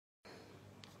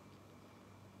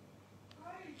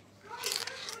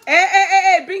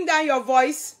Hey, bring down your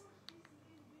voice.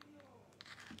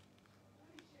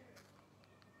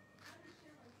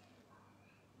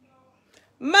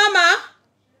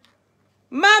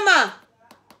 Mama,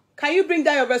 can you bring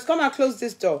down your voice? Come and close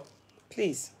this door,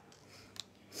 please.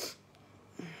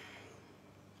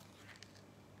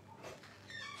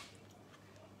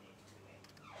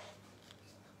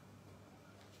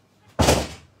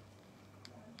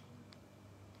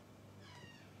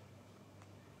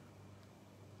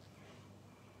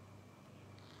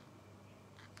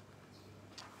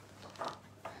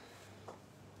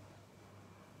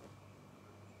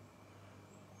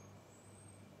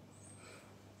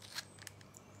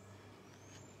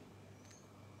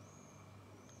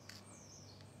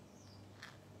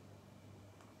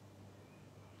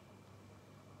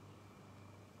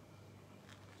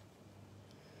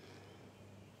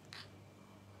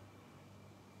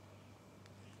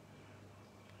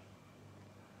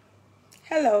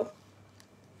 Hello.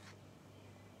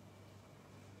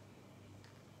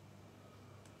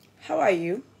 How are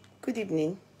you? Good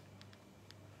evening.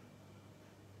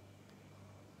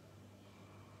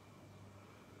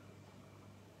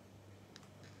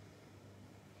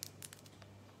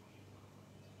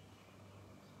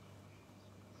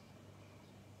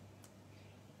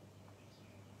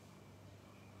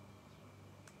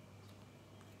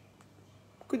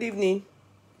 Good evening.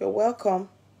 You're welcome.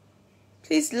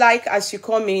 Please like as you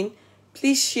come in.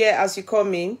 Please share as you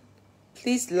come in.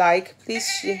 Please like. Please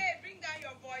share. Bring down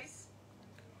your voice.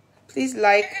 Please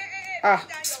like.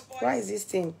 Why is this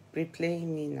thing replaying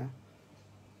me now?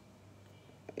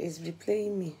 It's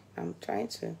replaying me. I'm trying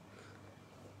to.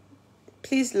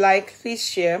 Please like. Please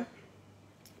share.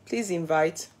 Please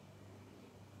invite.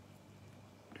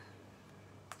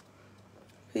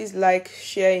 Please like,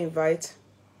 share, invite.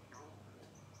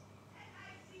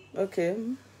 Okay.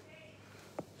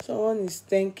 Someone is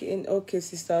thanking. Okay,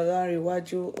 Sister Larry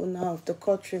Waju, owner of the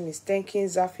courtroom, is thanking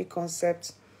Zafi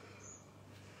Concept.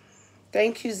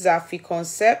 Thank you, Zafi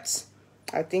Concept.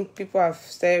 I think people have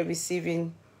started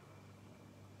receiving.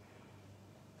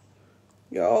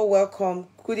 You're all welcome.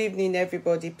 Good evening,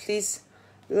 everybody. Please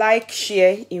like,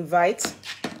 share, invite.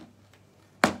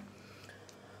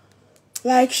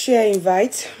 Like, share,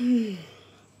 invite.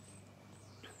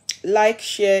 Like,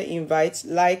 share, invite.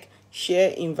 Like,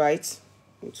 share, invite.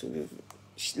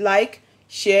 Like,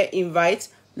 share, invite.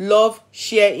 Love,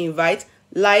 share, invite.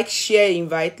 Like, share,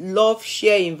 invite. Love,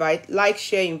 share, invite. Like,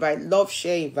 share, invite. Love,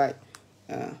 share, invite.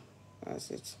 That's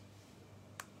it.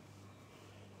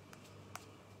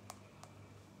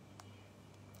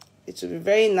 It will be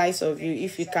very nice of you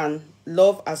if you can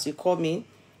love as you come in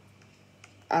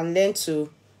and learn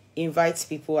to invite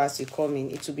people as you come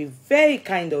in. It will be very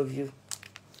kind of you.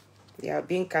 You are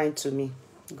being kind to me.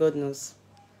 God knows.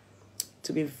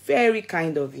 To be very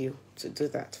kind of you to do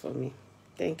that for me.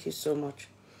 Thank you so much.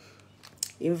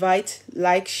 Invite,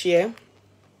 like, share.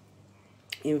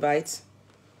 Invite.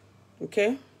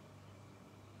 Okay?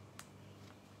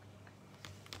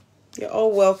 You're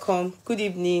all welcome. Good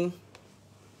evening.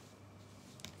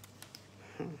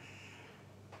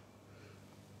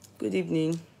 Good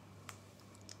evening.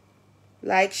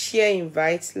 Like, share,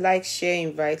 invite. Like, share,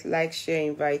 invite. Like, share,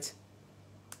 invite.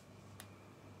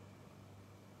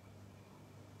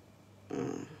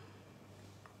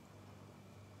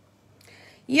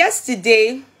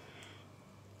 Yesterday,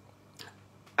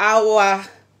 our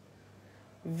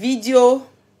video,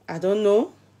 I don't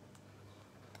know.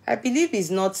 I believe it's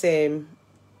not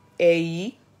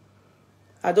Yeye.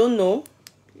 I don't know.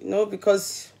 You know,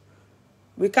 because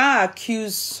we can't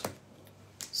accuse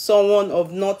someone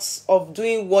of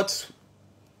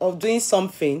doing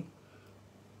something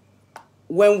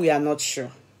when we are not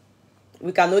sure.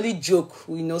 We can only joke.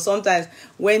 You know, sometimes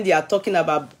when they are talking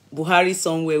about Buhari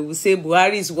somewhere, we say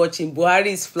Buhari is watching, Buhari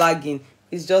is flagging.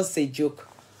 It's just a joke.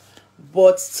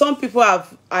 But some people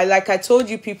have, like I told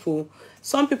you people,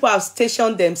 some people have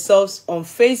stationed themselves on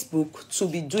Facebook to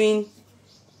be doing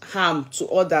harm to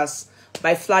others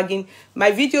by flagging.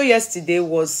 My video yesterday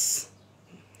was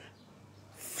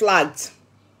flagged.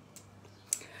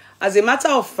 As a matter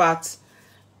of fact,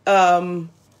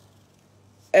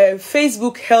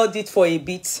 Facebook held it for a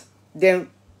bit, then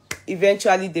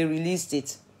eventually they released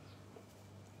it.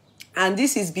 And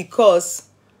this is because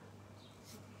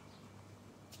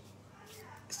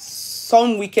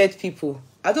some wicked people,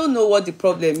 I don't know what the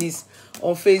problem is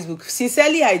on Facebook.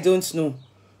 Sincerely, I don't know.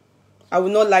 I will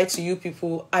not lie to you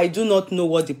people. I do not know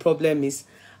what the problem is.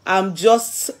 I'm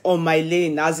just on my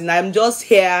lane, as in I'm just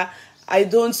here. I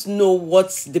don't know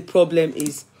what the problem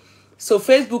is. So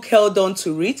Facebook held on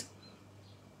to it.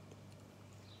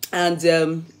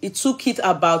 And it took it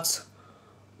about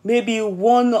maybe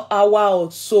 1 hour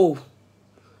or so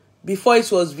before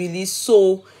it was released.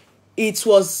 So it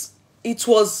was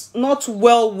not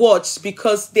well watched,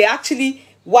 because they actually,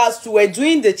 whilst we were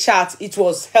doing the chat, it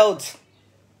was held.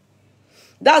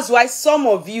 That's why some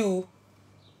of you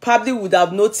probably would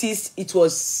have noticed it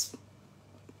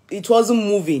wasn't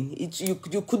moving. You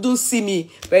couldn't see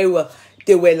me very well.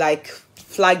 They were like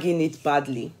flagging it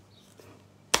badly.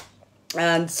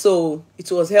 And so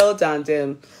it was held,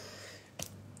 and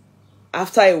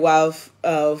after a while,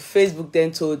 Facebook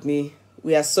then told me,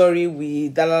 we are sorry, we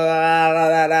da da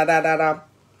da da da da da.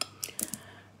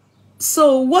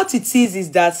 So what it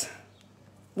is that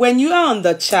when you are on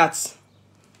the chat,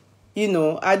 you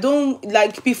know, I don't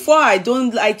like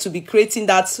to be creating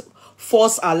that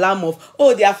false alarm of,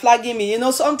 oh, they are flagging me. You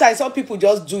know, sometimes some people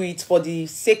just do it for the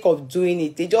sake of doing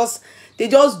it. They just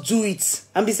do it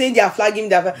and be saying they are flagging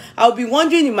me. I'll be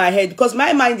wondering in my head, because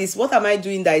my mind is, what am I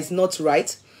doing that is not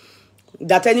right,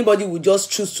 that anybody would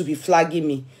just choose to be flagging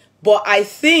me? But I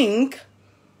think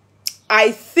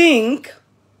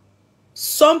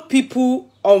some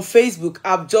people on Facebook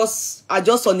are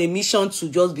just on a mission to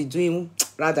just be doing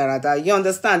rather. You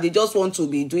understand? They just want to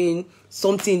be doing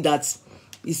something that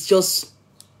is just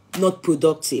not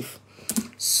productive.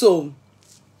 So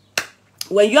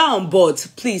when you are on board,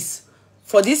 please,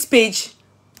 for this page,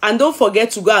 and don't forget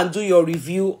to go and do your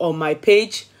review on my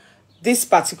page, this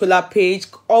particular page.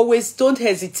 Always don't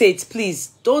hesitate, please.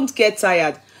 Don't get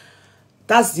tired.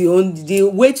 That's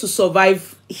the way to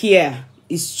survive here,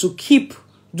 is to keep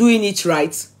doing it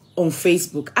right on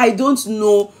Facebook. I don't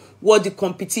know what the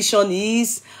competition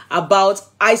is about.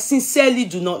 I sincerely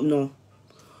do not know.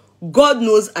 God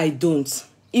knows I don't.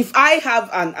 If I have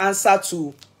an answer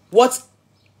to what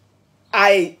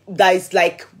that is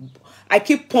like, I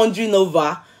keep pondering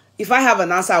over, if I have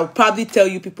an answer, I'll probably tell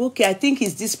you people, okay, I think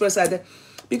it's this person.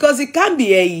 Because it can't be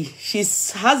Yeye. She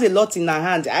has a lot in her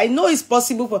hand. I know it's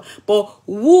possible, but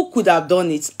who could have done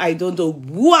it? I don't know.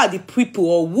 Who are the people,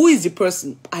 or who is the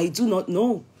person? I do not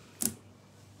know.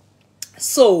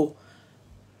 So,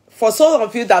 for some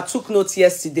of you that took notes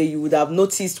yesterday, you would have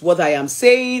noticed what I am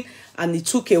saying, and it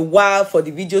took a while for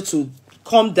the video to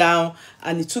come down,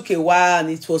 and it took a while, and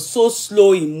it was so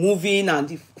slow in moving,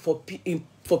 and for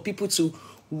people to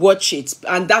watch it.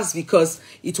 And that's because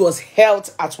it was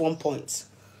held at one point.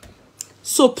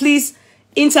 So please,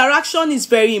 interaction is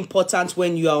very important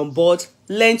when you are on board.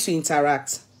 Learn to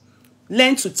interact.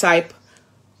 Learn to type.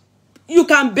 You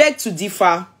can beg to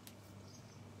differ.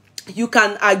 You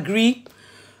can agree.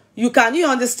 You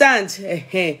understand?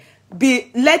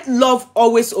 Let love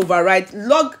always override.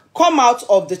 Come out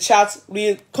of the chat.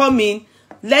 Come in.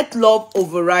 Let love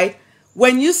override.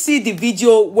 When you see the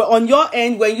video on your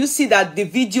end, when you see that the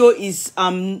video is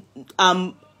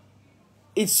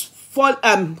it's for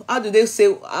how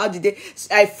did they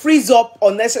I freeze up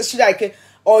unnecessarily,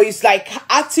 or it's like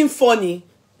acting funny,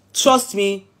 trust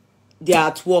me, they are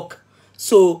at work.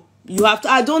 So you have to,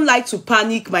 I don't like to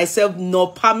panic myself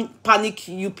nor panic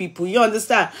you people, you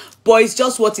understand? But it's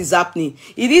just what is happening.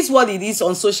 It is what it is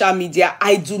on social media.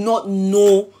 I do not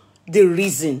know the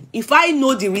reason. If I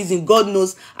know the reason, God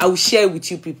knows, I will share with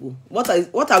you people. What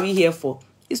are we here for?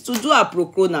 It's to do a pro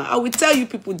bono. I will tell you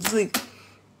people,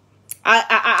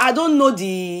 I don't know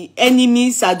the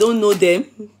enemies. I don't know them,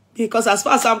 because as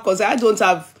far as I'm concerned,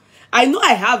 I know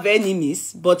I have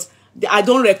enemies, but I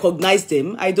don't recognize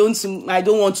them. I don't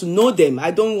want to know them. I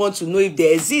don't want to know if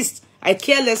they exist. I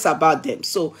care less about them.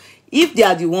 So if they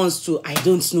are the ones to, I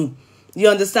don't know. You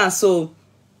understand? So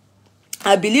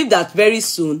I believe that very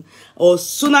soon, or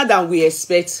sooner than we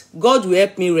expect, God will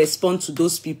help me respond to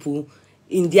those people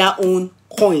in their own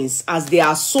coins. As they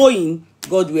are sowing,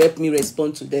 God will help me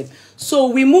respond to them. So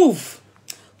we move.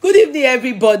 Good evening,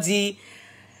 everybody.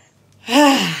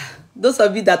 Those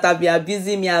of you that have been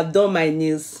abusing me, I've done my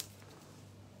nails.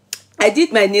 I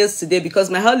did my nails today because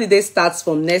my holiday starts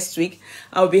from next week.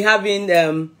 I'll be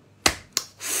having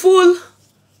full,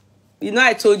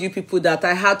 I told you people that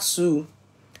I had to,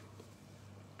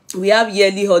 we have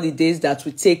yearly holidays that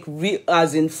we take,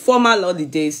 as in formal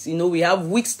holidays. We have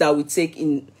weeks that we take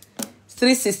in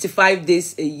 365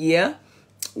 days a year,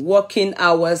 working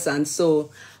hours. And so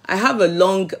I have a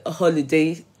long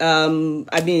holiday.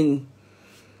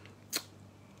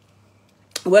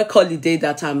 Work holiday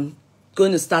that I'm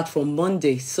going to start from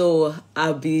Monday. So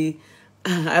I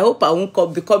hope I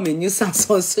won't become a nuisance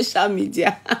on social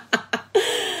media.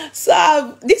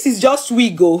 So this is just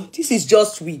wig. This is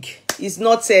just wig. It's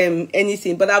not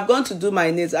anything, but I'm going to do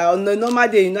my nails. On a normal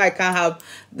day, I can't have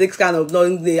this kind of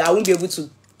long day. I won't be able to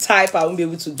type. I won't be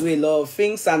able to do a lot of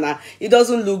things, and it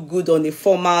doesn't look good on a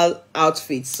formal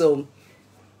outfit. So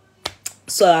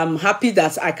So I'm happy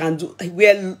that I can do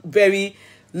wear very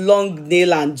long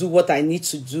nail and do what I need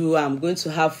to do. I'm going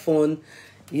to have fun,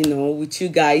 with you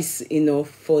guys,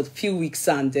 for a few weeks,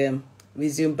 and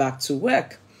resume back to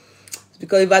work.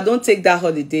 Because if I don't take that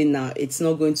holiday now, it's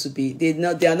not going to be, they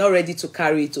are not ready to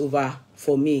carry it over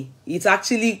for me. It's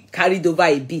actually carried over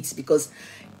a bit, because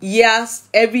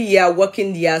every year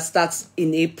working year starts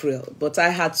in April, but I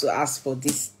had to ask for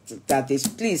that they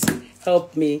please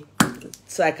help me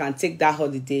so I can take that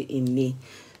holiday in May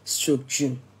 /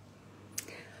 June.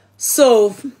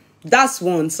 So that's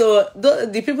one. So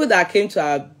the people that came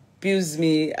to abuse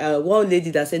me, one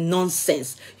lady that said,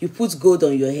 nonsense, you put gold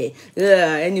on your hair.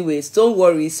 Anyways, don't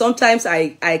worry. Sometimes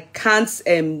I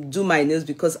can't do my nails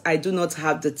because I do not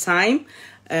have the time.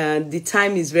 The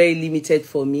time is very limited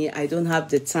for me. I don't have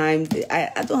the time.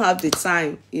 I don't have the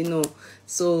time,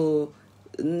 So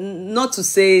not to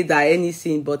say that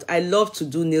anything, but I love to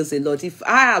do nails a lot. If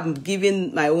I am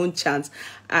given my own chance,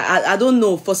 I don't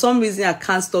know, for some reason I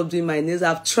can't stop doing my nails.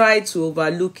 I've tried to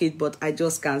overlook it, but I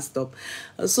just can't stop.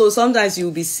 So sometimes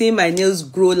you'll be seeing my nails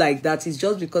grow like that. It's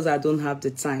just because I don't have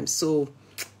the time. So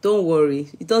don't worry.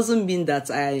 It doesn't mean that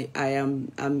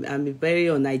I'm a very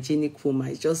unhygienic woman.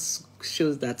 It just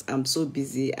shows that I'm so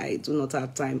busy. I do not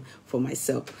have time for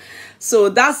myself. So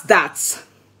that's that.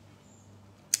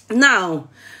 Now,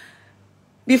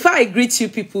 before I greet you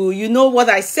people, you know what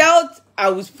I said. I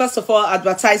will first of all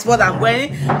advertise what I'm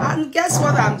wearing. And guess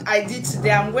what I did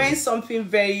today? I'm wearing something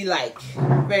very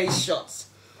short.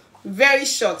 Very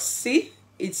short. See?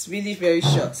 It's really very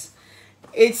short.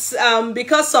 It's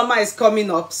because summer is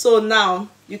coming up. So now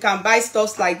you can buy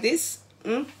stuff like this.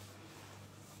 I'm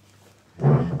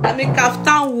a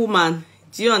kaftan woman.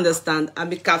 Do you understand?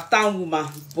 I'm a kaftan woman.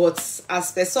 But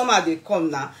as the summer they come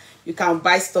now, you can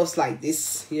buy stuff like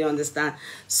this. You understand?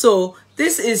 So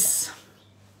this is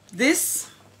this.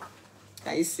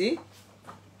 Can you see?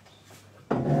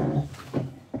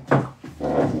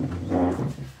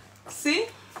 See?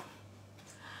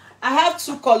 I have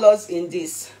two colors in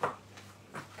this.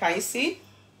 Can you see?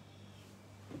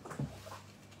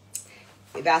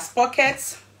 It has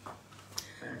pockets.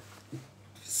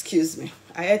 Excuse me.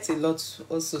 I ate a lot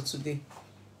also today.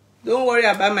 Don't worry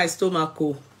about my stomach.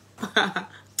 Oh.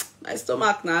 My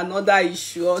stomach now another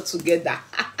issue altogether.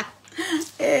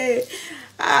 Hey,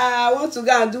 I want to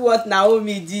go and do what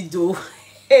Naomi did though.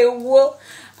 Hey, whoa.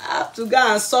 I have to go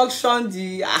and suction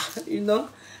the,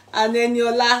 and then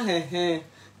you're like,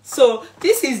 so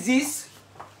this is this.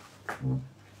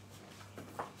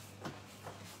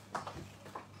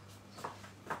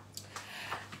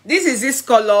 This is this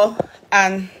color,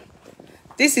 and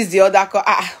this is the other color.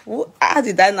 How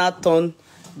did I not turn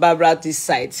Barbara this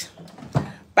side?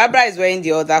 Barbara is wearing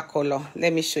the other color.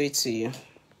 Let me show it to you.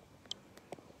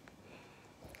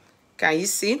 Can you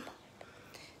see?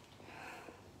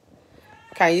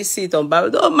 Can you see it on Barbara?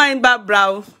 Don't mind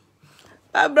Barbara.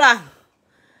 Barbara.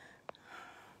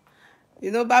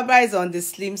 Barbara is on the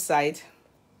slim side.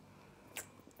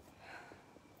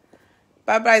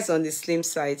 Barbara is on the slim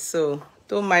side, so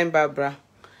don't mind Barbara.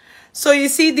 So you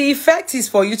see, the effect is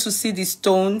for you to see the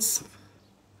stones.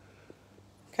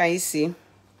 Can you see?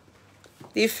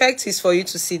 The effect is for you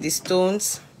to see the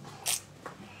stones.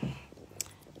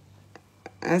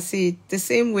 And see, the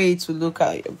same way to look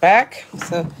at your back.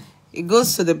 So it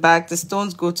goes to the back. The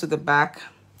stones go to the back.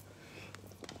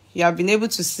 You have been able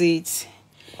to see it.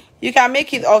 You can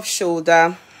make it off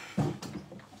shoulder.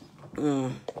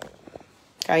 Can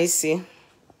you see?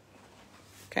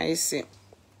 Can you see?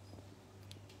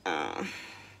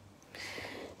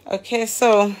 Okay,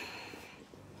 so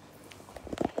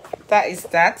that is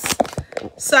that.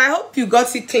 So I hope you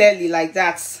got it clearly like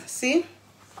that. See?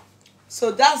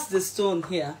 So that's the stone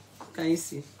here. Can you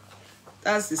see?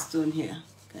 That's the stone here.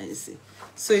 Can you see?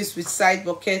 So it's with side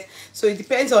bucket. So it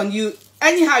depends on you.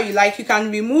 Anyhow you like, you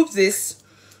can remove this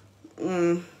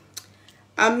and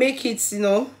make it,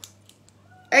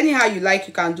 anyhow you like,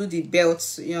 you can do the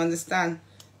belt. You understand?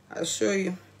 I'll show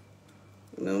you.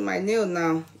 My nail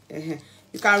now.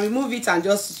 You can remove it and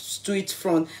just do it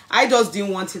front. I just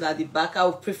didn't want it at the back. I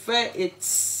would prefer it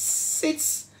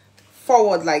sits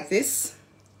forward like this.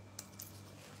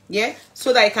 Yeah,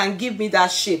 so that it can give me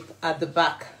that shape at the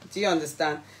back. Do you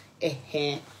understand?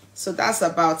 So that's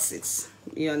about it.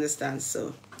 You understand?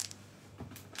 So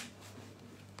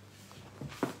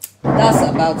that's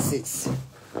about it.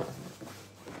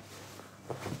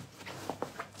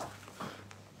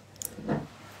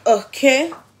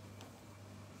 Okay.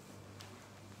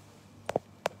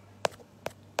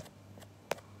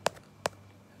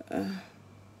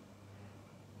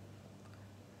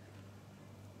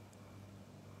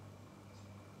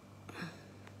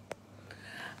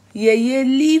 Yeye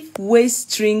leave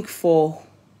waist string for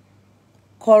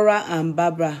Cora and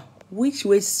Barbara. Which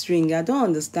waist string? I don't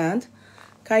understand.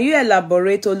 Can you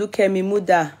elaborate? Olukemi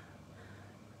Muda.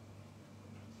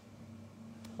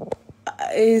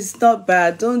 It's not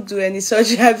bad. Don't do any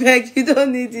surgery. I beg. You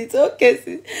don't need it. Okay,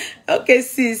 sis. Okay,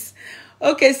 sis.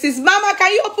 Okay, sis. Mama,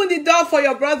 can you open the door for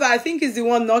your brother? I think he's the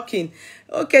one knocking.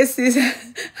 Okay, sis.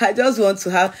 I just want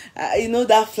to have, you know,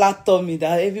 that flat tummy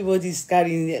that everybody's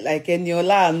carrying, like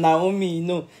Eniola and Naomi, you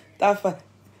know. That flat.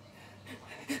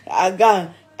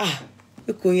 Again.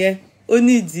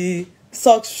 Only the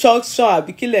shock.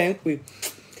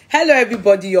 Hello,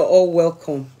 everybody. You're all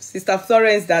welcome. Sister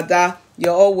Florence Dada,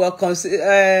 you're all welcome.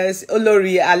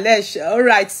 Olori Alesh, all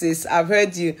right, sis. I've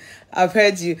heard you.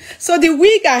 So the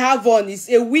wig I have on is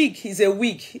a wig.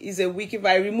 If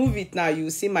I remove it now, you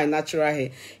will see my natural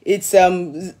hair. It's a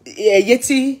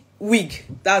Yeti wig.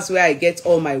 That's where I get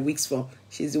all my wigs from.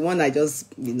 She's the one I just,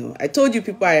 you know. I told you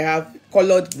people I have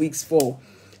colored wigs for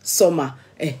summer.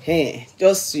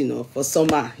 Just, you know, for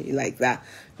summer, like that,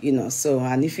 you know. So,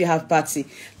 and if you have party,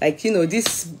 like, you know,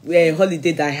 this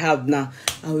holiday that I have now,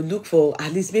 I will look for,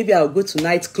 at least maybe I'll go to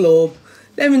nightclub.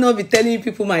 Let me not be telling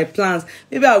people my plans.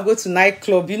 Maybe I'll go to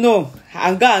nightclub, you know,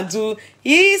 and go and do,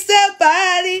 it's a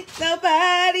party,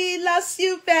 nobody loves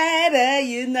you better,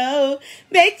 you know,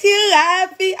 make you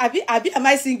happy. Am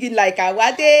I singing like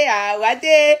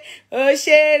Awade, oh,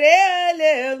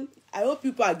 shere, I hope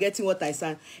people are getting what I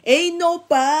sang. Ain't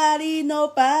nobody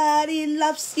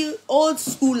loves you. Old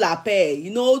school lape,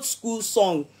 you know, old school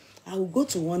song. I will go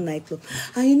to one nightclub.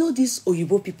 And you know, these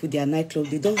Oyibo people, their nightclub,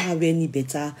 they don't have any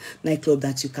better nightclub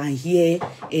that you can hear.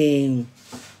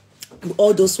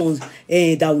 All those ones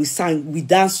that we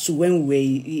danced to when we were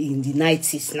in the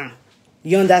 90s now.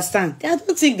 You understand? I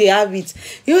don't think they have it.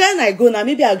 You know, when I go now,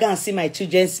 maybe I'll go and see my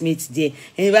children's mates there.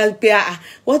 And you will pay,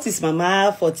 what is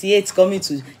Mama 48 coming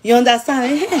to? You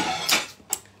understand?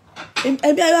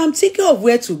 I'm thinking of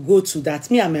where to go to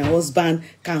that me and my husband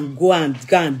can go and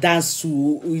dance to,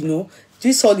 you know,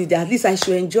 this holiday. At least I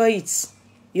should enjoy it.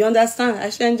 You understand? I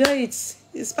should enjoy it.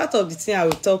 It's part of the thing I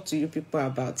will talk to you people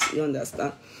about. You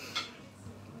understand?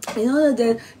 You know,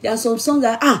 there are some songs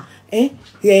that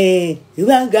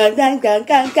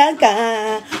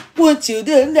won't you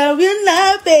do the real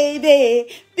love, baby?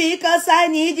 Because I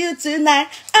need you tonight.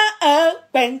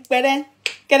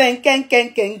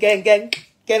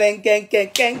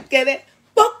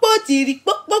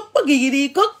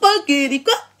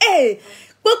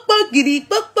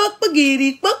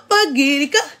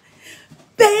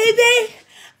 Baby,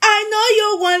 I know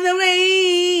you wanna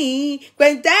rain.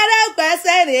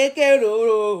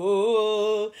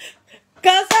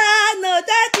 Cause I know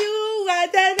that you are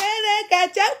the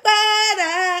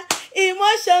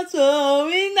emotions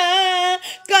flowing now.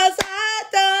 Cause I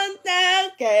don't know.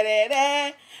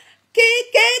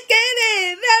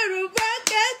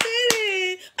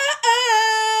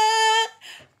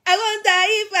 I wonder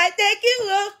if I take you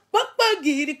off.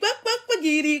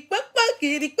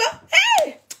 Hey!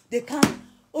 They can't.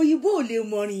 Oh, you both little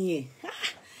money.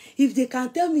 If they can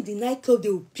tell me the nightclub, they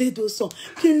will play those songs.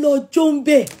 Lord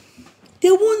Jombe.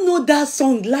 They won't know that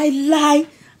song. Lie.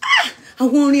 I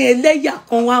want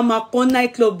to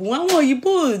nightclub.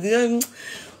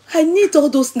 I need all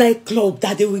those nightclubs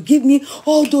that they will give me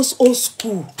all those old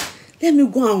school. Let me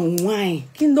go and whine.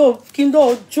 Kilo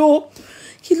Joe.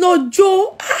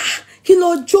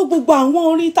 Gbogbo àwọn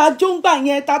orin ta jo ngba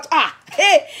yẹn ta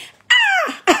hey.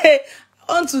 I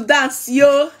want to dance,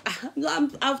 yo.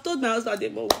 I've told my husband they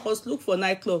must look for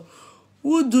nightclub.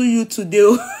 Who do you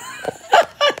today?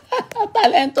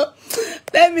 Talento.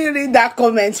 Let me read that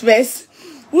comment first.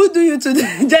 Who do you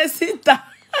today? Jessica.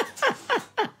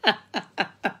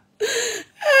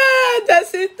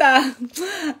 Jessica.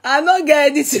 I don't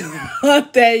get it. I'll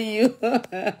tell you.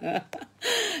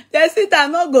 Jessica, I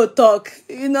not go talk.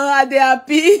 You know, I they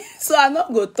happy, so I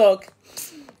not go talk.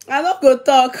 I not go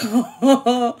talk.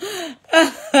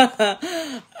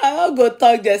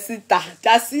 Jessica.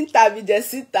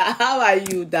 Jessica, how are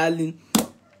you, darling?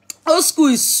 Old school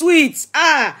is sweet.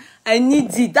 I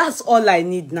need it. That's all I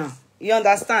need now. You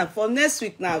understand? For next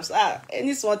week now,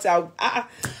 any something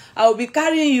I'll be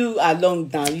carrying you along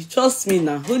now. You trust me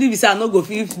now. Only be say I not go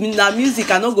feel na music.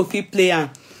 I not go feel play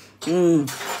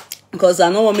because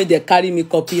I don't want me they carry me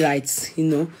copyrights. You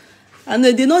know. And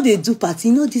they know they do party.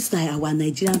 You know this like our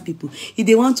Nigerian people. If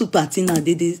they want to party now,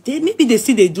 they maybe they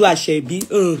see they do a shebi.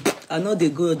 I know they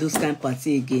go those kind of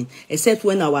party again. Except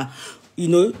when our you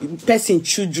know, person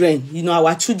children, you know,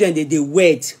 our children they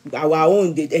wed, our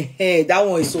own that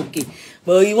one is okay.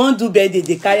 But you won't do birthday,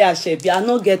 they carry a chef. I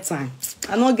not get time.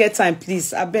 I not get time,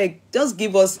 please. I beg, just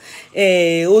give us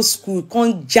old school.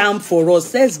 Come jam for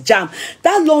us. Let's jam.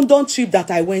 That London trip that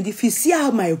I went, if you see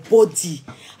how my body,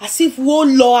 as if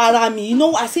lower me, you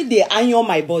know, as if they iron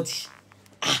my body.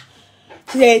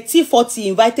 T40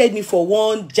 invited me for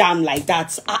one jam like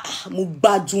that.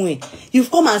 You've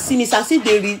come and see me, it's as if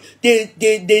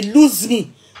they lose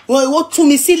me. What to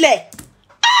me sile?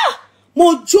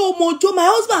 Mojo, my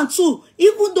husband too.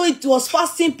 Even though it was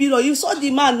fasting period, you saw the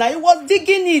man now, he was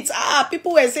digging it.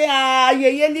 People were saying,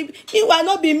 it will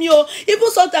not be me.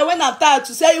 Even sometimes when I'm tired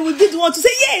to say, he will did want to say,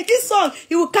 yeah, this song,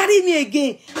 he will carry me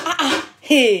again.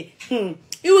 He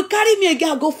will carry me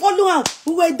again. I go follow him.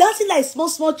 We were dancing like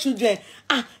small children.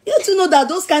 You have to know that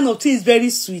those kind of things very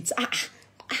sweet.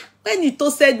 When you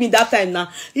toasted me that time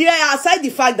now, yeah, aside the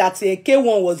fact that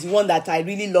K1 was the one that I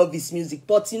really love his music,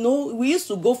 but you know, we used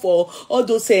to go for all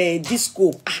those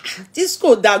disco.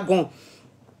 Disco that gone.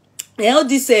 All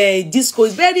this disco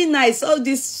is very nice. All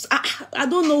this, I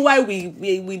don't know why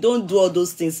we don't do all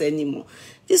those things anymore.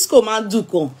 Disco man do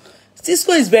come.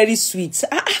 Disco is very sweet.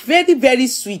 Very, very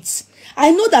sweet. I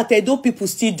know that Edo people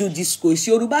still do disco. It's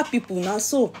Yoruba people now,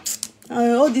 so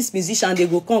all these musicians, they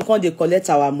go come, they collect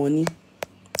our money.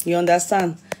 You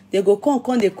understand? They go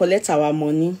come, they collect our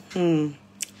money.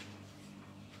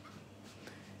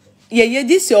 Yeah,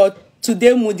 this your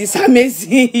today mood is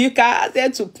amazing. You can ask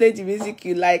them to play the music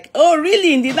you like. Oh,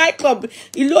 really? In the nightclub,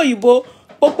 Iloyibo,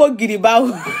 Popo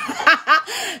Giribao.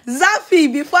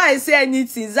 Zafi, before I say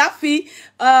anything, Zafi,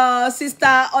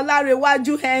 Sister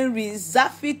Olarewaju Henry,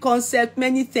 Zafi Concept,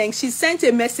 many thanks. She sent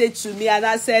a message to me and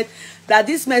I said that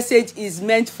this message is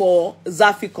meant for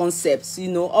Zafi Concepts.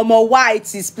 You know, Omo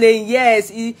White is playing. Yes,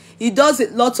 he does a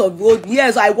lot of road.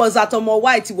 Yes, I was at Omo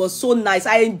White. It was so nice.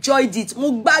 I enjoyed it.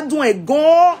 Mo gbadun e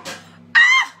gan.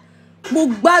 Mo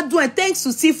gbadun e. Thanks to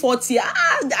C40.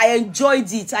 I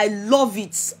enjoyed it. I love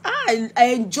it.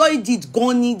 I enjoyed it.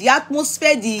 Goni, the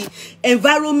atmosphere, the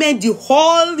environment, the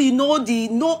hall, you know,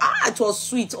 it was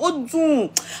sweet.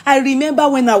 I remember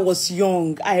when I was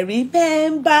young. I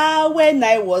remember when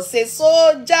I was a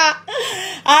soldier.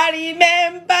 I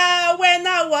remember when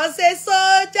I was a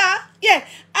soldier. Yeah,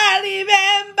 I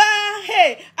remember.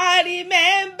 Hey, I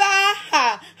remember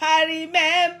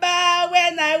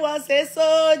when I was a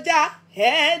soldier.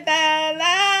 Hey,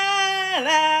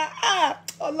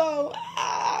 oh no,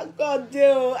 God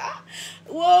do.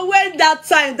 Well, when that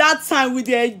time we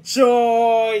dey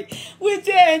enjoy.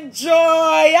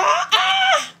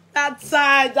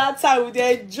 That time we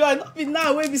dey enjoy. Not be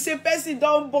now when we say person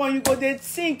don't born, you go dey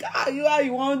think how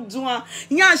you want do.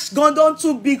 Nyash gone down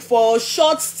too big for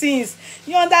short things.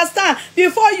 You understand?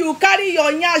 Before you carry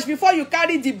your nyash, before you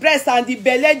carry the breast and the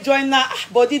belly joiner,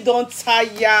 body don't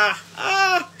tire.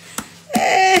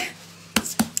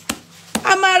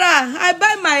 Amara, I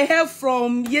buy my hair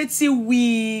from Yeye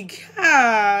Wig.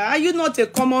 Are you not a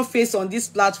common face on this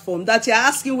platform that you're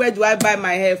asking where do I buy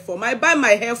my hair from? I buy my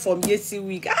hair from Yeye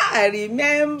Wig. I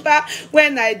remember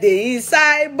when I dey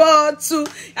inside bottle.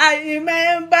 I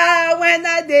remember when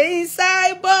I dey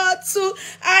inside bottle.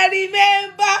 I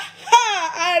remember,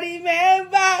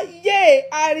 yeah,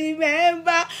 I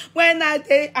remember when I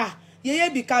dey.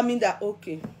 Yeye becoming that,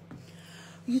 okay.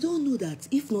 You don't know that,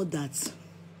 if not that,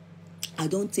 I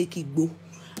don't take Igbo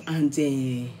and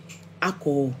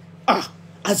alcohol.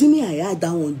 Assuming I had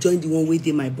that one, join the one with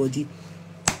my body.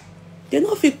 They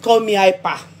not fit call me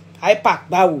hyper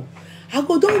bow.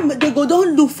 They go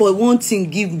don't look for one thing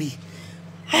give me.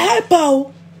 I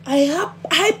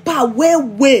hyper where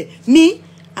me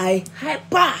I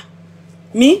hyper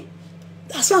me.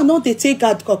 That's why I know they take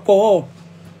alcohol.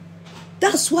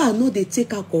 That's why I know they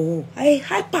take alcohol. I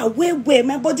hyper where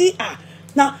my body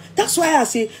Now, that's why I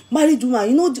say, married woman,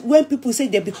 you know, when people say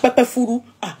they be pepper furu,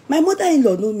 my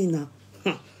mother-in-law know me now.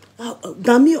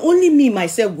 Only me,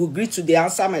 myself, will agree to the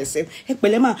answer myself. I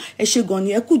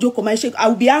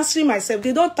will be answering myself.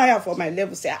 They don't tire for my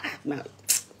level. Say, now,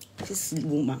 this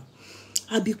woman,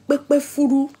 I be pepper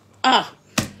furu.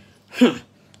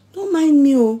 Don't mind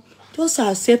me, oh. Just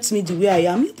accept me the way I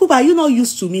am. People, are you not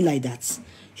used to me like that?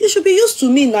 You should be used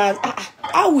to me now.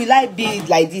 How will I be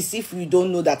like this if you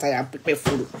don't know that I am pepper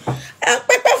furu? I am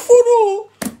pepper furu.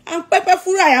 I'm pepper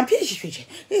furu. I am.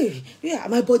 Yeah,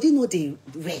 my body know the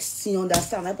rest. You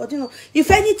understand? My body know.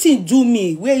 If anything do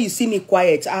me where you see me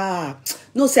quiet,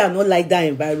 no say I'm not like that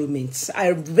environment.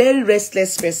 I'm a very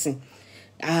restless person.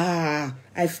 I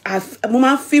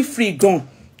feel free gone.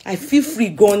 I feel free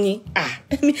gone.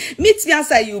 Meet me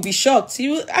outside, you'll be shocked.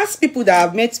 You ask people that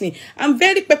have met me. I'm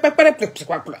very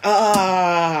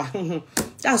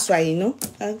that's why, you know,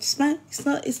 it's not,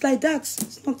 it's like that.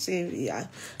 It's not,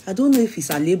 I don't know if it's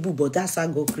a label, but that's how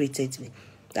God created me.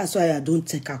 That's why I don't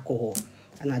take alcohol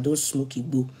and I don't smoke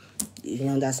igbo. You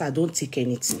understand? I don't take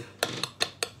anything.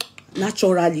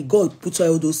 Naturally, God put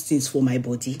all those things for my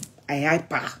body. I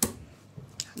hyper.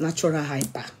 Natural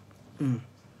hyper.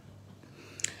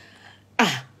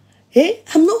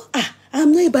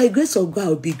 I'm not by grace of God,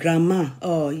 I'll be grandma.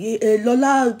 Oh, yeah,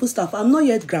 Lola Mustafa, I'm not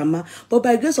yet grandma, but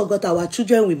by grace of God, our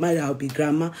children will marry, I'll be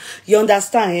grandma. You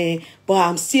understand? Eh? But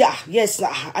I'm still,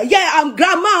 I'm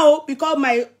grandma, because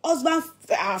my husband,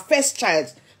 first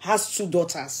child, has 2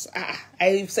 daughters.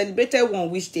 I celebrated one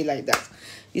which day like that.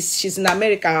 She's in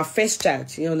America, her first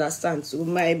child. You understand? So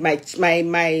I'm the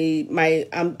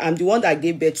one that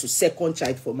gave birth to 2nd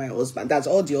child for my husband. That's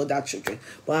all the other children.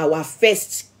 But our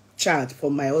first child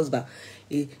for my husband,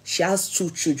 she has 2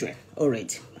 children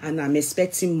already, and I'm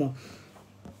expecting more.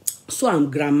 So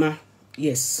I'm grandma,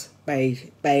 yes, by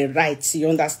right. You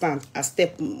understand? A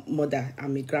stepmother,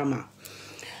 I'm a grandma.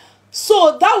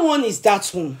 So that one is that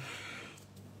one.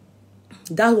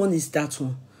 That one is that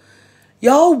one.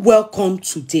 You're all welcome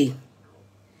today.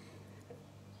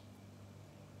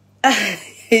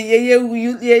 Yeye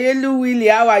Willie,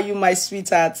 how are you, my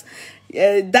sweetheart?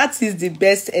 That is the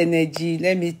best energy.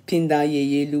 Let me pin down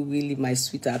Yeye Willie, my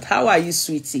sweetheart. How are you,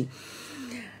 sweetie?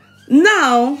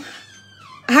 Now,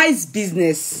 how is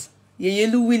business?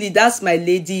 Yeye Willie, that's my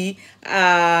lady.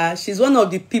 She's one of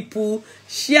the people.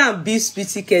 She and Beef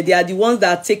Sweetie Care, they are the ones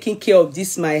that are taking care of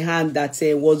this my hand that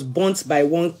was burnt by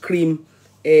one cream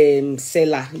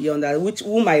seller, you understand,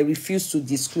 whom I refuse to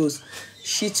disclose.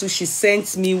 She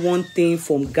sent me one thing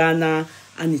from Ghana,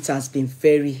 and it has been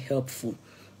very helpful.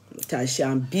 She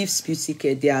and Beef Sweetie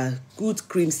Care, they are good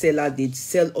cream seller. They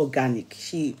sell organic.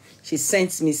 She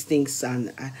sent me things, and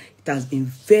it has been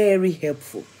very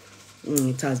helpful.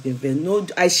 It has been very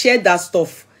I shared that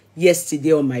stuff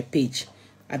yesterday on my page.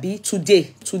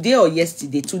 Today or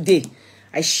yesterday. Today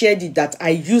I shared it that I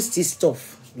used this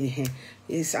stuff.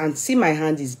 And see, my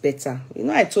hand is better. You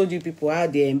know, I told you people how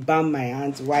they embalm my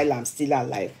hands while I'm still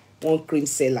alive. One cream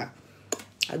seller.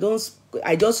 I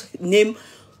just name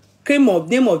of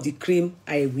the cream.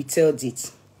 I retailed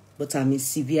it, but I'm in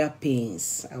severe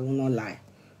pains. I will not lie.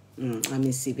 I'm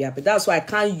in severe pain. That's why I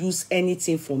can't use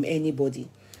anything from anybody.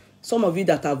 Some of you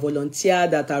that are volunteer,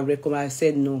 that are recommended, I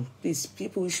said no. Please,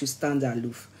 people should stand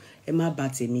aloof. Emma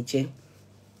Batemije.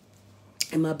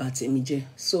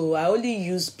 So I only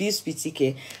use Beef Sweetie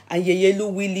Care, and Yeye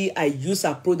Willie, I use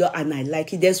her product and I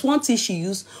like it. There's one thing she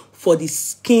used for the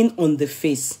skin on the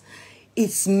face.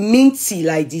 It's minty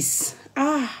like this.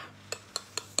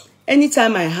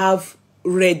 Anytime I have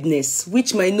redness,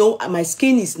 which my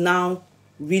skin is now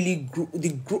really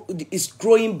it's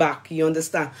growing back, you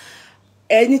understand?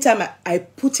 Anytime I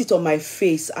put it on my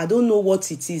face, I don't know what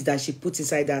it is that she put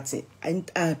inside that thing.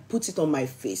 I put it on my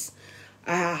face.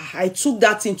 I took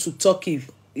that thing to Turkey,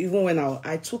 even when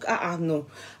I took, no.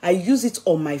 I use it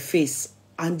on my face.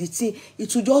 And the thing,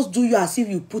 it will just do you as if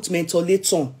you put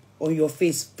mentholatum on your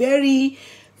face. Very,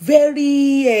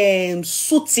 very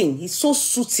soothing. It's so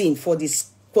soothing for the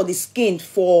skin,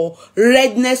 for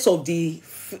redness of the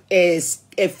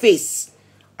face.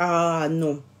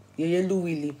 No. Yeye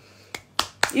Willie.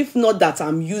 If not that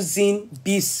I'm using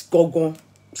Beef Gogon,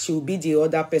 she will be the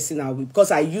other person I will,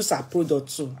 because I use her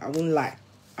product too. I won't lie.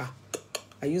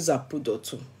 I use her product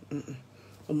too.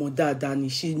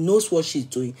 Dani, she knows what she's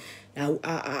doing.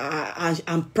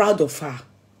 I'm proud of her.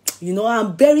 You know,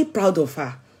 I'm very proud of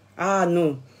her.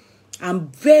 No. I'm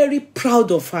very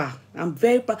proud of her. I'm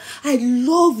very proud. I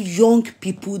love young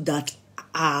people that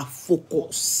are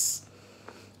focused.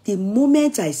 The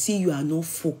moment I see you are not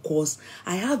focused,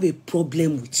 I have a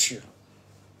problem with you.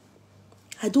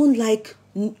 I don't like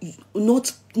not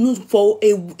for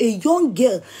a young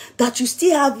girl that you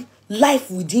still have life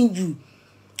within you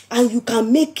and you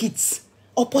can make it.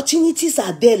 Opportunities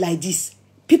are there like this.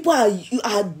 People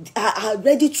are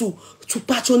ready to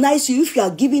patronize you if you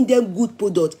are giving them good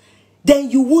product.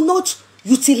 Then you will not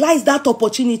utilize that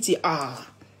opportunity.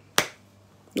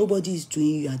 Nobody is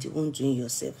doing you, are the one doing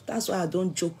yourself. That's why I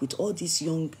don't joke with all these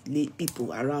young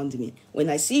people around me. When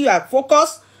I see you are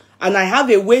focused and I have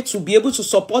a way to be able to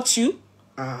support you,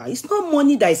 it's not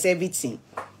money that is everything.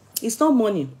 It's not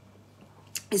money.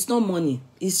 It's not money.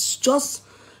 It's just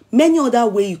many other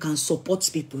ways you can support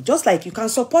people. Just like you can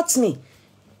support me.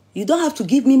 You don't have to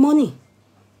give me money.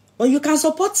 But you can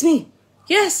support me.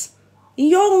 Yes. In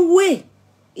your own way.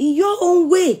 In your own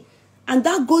way. And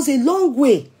that goes a long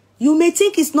way. You may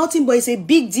think it's nothing, but it's a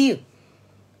big deal.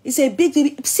 It's a big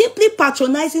deal. Simply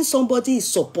patronizing somebody is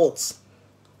support.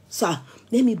 Sir,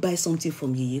 let me buy something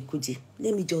from Yeye Kudi.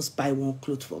 Let me just buy one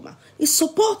cloth from her. It's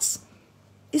support.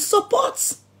 It's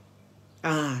support.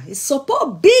 It's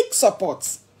support. Big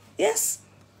support. Yes.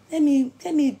 Let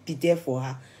me be there for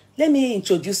her. Let me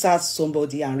introduce her to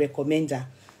somebody and recommend her.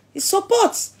 It's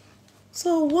support.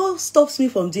 So what stops me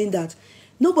from doing that?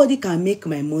 Nobody can make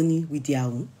my money with their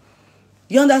own.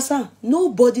 You understand?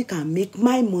 Nobody can make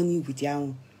my money with their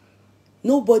own.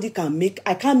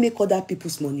 I can't make other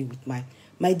people's money with mine.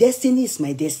 My destiny is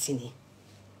my destiny.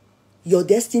 Your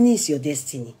destiny is your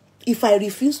destiny. If I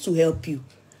refuse to help you,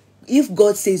 if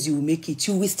God says you will make it,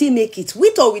 you will still make it,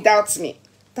 with or without me.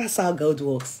 That's how God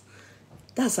works.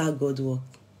 That's how God works.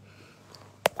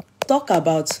 Talk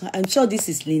about, I'm sure this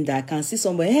is Linda. I can see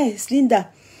somebody. Hey, it's Linda.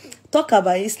 Talk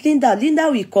about, it's Linda. Linda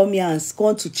will come here and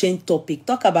want to change topic.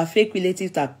 Talk about fake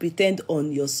relatives that pretend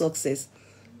on your success.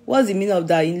 What's the meaning of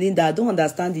that in Linda? I don't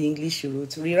understand the English you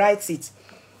wrote. Rewrite it.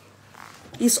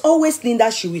 It's always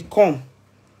Linda. She will come.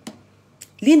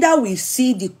 Linda will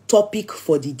see the topic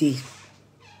for the day.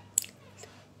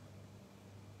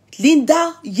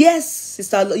 Linda, yes,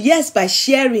 Sister, yes, by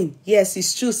sharing. Yes,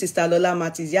 it's true, Sister Lola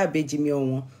Martins. Yeah, Bejimi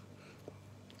Owo.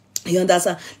 You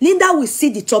understand? Linda will see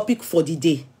the topic for the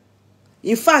day.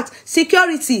 In fact,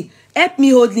 security, help me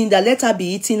hold Linda. Let her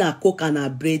be eating her coke and her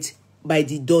bread by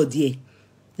the door there.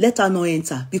 Let her not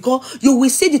enter. Because you will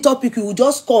see the topic, you will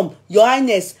just come. Your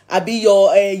Highness, I be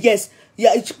your, yes.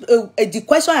 Yeah, the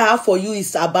question I have for you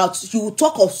is about, you will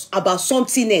talk about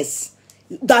something else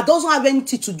that doesn't have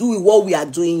anything to do with what we are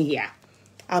doing here.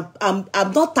 I'm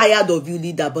not tired of you,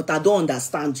 leader, but I don't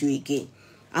understand you again.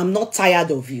 I'm not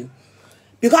tired of you.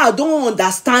 Because I don't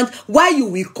understand why you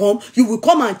will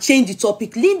come and change the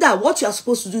topic. Linda, what you are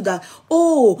supposed to do that,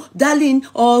 oh, darling,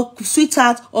 or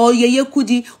sweetheart, or Yeye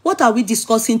Kudi, what are we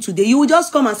discussing today? You will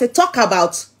just come and say, talk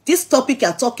about this topic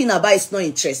you're talking about is not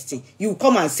interesting. You will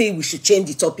come and say we should change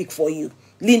the topic for you.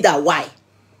 Linda, why?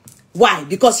 Why?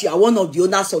 Because you are one of the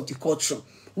owners of the courtroom.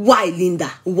 Why, Linda?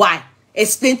 Why?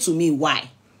 Explain to me why.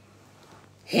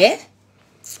 Eh?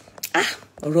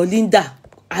 Linda,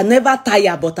 I never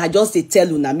tire, but I just dey tell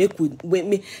una make we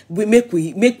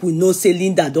know say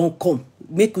Linda don't come.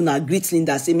 Make una greet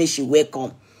Linda, say make she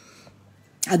welcome.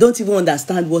 I don't even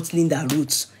understand what Linda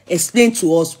wrote. Explain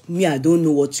to us. Me, I don't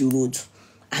know what you wrote.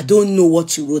 I don't know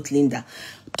what you wrote, Linda.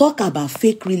 Talk about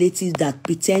fake relatives that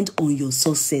pretend on your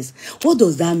success. What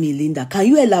does that mean, Linda? Can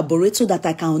you elaborate so that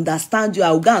I can understand you?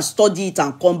 I will go and study it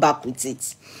and come back with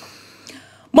it.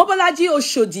 Mobolaji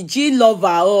Oshodi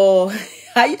lover. Oh,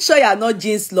 are you sure you are not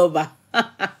jeans lover?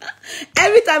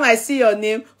 Every time I see your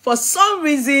name, for some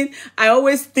reason, I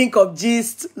always think of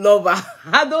jeans lover.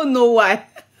 I don't know why.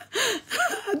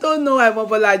 I don't know why,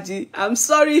 Mobolaji. I'm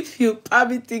sorry if you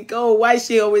probably think, oh, why is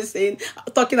she always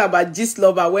talking about gist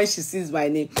lover when she sees my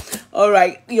name? All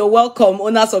right, you're welcome,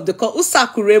 owners of the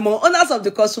Usakuremo, owners of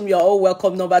the courtroom, you're all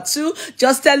welcome. Number 2,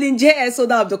 just telling JS,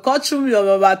 owner of the courtroom. You're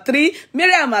number 3,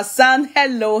 Miriam Hassan,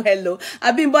 hello.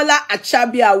 Abimbola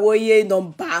Achabi Awoye,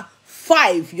 number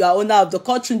 5, you are owner of the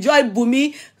courtroom. Joy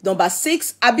Bumi, number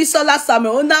 6. Abisola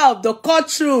Samuel, owner of the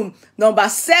courtroom. Number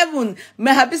 7,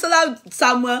 Abisola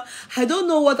Samuel. I don't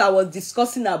know what I was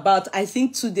discussing about. I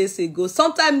think 2 days ago.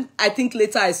 Sometime, I think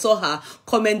later, I saw her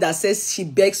comment that says she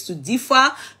begs to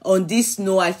differ on this.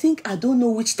 No, I don't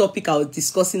know which topic I was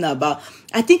discussing about.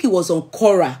 I think it was on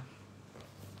Quora.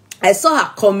 I saw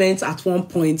her comment at one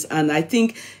point, and I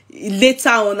think later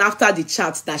on after the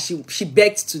chat that she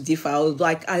begged to differ. I was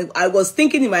like, I was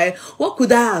thinking in my head, what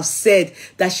could I have said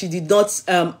that she did not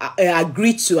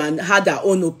agree to and had her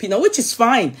own opinion, which is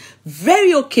fine,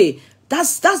 very okay.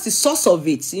 That's the source of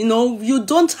it. You know, you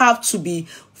don't have to be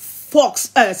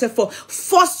forced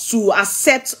to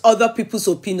accept other people's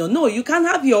opinion. No, you can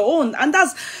have your own, and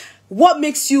that's what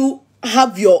makes you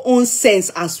have your own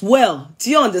sense as well. Do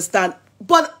you understand?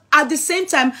 But at the same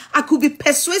time, I could be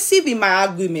persuasive in my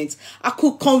argument. I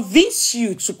could convince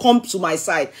you to come to my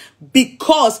side,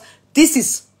 because this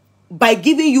is by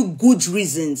giving you good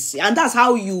reasons, and that's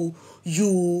how you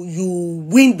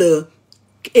win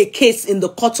a case in the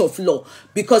court of law.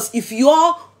 Because if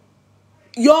your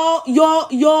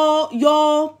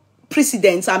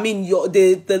precedents, I mean,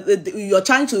 you're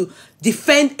trying to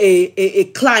defend a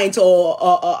client or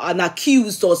an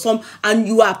accused or some, and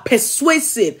you are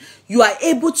persuasive, you are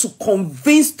able to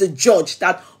convince the judge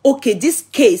that, okay, this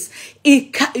case,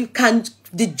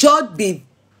 the judge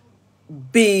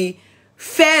be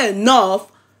fair enough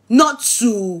not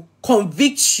to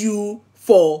convict you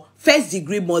for first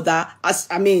degree murder,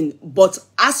 but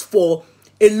as for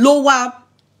a lower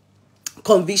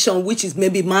conviction, which is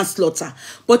maybe manslaughter,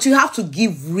 but you have to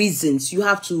give reasons, you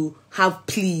have to have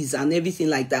pleas and everything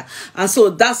like that. And so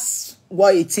that's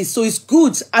what it is. So it's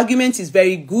good. Argument is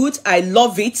very good. I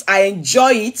love it. I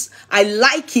enjoy it. I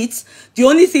like it. The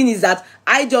only thing is that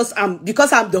I just am,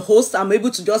 because I'm the host, I'm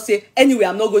able to just say, anyway,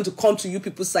 I'm not going to come to you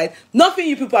people's side. Nothing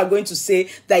you people are going to say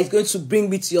that is going to bring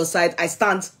me to your side. I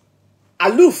stand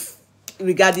aloof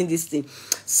regarding this thing.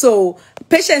 So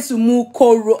Patience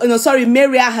Umukoro, no, sorry,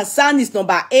 Maria Hassan is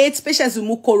number 8. Patience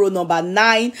Umukoro number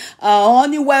 9.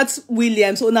 Honeywell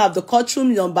Williams, owner of the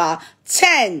courtroom, number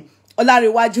 10.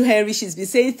 Olariwaju Henry, she's been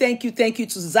saying thank you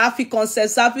to Zafi Concept.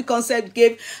 Zafi Concept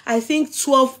gave, I think,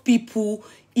 12 people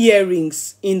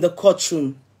earrings in the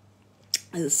courtroom.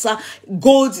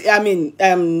 Gold, I mean,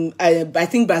 I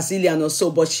think Brazilian or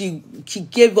so, but she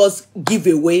gave us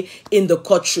giveaway in the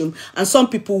courtroom, and some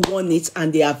people won it,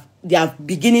 and they are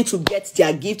beginning to get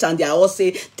their gift, and they are all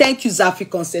saying thank you, Zafi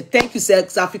Concept, thank you,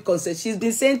 Zafi Concept. She's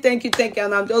been saying thank you,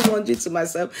 and I'm just wondering to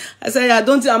myself, I said,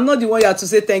 I'm not the one you have to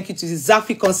say thank you to. The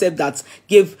Zafi Concept that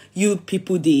gave you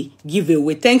people the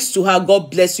giveaway. Thanks to her. God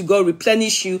bless you, God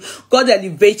replenish you, God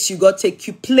elevate you, God take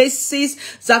you places.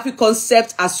 Zafi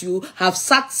Concept, as you have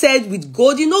started with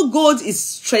gold, you know, gold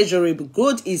is treasurable.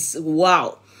 Gold is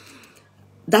wow.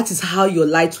 That is how your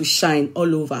light will shine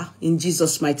all over in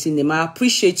Jesus' mighty name. I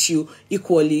appreciate you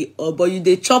equally, but you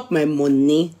they chop my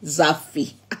money,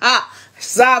 Zafi.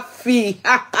 Zafi,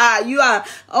 you are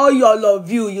all your love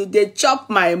you they chop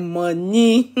my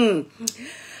money.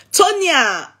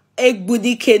 Tonya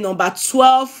Egbudike number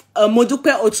 12,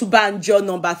 Modupe Otubanjo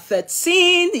number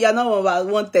 13. You're not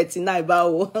number 139,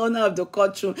 but owner of the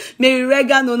courtroom. Mary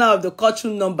Reagan, owner of the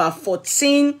courtroom, number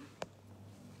 14.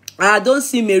 I don't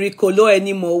see Mary Kolo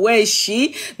anymore. Where is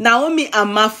she? Naomi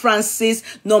Ama Francis,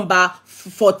 number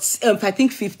 14, I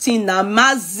think 15 now.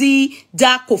 Mazi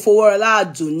Da Kofoworola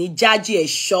Aduni Jaji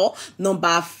Esho,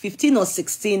 number 15 or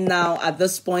 16 now at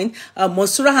this point.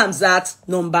 Monsura Hamzat,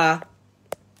 number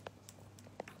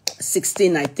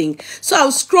 16, I think. So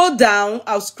I'll scroll down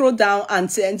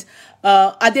and send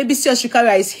Adebisi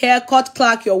Oshikara is here. Court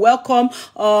Clark, you're welcome.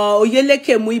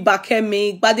 Oyeleke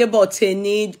Muibakemi, Gbadebo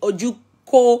Teni, Oju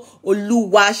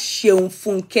Oluwa Sheun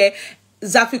Funke.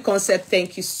 Zafi Concept,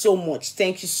 thank you so much.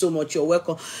 Thank you so much. You're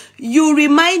welcome. You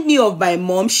remind me of my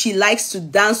mom. She likes to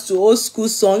dance to old school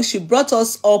songs. She brought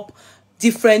us up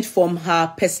different from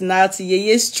her personality.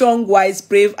 Yeye, strong, wise,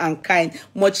 brave, and kind.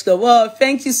 Much love. Oh,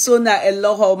 thank you, Sona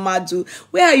Eloho Madu.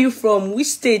 Where are you from? Which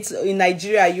state in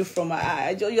Nigeria are you from?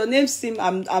 Your name seems,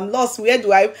 I'm lost. Where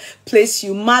do I place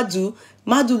you? Madu.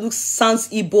 Madu sounds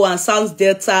Igbo and sounds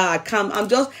Delta. I'm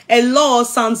just, Elo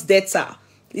sounds Delta.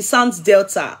 It sounds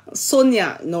Delta.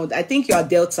 Sonia, no, I think you are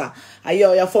Delta.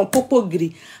 You're from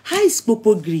Popogri. How is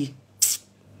Popogri?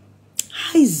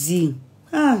 How is he?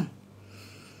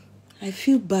 I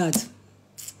feel bad.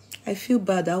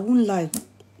 I won't lie.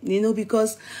 You know,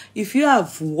 because if you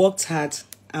have worked hard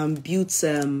and built,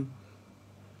 no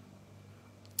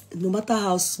matter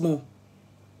how small,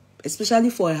 especially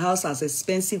for a house as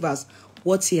expensive as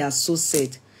what he has so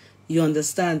said, you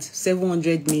understand,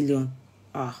 700 million.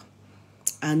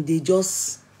 And they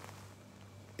just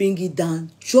bring it down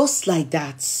just like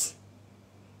that.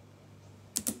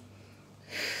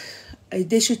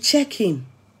 They should check him.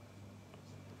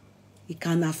 It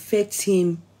can affect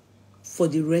him for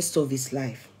the rest of his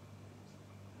life.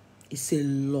 It's a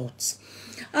lot.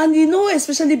 And you know,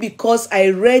 especially because I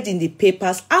read in the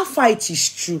papers, how far it is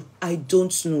true, I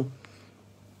don't know.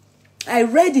 I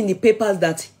read in the papers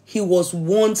that he was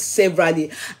warned severally.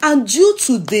 And due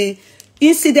to the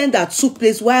incident that took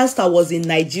place whilst I was in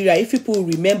Nigeria, if people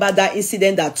remember that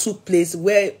incident that took place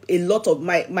where a lot of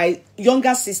my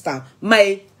younger sister,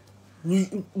 my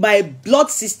blood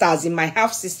sisters in my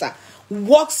half sister,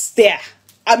 works there.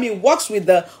 I mean, works with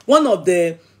one of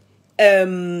the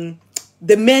men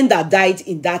that died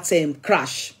in that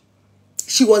crash.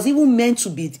 She was even meant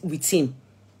to be with him.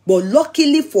 But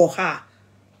luckily for her,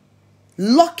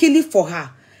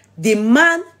 the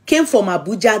man came from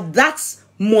Abuja that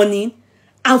morning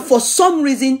and for some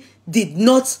reason did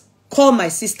not call my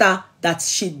sister that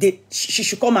she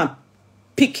should come and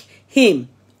pick him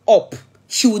up.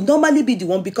 She would normally be the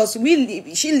one because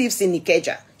she lives in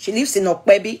Ikeja. She lives in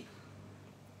Okpebi.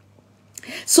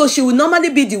 So she would normally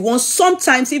be the one.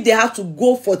 Sometimes if they have to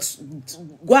go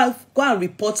and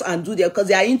report and do there, because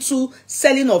they are into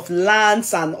selling of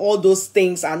lands and all those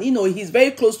things. And you know, he's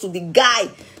very close to the guy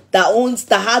that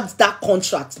had that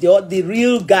contract. The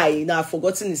real guy. You know, I've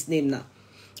forgotten his name now.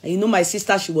 And you know, my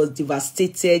sister, she was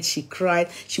devastated. She cried.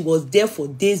 She was there for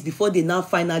days before they now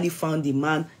finally found the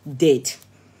man dead.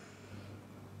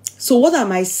 So what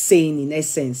am I saying in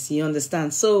essence? You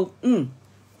understand? So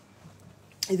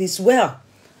it is well.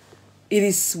 It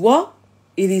is what?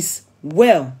 It is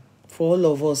well for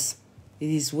all of us. It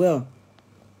is well.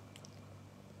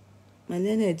 My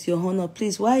Leonard, Your Honor,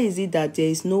 please, why is it that there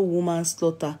is no woman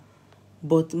slaughter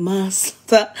but man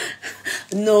slaughter?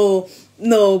 No,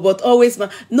 but always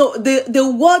man. No,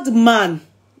 the word man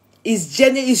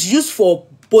is used for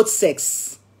both sex.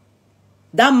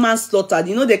 That manslaughter,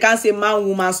 they can't say man,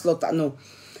 woman slaughter. No.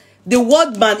 The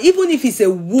word man, even if it's a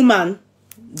woman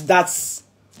that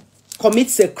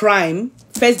commits a crime,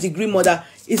 first degree murder,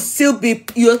 it still be,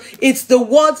 it's the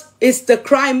word, it's the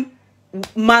crime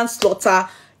manslaughter.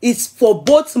 It's for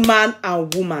both man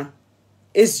and woman.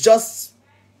 It's just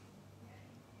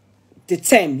the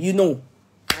term,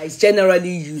 it's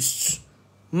generally used.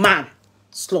 Man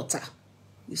slaughter.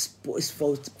 It's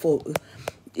for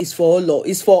all.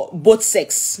 It's for both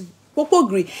sex. People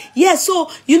agree. Yeah, so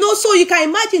so you can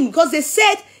imagine, because they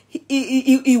said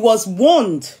he was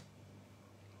warned.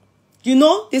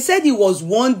 They said he was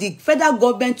warned. The federal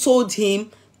government told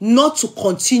him not to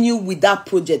continue with that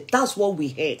project. That's what we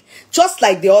heard. Just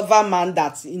like the other man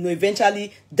that,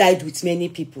 eventually died with many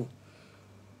people.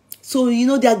 So,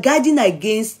 they are guiding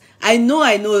against. I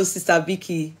know, Sister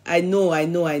Vicky. I know.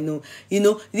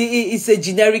 It's a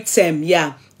generic term.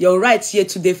 Yeah, you're right. Here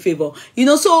today favor.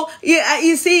 So, yeah,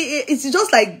 you see, it's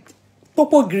just like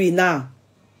Popo Green now.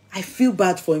 I feel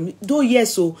bad for him. Though,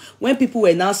 yes, so when people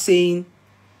were now saying,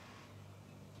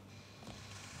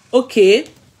 okay,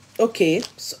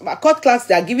 so my court clerks,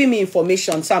 they are giving me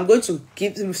information, so I'm going to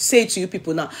say to you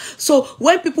people now. So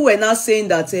when people were now saying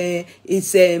that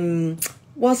it's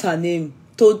what's her name,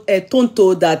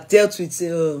 Tonto, that dealt with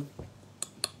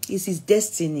it's his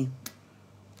destiny.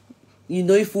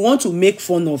 If we want to make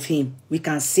fun of him, we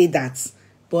can say that.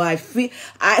 But I find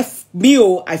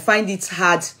it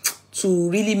hard to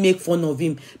really make fun of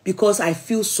him, because I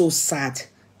feel so sad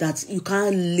that you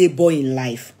can't labor in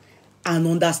life and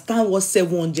understand what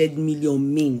 700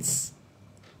 million means.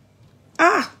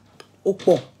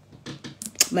 Opo.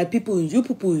 My people, you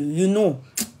people,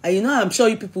 I'm sure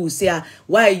you people will say,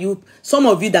 why are you, some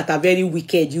of you that are very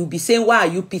wicked, you'll be saying, why are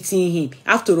you pitying him?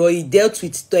 After all, he dealt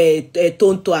with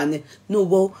Tonto and, no,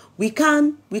 well, we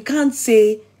can't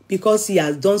say because he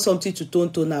has done something to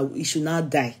Tonto now, he should not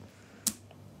die.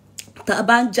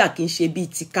 Tabanja kin shebi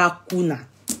tika kuna.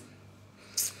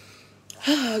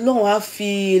 Long I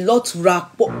feel lot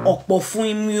rap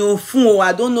fun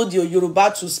I don't know the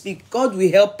Yoruba to speak. God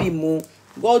will help him.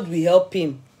 God will help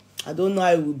him. I don't know how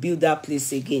I will build that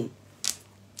place again.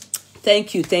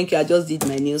 Thank you. I just did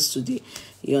my nails today.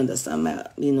 You understand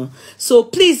So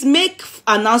please make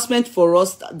announcement for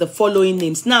us the following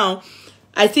names. Now,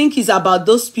 I think it's about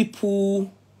those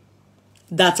people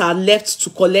that are left to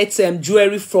collect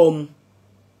jewelry from,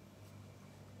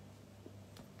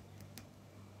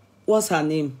 what's her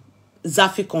name?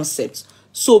 Zafi Concept.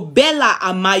 So Bella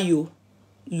Amayo,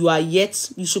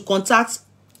 you should contact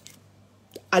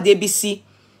Adebisi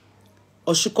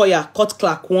Oshukoya, Court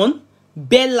Clerk 1.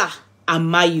 Bella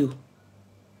Amayo.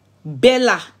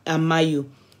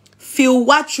 Phil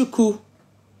Wachuku,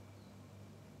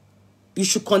 you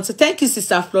should contact. Thank you,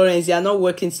 Sister Florence. You are not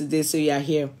working today, so you are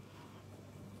here.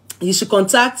 You should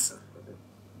contact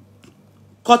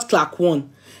Court Clerk 1.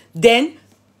 Then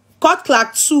Court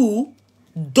Clerk 2,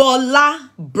 Dola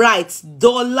Bright.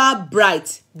 Dola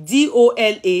Bright.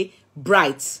 D-O-L-A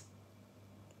Bright.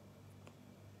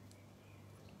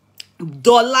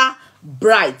 Dola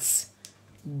Bright.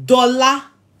 Dola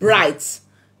Bright.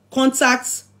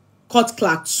 Contact Court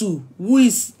Clerk 2. Who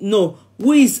is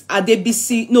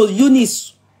Adebisi? No,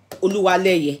 Eunice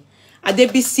Oluwaleye.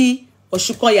 Adebisi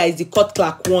Oshukoya is the Court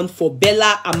Clerk 1 for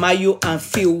Bella Amayo and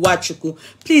Phil Wachuku.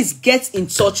 Please get in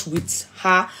touch with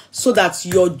her so that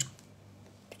your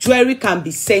jewelry can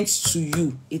be sent to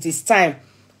you. It is time.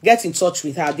 Get in touch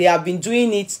with her. They have been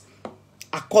doing it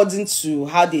according to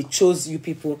how they chose you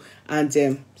people,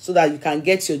 and so that you can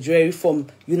get your jewelry from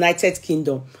United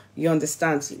Kingdom. You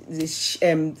understand? This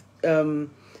that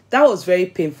was very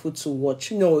painful to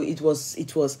watch. It was.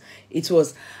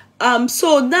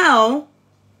 So now,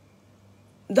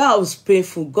 that was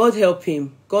painful. God help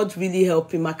him. God really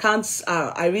help him.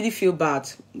 I really feel bad.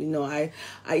 I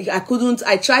couldn't.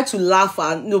 I tried to laugh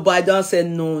and but I don't say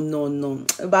no.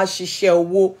 But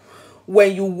Shisha,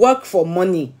 when you work for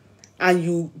money and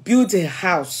you build a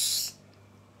house,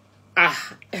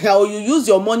 or you use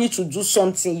your money to do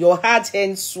something, your hard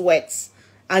hand sweats,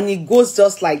 and it goes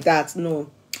just like that. No,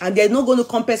 and they're not going to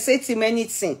compensate him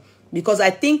anything, because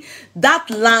I think that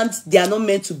land, they are not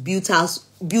meant to build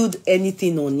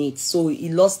anything on it. So he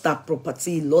lost that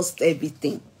property, he lost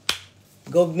everything.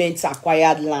 government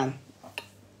acquired land.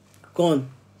 Gone.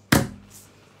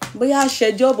 But yeah,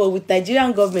 share job, but with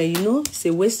Nigerian government, you know, it's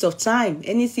a waste of time.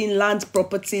 Anything land,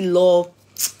 property, law,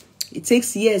 it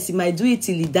takes years. He might do it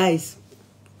till he dies.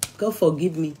 God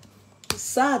forgive me. It's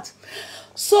sad.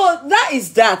 So that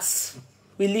is that.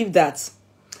 We leave that.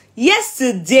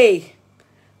 Yesterday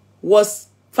was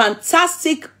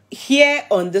fantastic here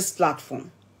on this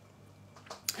platform,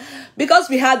 because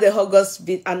we had an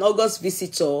August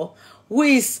visitor who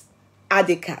is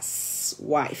Adeka's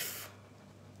wife,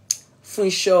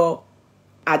 Funsho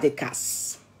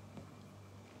Adekas.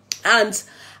 And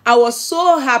I was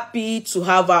so happy to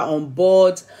have her on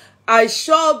board. I'm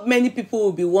sure many people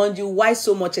will be wondering why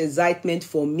so much excitement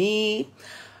for me.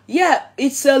 Yeah,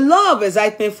 it's a lot of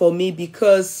excitement for me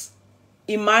because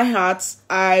in my heart,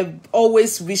 I've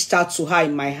always reached out to her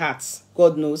in my heart.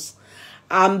 God knows.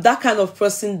 I'm that kind of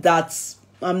person that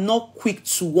I'm not quick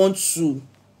to want to.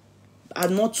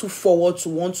 I'm not too forward to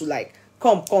want to like,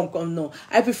 come. No,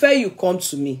 I prefer you come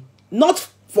to me. Not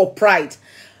for pride.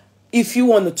 If you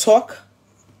want to talk,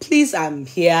 please, I'm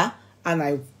here and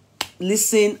I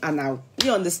listen and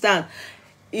you understand.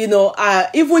 You know,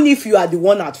 even if you are the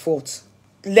one at fault,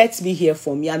 let me hear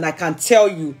from you and I can tell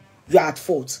you you're at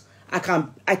fault.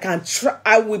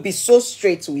 I will be so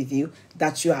straight with you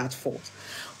that you're at fault.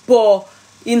 But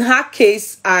in her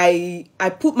case, I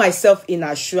put myself in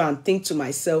her shoe and think to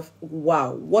myself,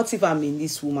 wow, what if I'm in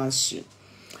this woman's shoe?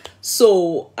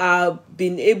 So I've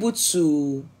been able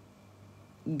to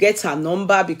get her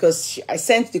number because I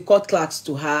sent the court clerks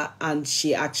to her and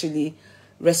she actually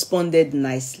responded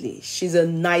nicely. She's a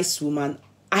nice woman.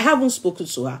 I haven't spoken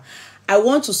to her. I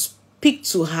want to speak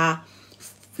to her,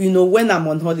 you know, when I'm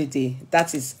on holiday.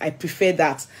 That is, I prefer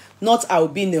that. Not I'll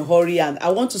be in a hurry, and I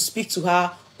want to speak to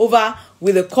her over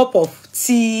with a cup of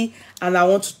tea, and I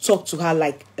want to talk to her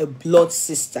like a blood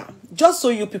sister. Just so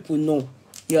you people know,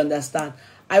 you understand.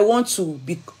 I want to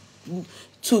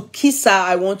kiss her.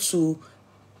 I want to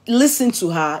listen to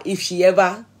her if she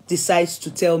ever decides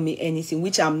to tell me anything,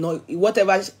 which I'm not,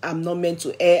 whatever I'm not meant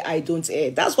to air, I don't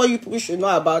air. That's what you people should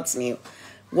know about me.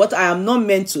 What I am not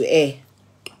meant to air,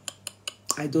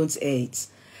 I don't air it.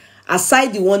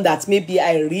 Aside the one that maybe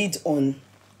I read on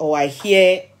or I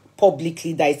hear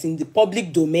publicly that is in the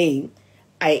public domain,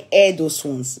 I air those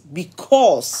ones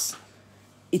because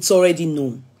it's already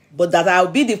known. But that I'll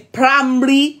be the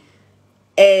primary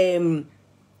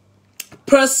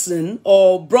person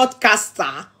or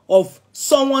broadcaster of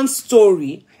someone's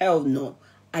story, hell no,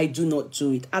 I do not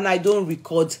do it. And I don't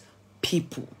record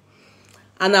people.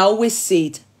 And I always say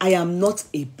it, I am not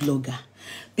a blogger.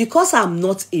 Because I'm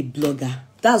not a blogger,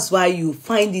 that's why you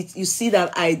find it, you see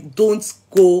that I don't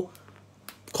go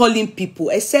calling people,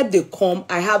 except they come.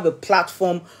 I have a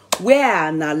platform where I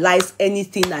analyze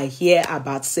anything I hear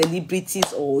about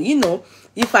celebrities, or, you know,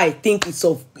 if I think it's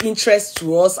of interest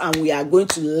to us and we are going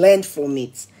to learn from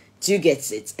it. Do you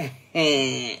get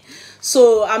it?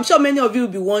 So I'm sure many of you will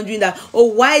be wondering that,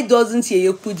 oh, why doesn't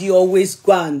Yeye Kudi always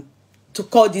go and to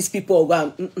call these people or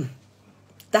go and,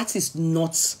 That is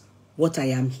not what I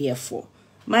am here for.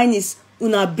 Mine is,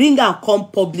 una bring and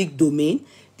come public domain.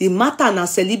 The matter and a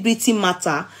celebrity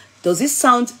matter. Does it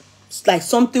sound like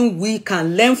something we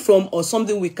can learn from or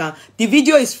something we can? The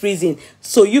video is freezing,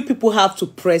 so you people have to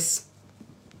press.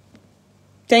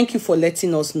 Thank you for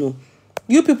letting us know.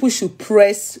 You people should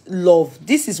press love.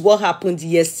 This is what happened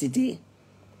yesterday.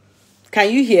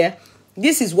 Can you hear?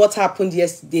 This is what happened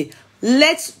yesterday.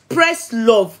 Let's press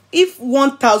love. If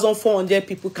 1,400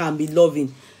 people can be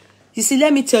loving. You see,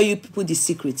 let me tell you people the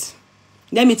secret.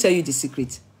 Let me tell you the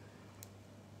secret.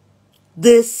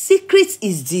 The secret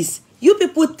is this. You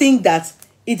people think that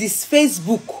it is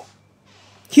Facebook,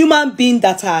 human beings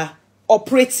that are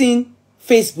operating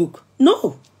Facebook.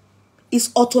 No. It's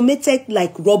automated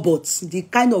like robots. The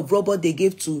kind of robot they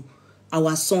gave to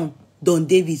our son, Don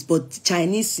Davis. But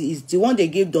Chinese is, the one they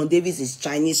gave Don Davis is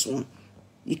Chinese one.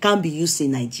 It can't be used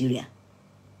in Nigeria.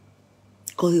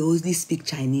 Because they only speak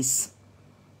Chinese.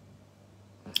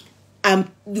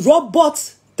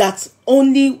 Robots that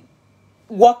only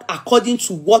work according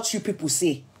to what you people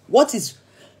say. What is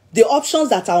the options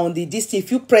that are on this thing?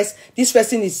 If you press, this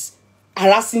person is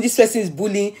harassing, this person is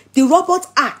bullying, the robot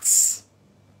acts.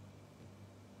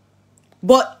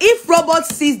 But if robot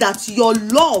sees that your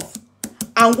love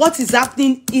and what is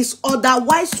happening is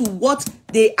otherwise to what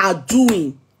they are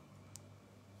doing,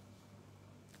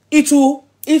 it's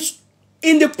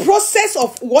in the process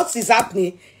of what is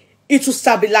happening, it will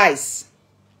stabilize.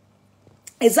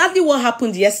 Exactly what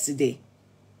happened yesterday.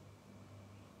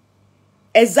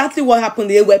 Exactly what happened.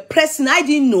 They were pressing. I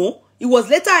didn't know. It was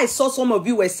later I saw some of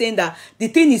you were saying that the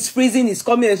thing is freezing, is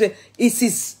coming. It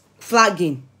is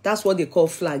flagging. That's what they call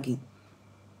flagging.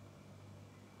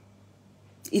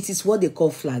 It is what they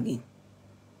call flagging.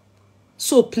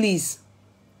 So please,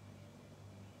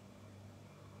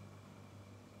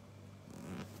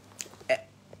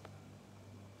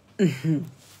 you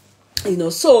know,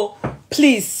 so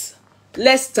please,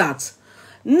 let's start.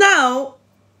 Now,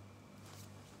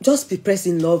 just be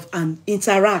pressing love and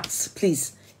interact,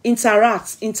 please.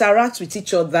 Interact with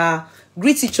each other,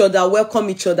 greet each other, welcome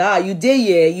each other. Are you there?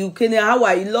 Yeah, you can. How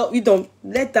are you? Love you. Don't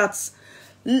let that.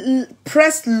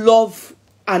 Press love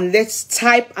and let's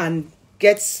type and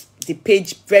get the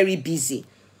page very busy.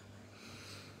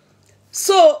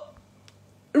 So,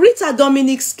 Rita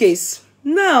Dominic's case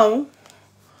now.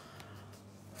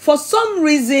 For some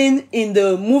reason, in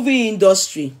the movie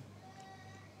industry,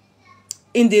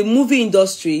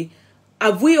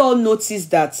 have we all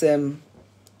noticed that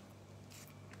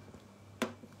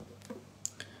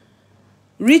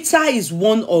Rita is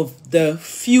one of the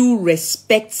few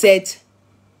respected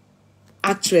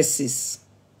actresses.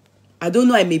 I don't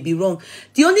know, I may be wrong.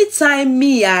 The only time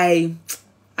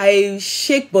I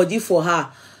shake body for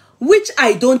her, which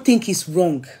I don't think is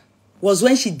wrong, was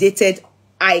when she dated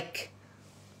Ike.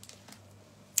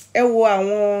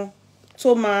 Hello,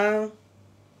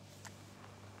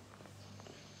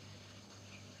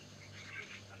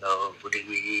 good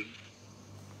evening.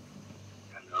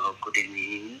 Hello, good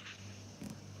evening.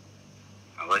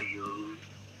 How are you?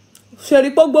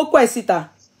 Sheripo gboko e sita.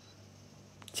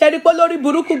 Sheripo lori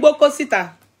buruku gboko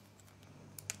sita.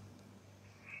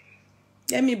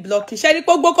 Let me block him.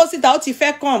 Sheripo gboko sita, ó ti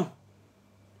fẹ́ come.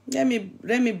 Let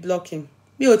me block him.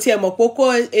 Mi ò tiẹ̀ mọ̀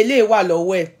poko ele wà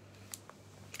lọ́wọ́ ẹ̀.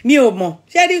 Mi ò mọ̀.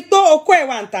 Sheripo oko ẹ̀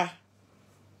wà ńta.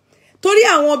 Torí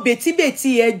àwọn beti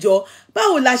ẹjọ́,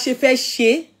 báwo la ṣe fẹ́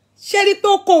ṣe?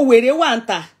 Sheripo oko wèrè wà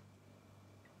ńta.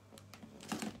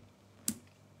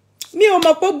 Mi ò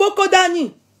mọ̀ pé gboko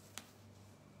dání.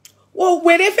 Wo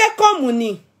wèrè fẹ́ come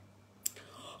ni.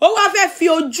 Ó wá fẹ́ fi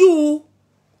ojú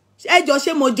ẹjọ́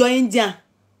ṣe mo jọ India.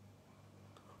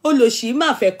 Ó lọ ṣì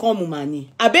má fẹ́ come mà ni.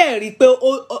 Àbẹ́ rí pé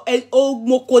ó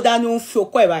moko dání ó ń fi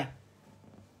oko ẹ̀ báyìí.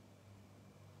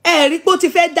 Rí pé ó ti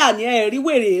fẹ́ dà ní rí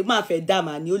wèrè má fẹ́ dà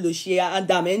mà ni. Ó lọ ṣe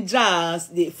andamendra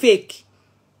fake.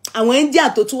 Àwọn India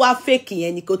tó tún wá fake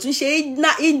yẹn ni kò tún ṣe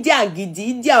India gidi,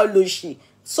 India olóṣì.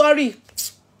 Sorry.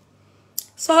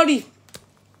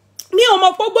 Mi ò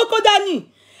mọ̀ pé gboko dání.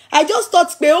 I just thought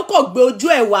pé ó kò gbé ojú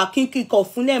ẹ̀ wá kínkín kan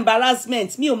fún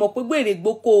embarrassment. Mi ò mọ̀ pé gbèrè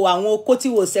gboko àwọn oko tí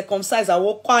wò circumcise, àwọn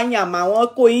oko àyàn, àwọn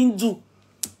oko Hindu.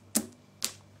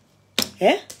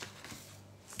 Tí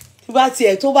bá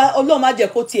tiẹ̀ tó bá Ọlọ́run má jẹ́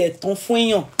kó tiẹ̀ tán fún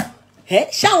èèyàn.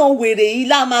 Ṣáwọn wèrè yìí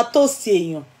lá máa tó sí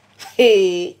èèyàn.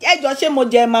 Ẹjọ́ ṣé mo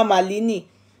jẹ́ Emma Malini?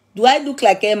 Do I look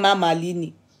like Emma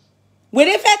Malini?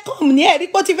 Wèrè fẹ́ come ní ẹ̀rí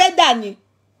pé ó ti fẹ́ dà ní.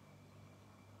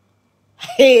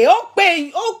 Ó pè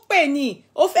ní,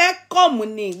 ó fẹ́ come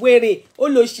ní wèrè, ó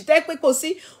lọ ṣì tẹ́ pé kò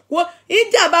sí. Wo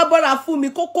India bá bọ́ra fún mi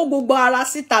kó gbogbo ara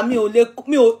síta mi ò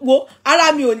wo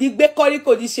ara mi ò ní gbé kọ́rí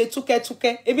kò ní ṣe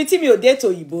túkẹ́túkẹ́. Ebi tí mi ò dé tó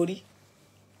òyìnbó rí.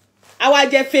 Àwa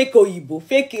jẹ́ fake òyìnbó.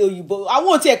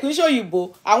 Àwọn ò tiẹ̀ kì í ṣe òyìnbó.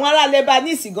 Àwọn ará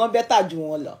Lebanese gan better jù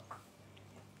wọ́n lọ.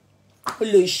 Ó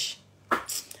lọ ṣì.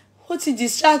 Ó ti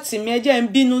distract me, ẹ jẹ́ n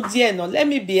bínú díẹ̀ náà. Let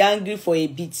me be angry for a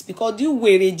bit because you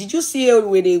wèrè, did you see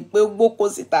wèrè pé gboko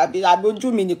síta bí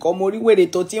ojú mi nìkan mo rí wèrè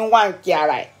tó ti ń wá nkí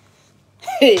ara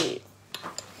ẹ̀.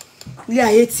 Ilé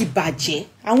ayé ti bàjẹ́.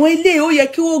 Àwọn ilé ó yẹ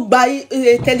kí wọ́n gba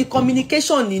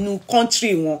telecommunication nínú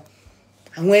country wọn.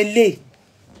 Àwọn ilé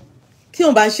kí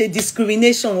wọ́n bá ṣe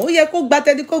discrimination, ó yẹ kó gba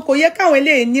telecom, kò yẹ káwọn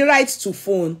ilé ní right to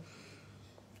phone.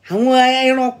 Àwọn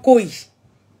ẹranko yìí,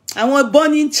 àwọn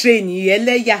burning train yìí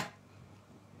ẹlẹ́yà.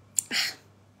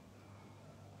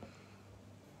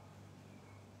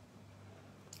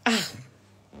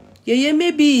 Yeye,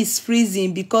 maybe it's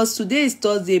freezing because today is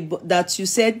Thursday, but that you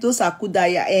said those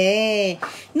akudaya.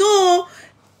 No,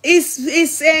 it's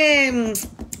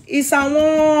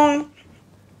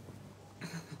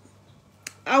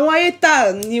àwọn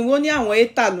eta ni wọ́n ní àwọn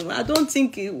eta no. I don't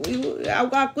think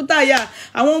akudaya.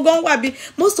 Àwọn gan wà bí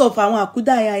most of àwọn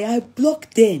akudaya. I block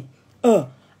them.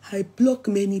 I block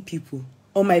many people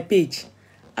on my page.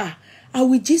 I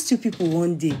will gist you people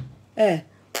one day.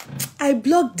 I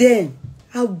block them.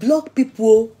 I block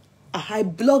people. I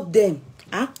block them.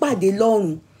 Apade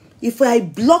lorun. If I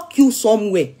block you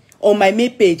somewhere on my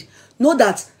main page, know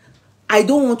that I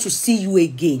don't want to see you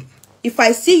again. If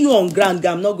I see you on ground,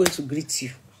 I'm not going to greet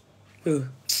you. Mi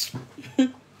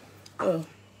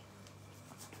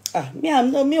ò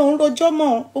ń rojọ́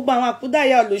mọ́. Gbogbo àwọn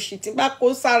àkúdàáyà olóṣì tí bá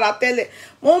kó sára tẹ́lẹ̀.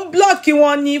 Mo ń block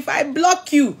wọn ni. If I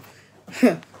block you,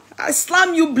 I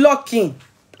slam you blocking.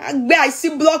 I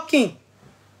see blocking.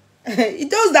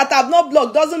 Those that have not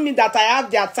blocked doesn't mean that I have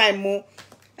their time more.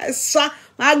 I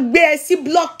see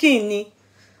blocking ni.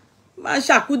 Ma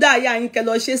shakuda ya yin ke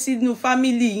lo se sinu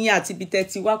family yin ati bi te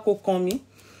ti wa ko kan mi.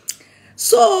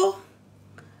 So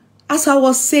as I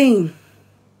was saying,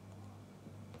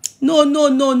 no.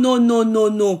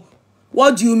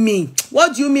 What do you mean?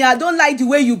 What do you mean? I don't like the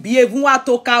way you behave.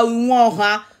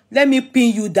 Let me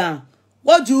pin you down.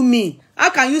 What do you mean? How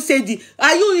can you say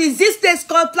is this test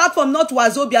platform not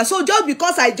Wazobia? So just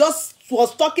because I just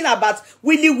was talking about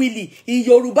willy in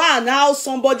Yoruba and how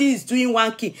somebody is doing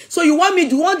wanky, so you want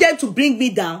them to bring me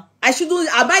down? I shouldn't.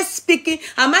 Am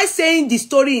I saying the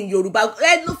story in Yoruba?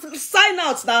 Sign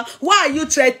out now. Why are you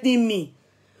threatening me?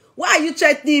 Why are you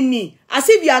threatening me? As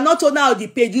if you are not owner of the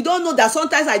page. You don't know that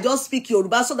sometimes I just speak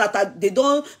Yoruba so that they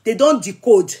don't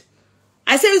decode.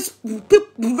 I say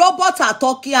robots are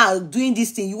talking and doing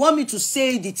this thing. You want me to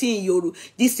say the thing in Yoruba,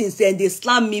 these things, and they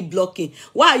slam me blocking.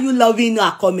 Why are you loving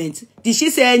her comment? Did she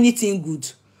say anything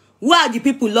good? Who are the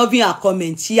people loving her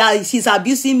comments? She's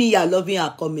abusing me. You're loving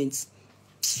her comments.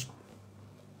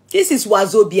 This is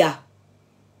Wazobia.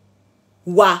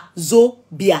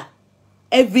 Wazobia.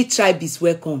 Every tribe is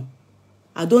welcome.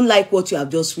 I don't like what you have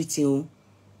just written.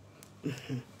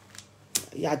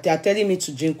 Yeah, they are telling me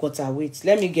to drink water. Wait,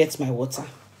 let me get my water.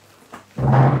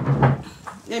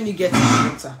 Let me get my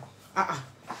water.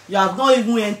 You have not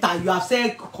even entered. You have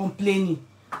said complaining.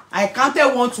 I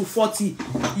counted 1 to 40.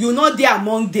 You're not there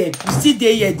among them. You still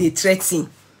there here, they threatening.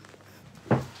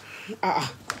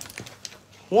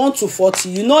 1 to 40.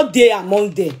 You're not there among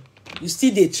them. You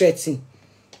still they threatening.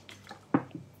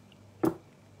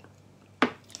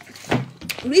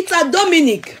 Rita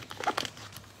Dominic.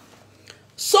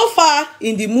 So far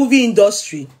in the movie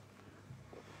industry,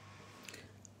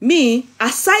 me,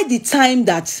 aside the time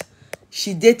that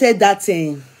she dated that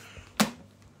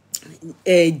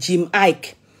Jim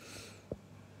Ike,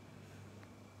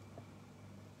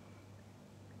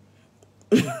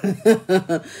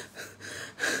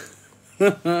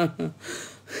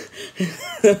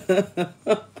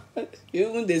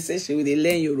 even they say she will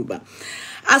learn Yoruba.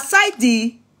 Aside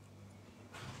the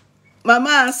Mama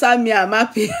answer me, I'm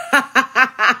happy.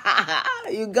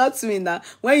 You got me now.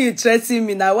 When you threaten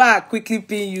me now, why I quickly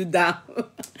pin you down?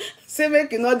 Say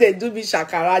make you know they do me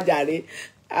shakara jare.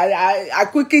 I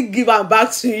quickly give them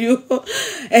back to you.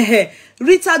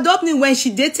 Rita Dominic, when she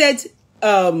dated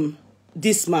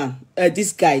this man,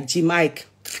 this guy, Jim Ike,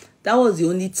 that was the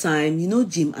only time, you know,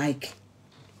 Jim Ike.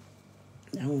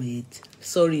 I won't hate.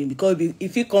 Sorry, because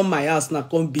if you come my house now,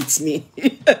 come beat me.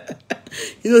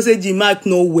 You know, say Jim Ike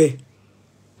nowhere.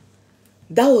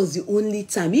 That was the only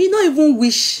time. He don't even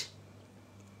wish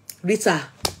Rita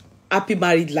happy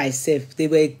married life self. They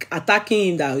were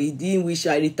attacking him that he didn't wish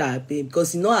Rita happy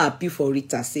because he's not happy for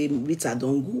Rita, saying Rita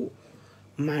don't go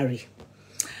marry.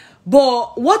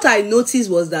 But what I noticed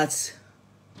was that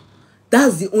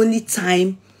that's the only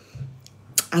time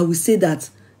I would say that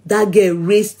girl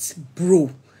raised bro.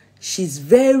 She's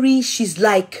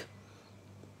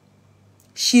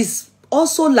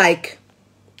also like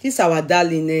this our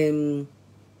darling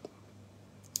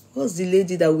what's the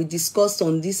lady that we discussed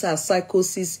on this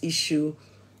psychosis issue?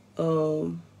 Her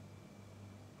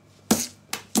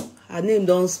name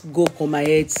don't go on my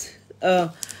head.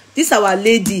 This our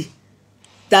lady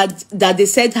that they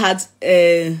said had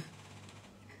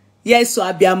yes, so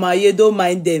Abiyama, you don't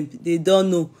mind them. They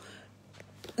don't know.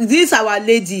 This our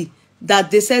lady that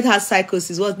they said had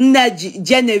psychosis was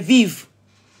Genevieve.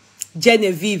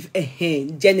 Genevieve.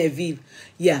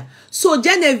 Yeah. So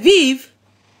Genevieve,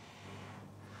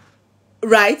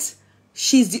 right?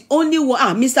 She's the only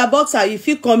one. Mr. Boxer, if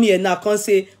you come here now, can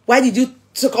say, why did you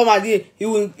come out here?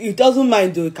 He doesn't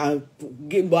mind though.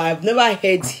 But I've never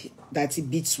heard that he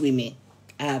beats women.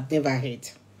 I have never heard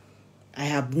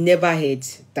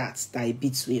that he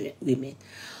beats women.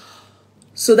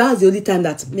 So that's the only time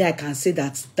that I can say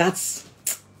that's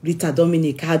Rita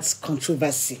Dominic had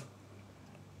controversy.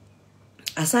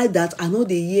 Aside that, I know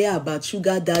they hear about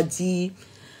sugar daddy.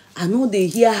 I know they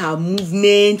hear her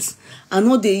movements. I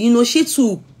know they, you know, she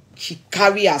too, she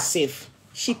carry herself.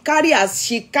 She carry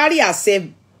herself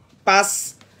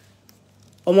past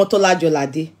Omotola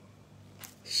Jolade.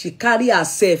 She carry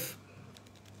herself.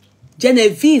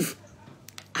 Genevieve,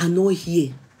 I know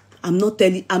here. I'm not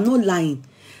lying.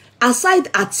 Aside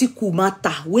Atiku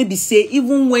matter, we be say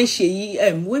even when she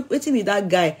waiting with that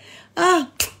guy.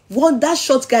 That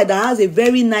short guy that has a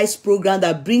very nice program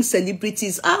that brings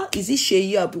celebrities. Is it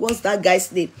Sheyi? What's that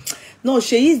guy's name? No,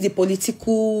 Sheyi is the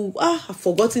political. I've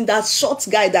forgotten that short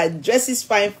guy that dresses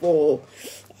fine for.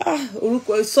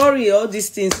 Sorry, all these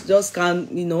things just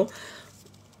can't, you know.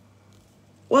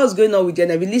 What's going on with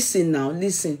Genevieve? Listen now,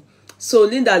 listen. So,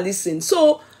 Linda, listen.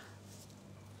 So,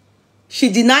 she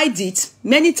denied it.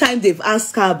 Many times they've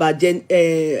asked her about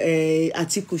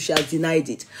Atiku. She has denied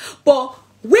it. But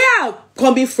where I'm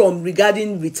coming from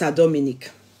regarding Rita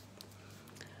Dominic,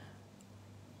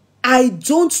 I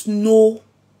don't know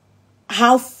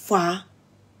how far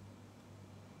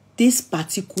this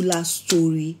particular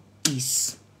story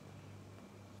is.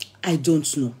 I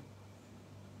don't know.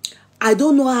 I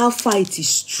don't know how far it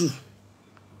is true.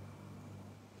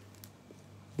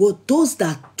 But those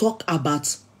that talk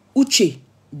about Uche,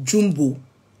 Jumbo,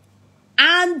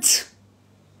 and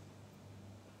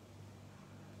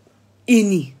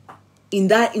Ini in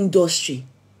that industry,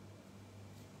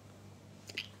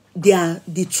 they are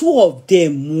the two of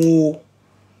them more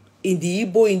in the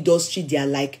Igbo industry. They are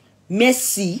like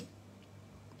Messi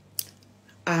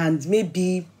and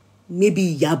maybe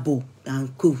Yabo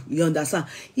and Co. You understand?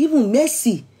 Even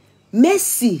Messi,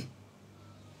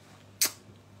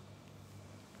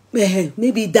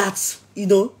 maybe that's, you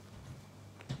know,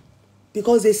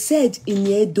 because they said in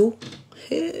Edo,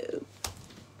 I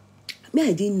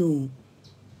didn't know.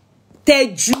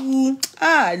 Teju,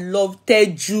 I love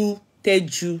Teju.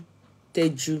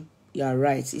 You are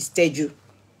right, it's Teju.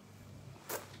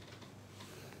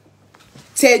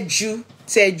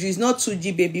 Teju is not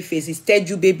 2G Babyface, it's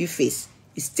Teju Babyface.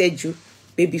 It's Teju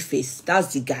Babyface.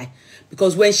 That's the guy.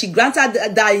 Because when she granted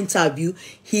that interview,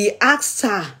 he asked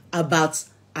her about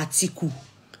Atiku.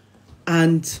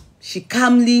 And she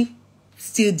calmly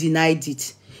still denied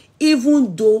it.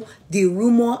 Even though the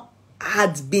rumor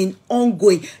had been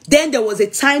ongoing. Then there was a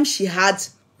time she had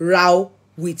row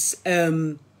with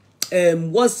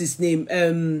what's his name?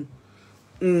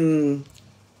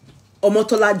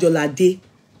 Omotola Jolade.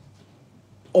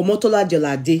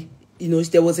 You know,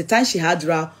 there was a time she had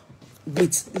row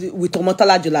with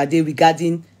Omotola Jolade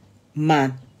regarding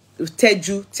man.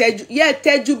 Teju, yeah,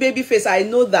 Teju Babyface, I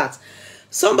know that.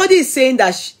 Somebody is saying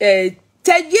that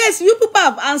yes, you people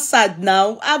have answered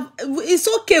now. It's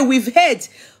okay, we've heard.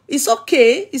 It's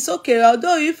okay.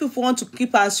 Although if you want to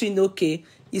keep answering, okay,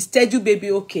 it's Teju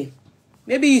Baby, okay.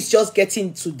 Maybe it's just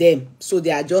getting to them, so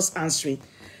they are just answering.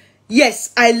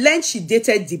 Yes, I learned she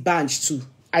dated the band too.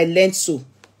 I learned so.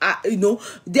 You know,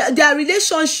 their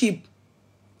relationship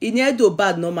in Edo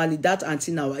bad normally, that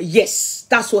auntie now. Yes,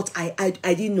 that's what I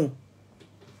didn't know.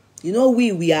 You know,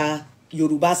 we are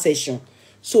Yoruba session,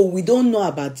 so we don't know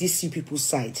about this people's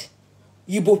side.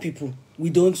 Igbo people,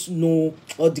 we don't know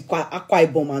all the Akwa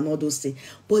Ibom and all those things.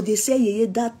 But they say, yeah,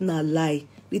 that na lie.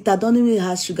 Rita Dominic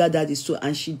has sugar daddy too,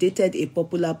 and she dated a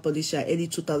popular publisher early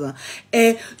 2000.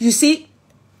 You see,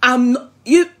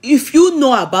 if you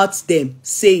know about them,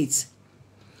 say it.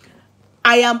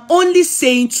 I am only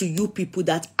saying to you people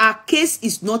that her case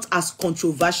is not as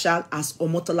controversial as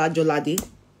Omotola Jolade.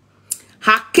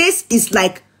 Her case is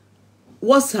like,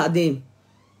 what's her name?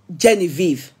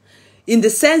 Genevieve. In the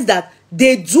sense that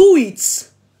they do it,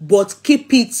 but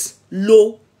keep it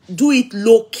low. Do it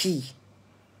low key.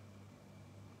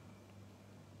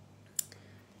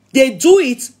 They do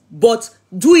it, but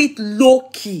do it low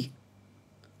key.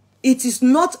 It is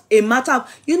not a matter of,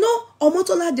 you know,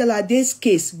 Omotola Jolade's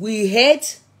case, we heard,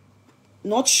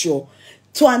 not sure,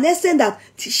 to an extent that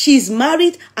she's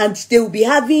married and they will be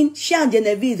having, she and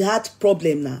Genevieve had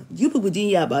problem now. You people didn't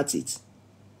hear about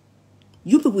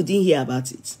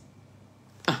it.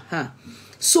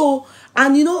 So,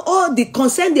 and you know, all the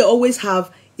concern they always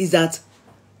have is that,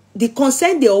 is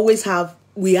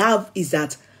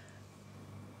that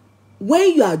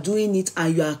when you are doing it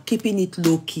and you are keeping it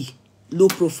low key, low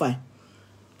profile,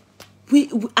 we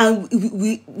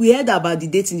heard about the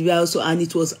dating also, and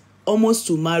it was almost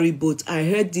to marry both. I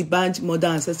heard the band mother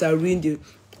and sister reading the.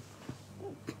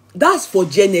 That's for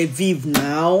Genevieve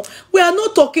now. We are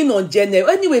not talking on Genevieve.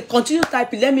 Anyway, continue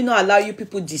typing. Let me not allow you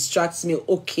people distract me.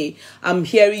 Okay, I'm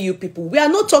hearing you people. We are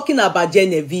not talking about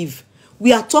Genevieve.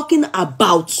 We are talking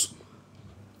about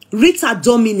Rita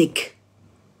Dominic.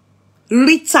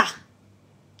 Rita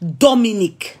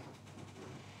Dominic.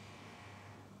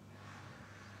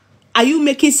 Are you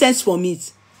making sense from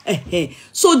it?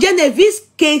 So Genevieve's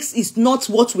case is not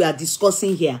what we are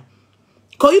discussing here.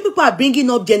 Because you people are bringing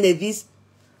up Genevieve's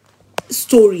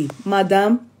story.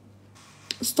 Madam,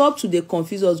 stop to the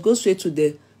confuse us. Go straight to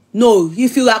the... No,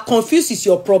 if you are confused, it's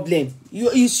your problem.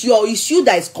 It's you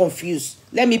that is confused.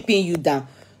 Let me pin you down.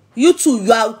 You two,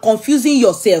 you are confusing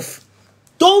yourself.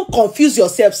 Don't confuse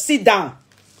yourself. Sit down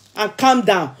and calm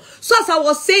down. So as I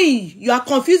was saying, you are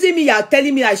confusing me. You are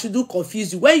telling me I should do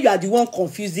confuse you when you are the one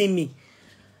confusing me.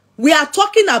 We are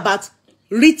talking about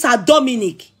Rita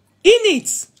Dominic.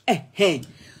 it.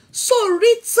 So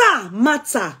Rita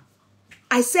matter.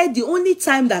 I said the only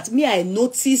time that I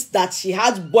noticed that she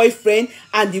had boyfriend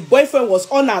and the boyfriend was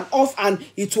on and off and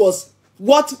it was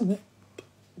what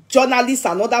journalists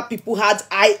and other people had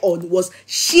eye on was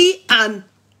she and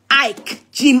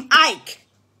Jim Ike.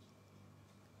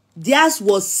 Theirs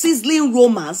was sizzling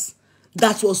romance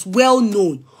that was well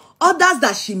known. Others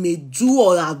that she may do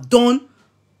or have done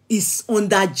is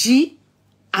under G,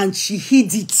 and she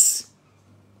hid it.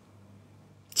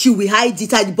 She will hide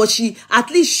it, but she at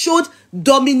least showed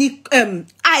Jim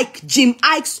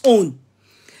Ike's own.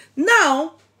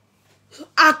 Now,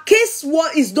 our case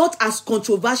is not as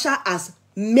controversial as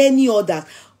many others,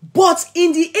 but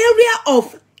in the area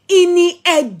of Ini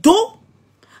Edo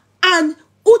and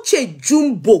Uche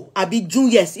Jumbo,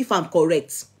 yes, if I'm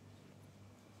correct.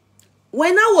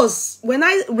 When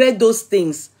I read those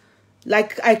things,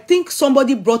 like I think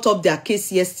somebody brought up their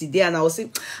case yesterday, and I was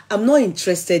saying, I'm not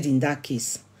interested in that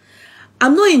case.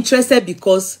 I'm not interested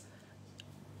because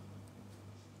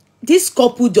this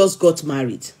couple just got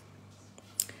married.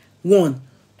 1.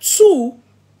 2,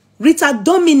 Rita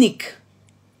Dominic,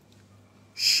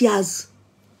 she has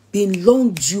been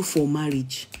long due for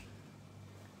marriage.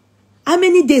 How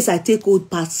many days I take old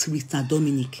past Rita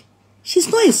Dominic? She's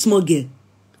not a small girl.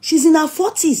 She's in her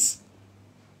 40s.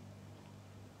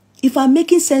 If I'm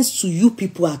making sense to you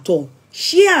people at all,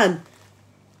 she and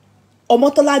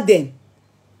Omotola then,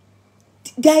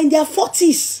 they're in their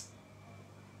 40s.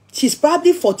 She's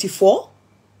probably 44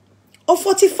 or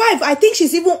 45. I think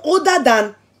she's even older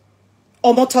than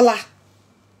Omotola.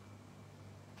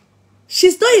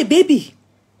 She's not a baby.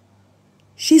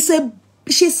 She's an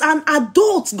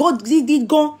adult. God did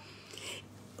go.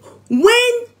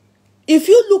 If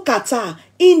you look at her,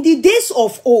 in the days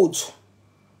of old,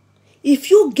 if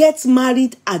you get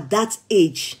married at that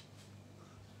age,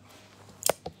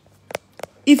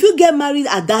 if you get married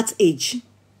at that age,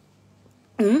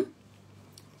 in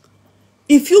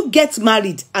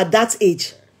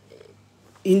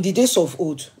the days of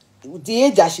old, the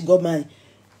age that she got married,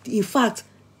 in fact,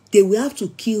 they will have to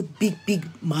kill big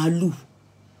malu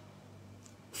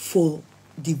for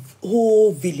the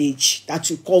whole village that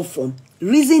you come from.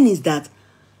 Reason is that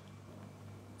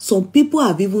some people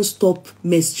have even stopped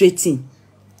menstruating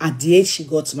at the age she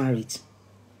got married.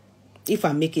 If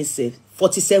I'm making sense,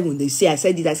 47, they say, I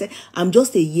said, I'm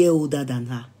just a year older than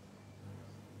her.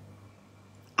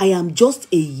 I am just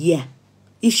a year.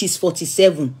 If she's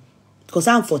 47, because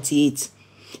I'm 48.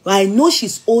 But I know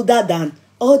she's older than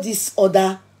all these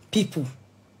other people.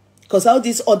 Because all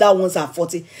these other ones are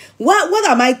 40. What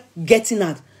am I getting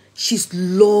at? She's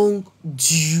long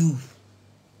due.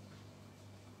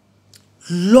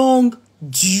 Long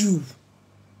due.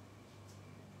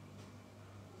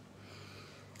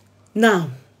 Now,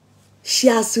 she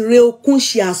has real kun,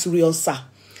 she has real sa.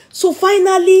 So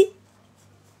finally,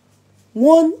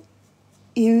 one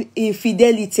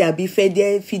infidelity,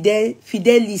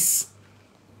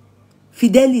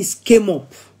 Fidelis came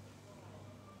up.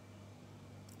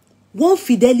 One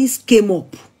Fidelis came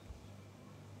up.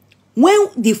 When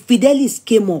the Fidelis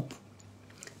came up,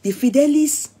 the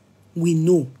Fidelis we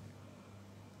know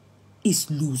is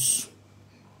loose.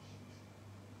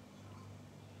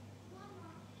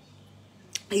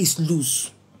 Is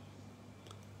loose.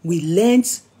 We learned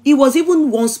he was even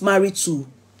once married to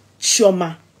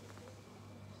Shoma,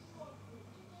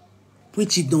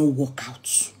 which did not work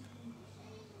out.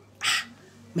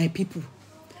 My people,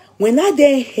 when I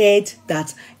then heard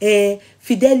that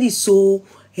Fidelis, so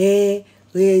they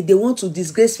want to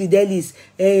disgrace Fidelis,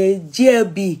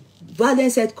 GLB,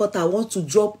 Violence Headquarters want to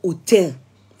drop hotel,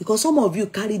 because some of you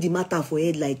carry the matter for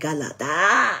head like gala.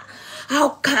 How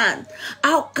can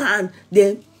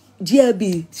the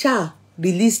GLB shall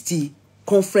release the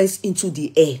conference into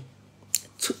the air,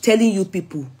 telling you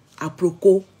people,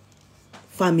 Aproko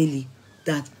family,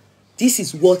 that this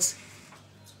is what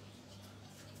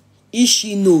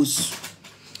Ishi knows.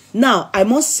 Now, I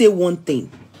must say one thing.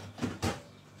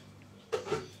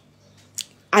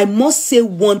 I must say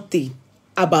one thing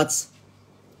about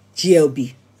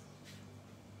GLB.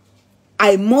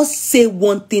 I must say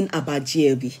one thing about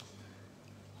GLB.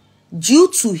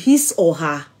 Due to his or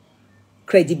her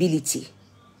credibility,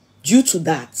 due to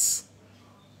that,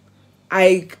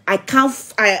 I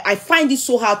find it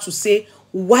so hard to say,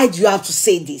 why do you have to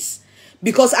say this?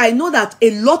 Because I know that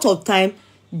a lot of time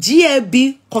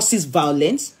GLB causes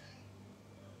violence.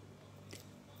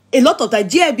 A lot of time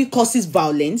GLB causes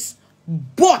violence,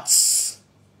 but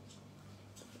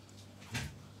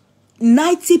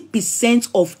 90%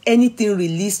 of anything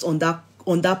released on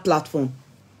that platform,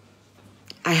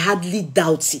 I hardly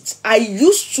doubt it. I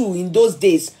used to in those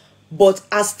days But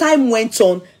as time went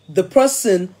on, the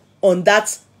person on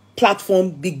that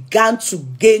platform began to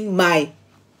gain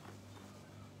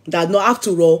that no,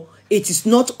 after all, it is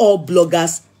not all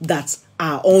bloggers that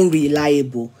are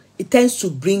unreliable. It tends to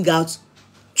bring out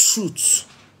truth.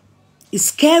 It's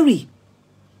scary.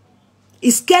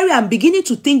 It's scary. I'm beginning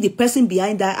to think the person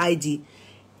behind that ID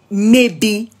may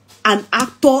be an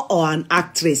actor or an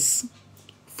actress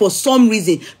for some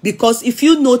reason. Because if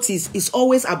you notice, it's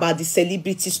always about the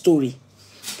celebrity story.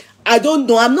 I don't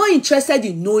know. I'm not interested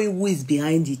in knowing who is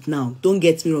behind it now. Don't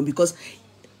get me wrong. Because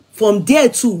from there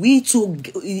too,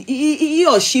 he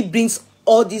or she brings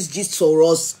all these gist for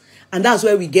us. And that's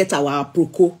where we get our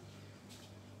apropos.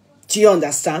 Do you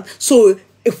understand? So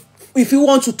if you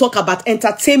want to talk about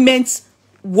entertainment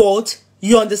world,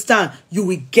 you understand, you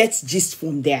will get gist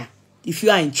from there if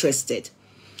you are interested.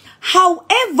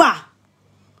 However,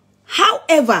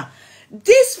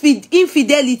 this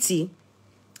infidelity,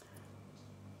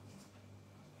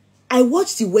 I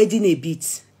watched the wedding a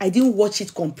bit. I didn't watch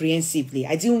it comprehensively.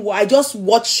 I just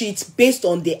watched it based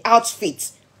on the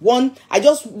outfit. I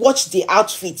just watched the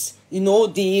outfit, you know,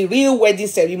 the real wedding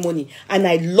ceremony, and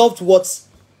I loved what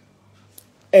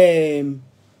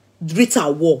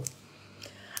Rita wore.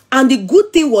 And the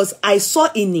good thing was I saw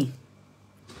Ini.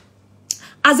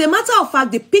 As a matter of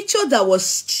fact, the picture that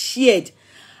was shared,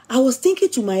 I was thinking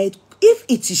to my head, if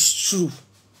it is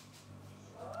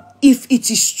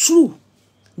true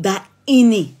that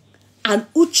Ini and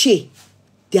Uche,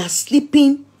 they are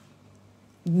sleeping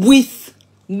with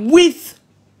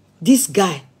this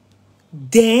guy,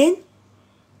 then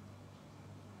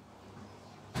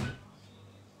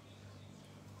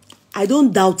I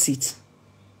don't doubt it.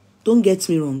 Don't get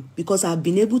me wrong, because I've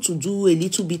been able to do a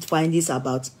little bit findings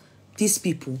about these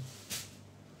people.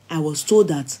 I was told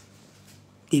that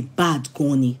they bad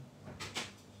Goni.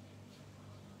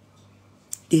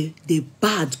 They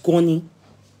bad Goni.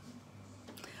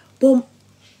 But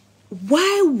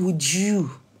why would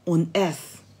you on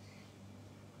earth?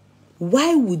 You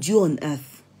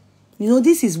know,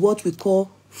 this is what we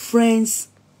call friends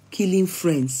killing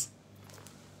friends.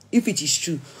 If it is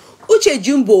true. Uche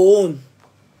Jumbo own.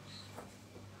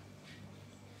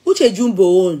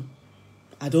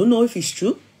 I don't know if it's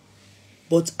true.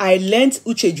 But I learned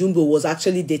Uche Jumbo was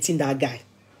actually dating that guy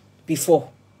before.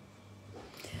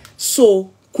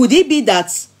 So, could it be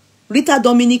that Rita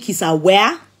Dominic is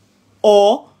aware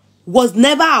or was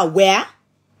never aware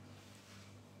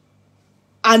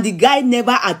and the guy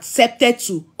never accepted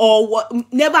to or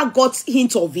never got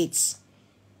hint of it?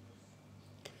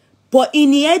 But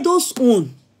in Edo's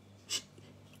own,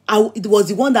 it was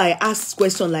the one that I asked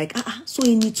question like, so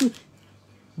Ini too.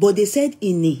 But they said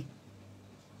Ini,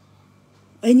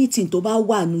 anything to ba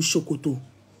wa nu shokoto,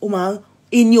 o ma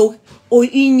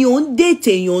Ini on date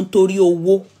yon tori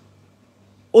owo,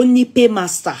 only pay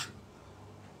master.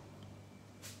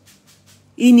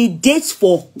 Ini dates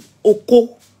for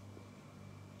Oko.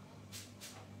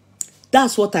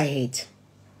 That's what I heard.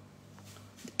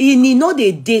 Ini know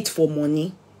they date for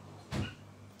money.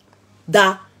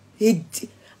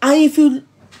 And if you,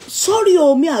 sorry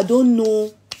me, I don't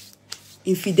know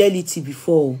infidelity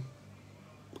before.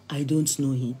 I don't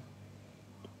know him.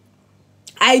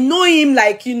 I know him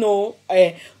like, you know,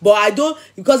 but I don't,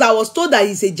 because I was told that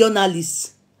he's a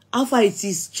journalist. How far it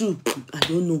is true, I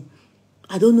don't know.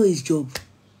 I don't know his job.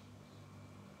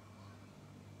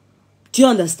 Do you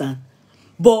understand?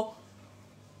 But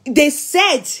they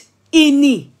said,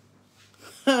 Ini.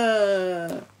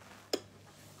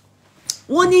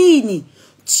 Wọ́n ní Ini.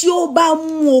 Tí ó bá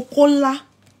mú oko ńlá,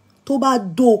 tó bá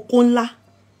dó oko ńlá,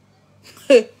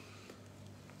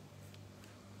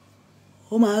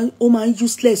 ó máa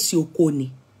useless oko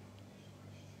ni.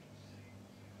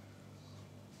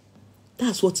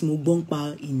 That's what mo gbọ́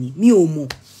pa Ini. Mi ò mọ̀.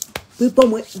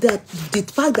 That the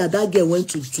fact that girl went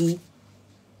to do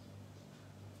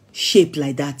shape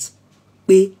like that.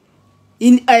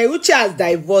 Uche has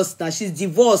divorced now. She's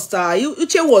divorced.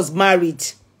 Uche was married.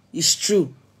 It's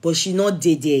true. But she not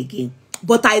dated again.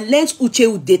 But I learned Uche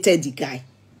who dated the guy.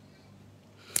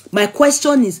 My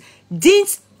question is,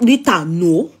 didn't Rita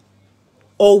know?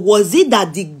 Or was it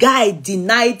that the guy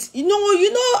denied? You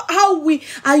know how we,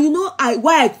 and you know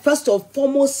why I first and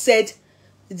foremost said,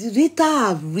 Rita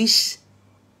has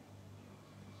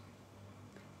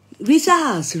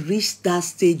reached that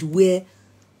stage where,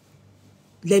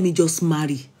 let me just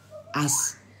marry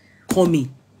as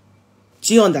coming.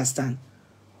 Do you understand?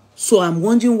 So I'm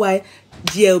wondering why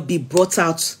GLB brought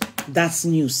out that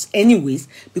news. Anyways,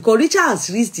 because Richard has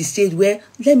reached the stage where,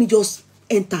 let me just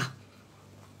enter.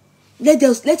 Let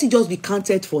it just be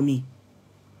counted for me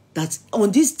that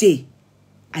on this day,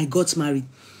 I got married.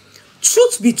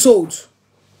 truth be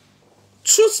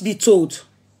told,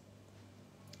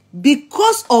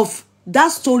 because of that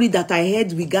story that I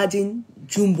heard regarding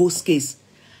Jumbo's case,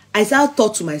 I started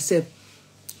thought to myself,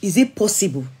 is it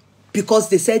possible? Because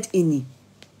they said Ini.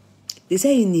 They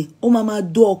said Ini, oh mama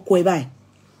do okwe bai.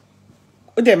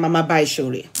 O de mama bai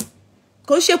shore.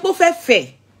 Ko se po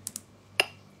fe.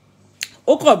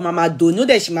 O ko mama do, no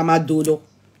de she mama do lo.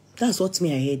 That's what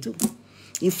me I heard.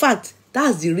 In fact,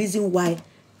 that's the reason why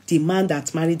the man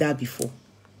that married her before.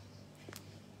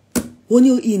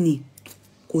 Only Ini.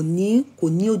 Koni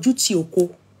ojú tí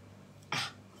oko.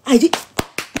 I didn't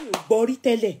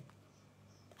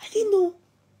know.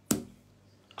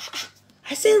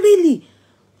 I said, really?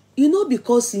 You know,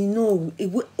 because, you know,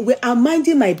 I'm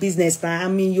minding my business now.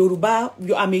 I'm a Yoruba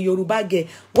girl.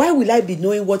 Why will I be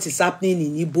knowing what is happening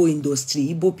in Igbo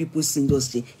industry, Igbo people's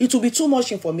industry? It will be too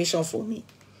much information for me.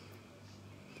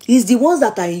 It's the ones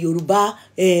that are in Yoruba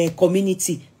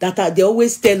community that they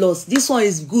always tell us, this one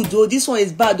is good, oh, this one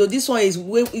is bad, oh, this one is,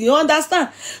 you understand?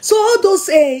 So all those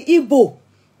Igbo,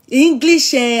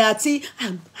 English, I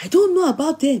don't know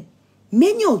about them.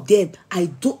 Many of them, I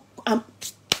don't.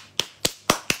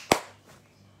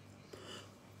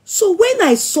 So when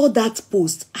I saw that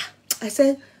post, I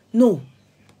said, no.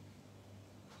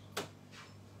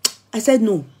 I said,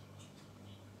 no.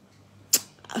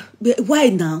 Why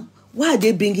now? Why are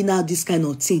they bringing out this kind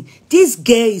of thing? This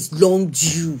girl is long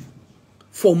due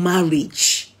for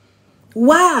marriage.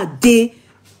 Why are they?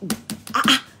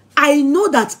 I know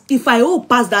that if I hold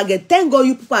past that girl, thank God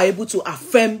you people are able to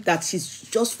affirm that she's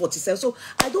just 47. So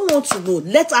I don't want to know.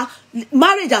 Let her,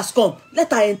 marriage has come.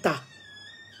 Let her enter.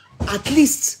 At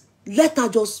least let her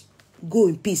just go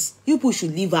in peace. You people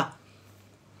should leave her.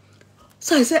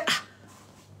 So I said,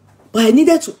 but I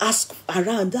needed to ask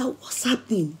around that what's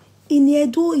happening. In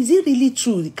Edo, is it really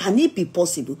true? Can it be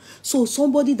possible? So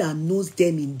somebody that knows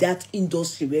them in that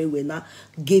industry very well now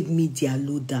gave me their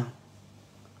lowdown.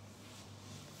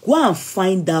 Go and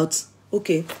find out.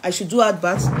 Okay, I should do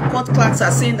adverts. Court clerks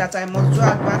are saying that I must do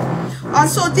adverts. And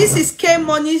so this is K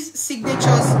Money's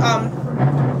signatures.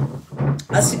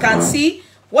 As you can see,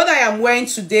 what I am wearing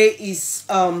today is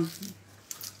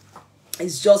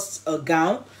just a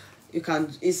gown. It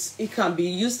can be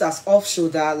used as off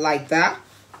shoulder like that.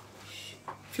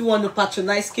 If you want to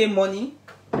patronize K Money,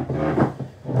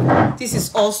 this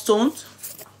is all stoned.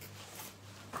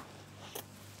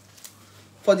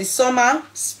 For the summer,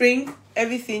 spring,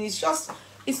 everything is just,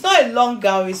 it's not a long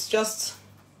gown, it's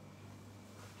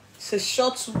a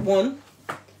short one,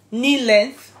 knee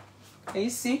length. Can you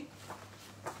see?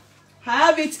 I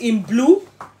have it in blue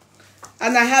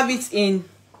and I have it in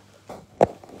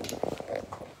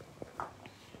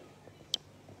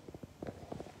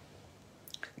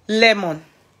lemon.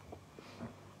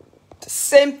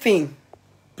 Same thing,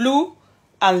 blue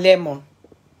and lemon.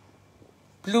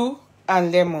 Blue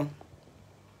and lemon.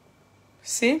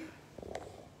 See?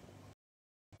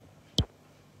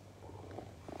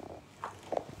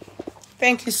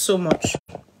 Thank you so much.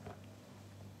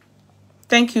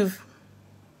 Thank you.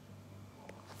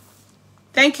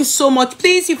 Thank you so much.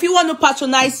 Please, if you want to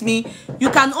patronize me, you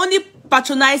can only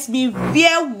patronize me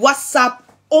via WhatsApp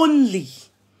only.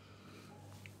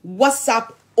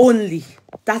 WhatsApp only.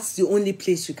 That's the only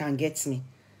place you can get me.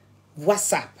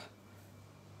 WhatsApp.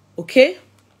 Okay?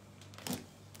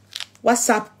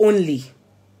 WhatsApp only.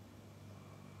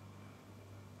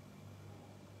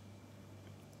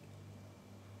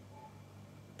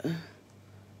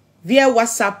 Via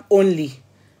WhatsApp only.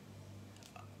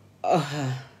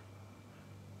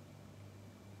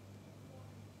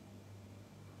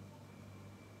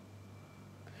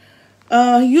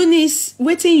 Eunice,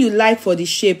 waiting you like for the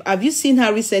shape. Have you seen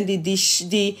her recently?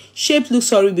 The shape looks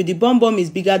horrible. The bum is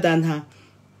bigger than her.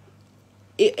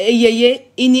 Yeye,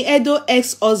 Iniedo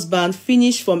ex-husband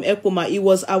finished from Ekoma. He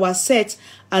was our set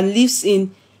and lives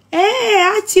in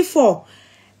IT4.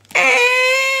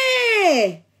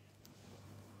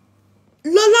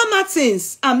 Lola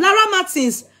Martins, Lara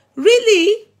Martins,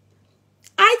 really?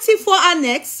 IT4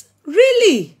 annex,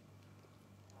 really?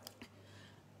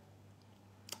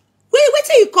 Wait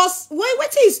till you cause.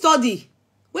 Wait till you study.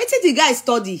 Wait till the guy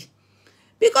study,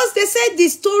 because they said the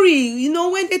story. You know,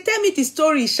 when they tell me the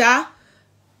story, Sha,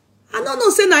 I don't know.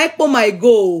 Say na Ekpo my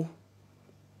go.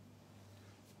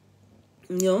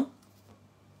 You know,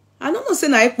 I don't know. Say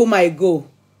na Ekpo my go.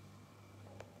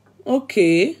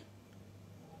 Okay.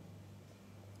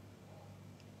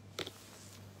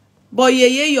 But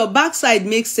yeah, your backside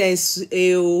makes sense.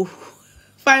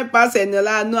 fine pass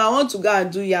Enola. No, I want to go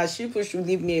and do yash. People should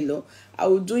leave me alone. I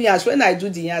will do yash. When I do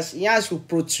the yash will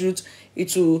protrude.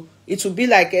 It will be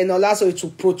like Enola, so it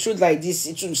will protrude like this.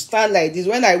 It will stand like this.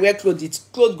 When I wear clothes,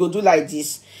 clothes go do like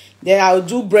this. Then I will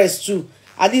do breast too.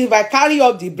 And if I carry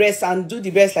up the breast and do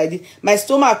the breast like this, my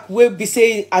stomach will be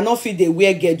saying, I don't feel the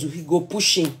wear get he go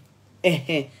pushing.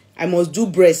 I must do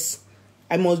breast.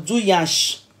 I must do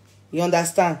yash. You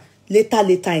understand? Later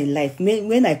in life,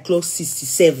 when I clock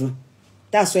 67,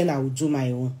 that's when I will do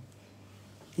my own.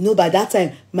 You know, by that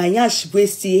time, my yash wey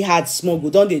still hard small. Go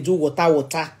down, they do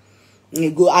water.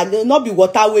 Go and not be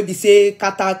water wey be say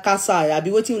kasa. I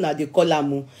be waiting una dey call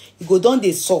am. You go down,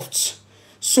 they soft.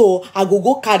 So I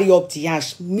go carry up the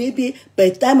yash. Maybe by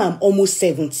the time I'm almost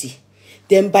 70,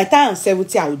 then by the time I'm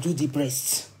 70, I will do the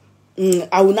breast.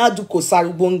 I will not do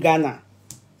Kosarubon Ghana.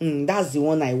 That's the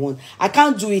one I want. I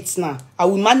can't do it now. I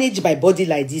will manage my body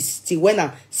like this till when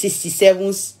I'm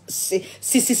 67.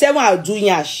 67, I'll do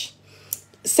yash.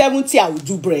 70, I will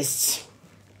do breast.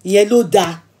 Yellow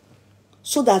da.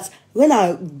 So that when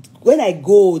I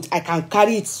go old, I can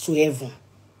carry it to heaven.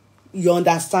 You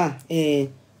understand?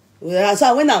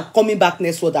 So when I'm coming back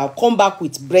next month, I'll come back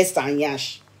with breast and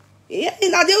yash. Yeah,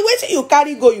 now the way you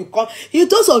carry go, you come. You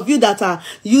those of you that are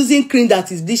using cream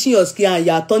that is bleaching your skin and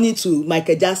you are turning to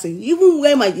Michael Jackson. Even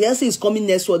when Michael Jackson is coming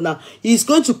next one now, he's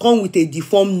going to come with a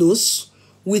deformed nose,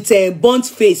 with a burnt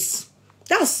face.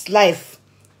 That's life.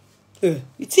 You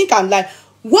think I'm like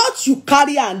what you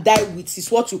carry and die with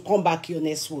is what you come back your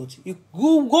next world. You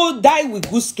go die with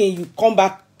good skin, you come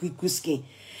back with good skin.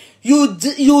 You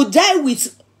die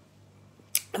with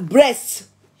breast.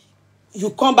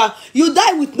 You come back, you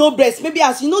die with no breast. Maybe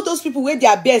as you know those people where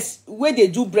their best, where they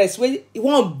do breast, where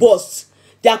one bust,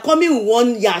 they are coming with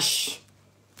one yash.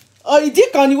 Oh, you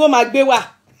think on you magbewa?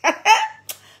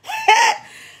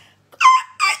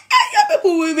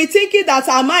 People will be thinking that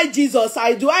am I Jesus?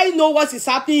 Do I know what is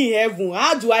happening in heaven?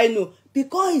 How do I know?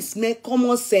 Because it's make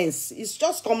common sense. It's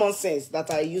just common sense that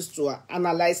I used to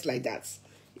analyze like that.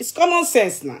 It's common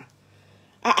sense now.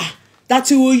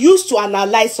 That you will use to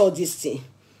analyze all this thing.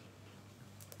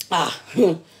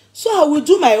 So I will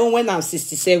do my own when I'm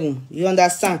 67. You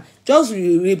understand? Just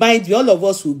remind me, all of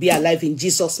us will be alive in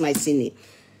Jesus' mighty name.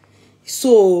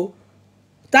 So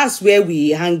that's where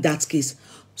we hang that case.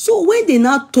 So when they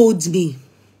now told me,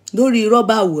 Lori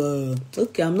Robert,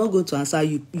 okay, I'm not going to answer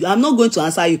you. I'm not going to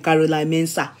answer you, Caroline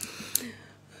Mensah.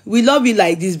 We love you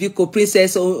like this, Biko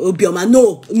Princess Obioma.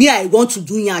 No, me, I want to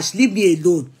do yash. Leave me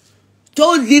alone.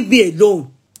 Don't leave me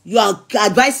alone. You are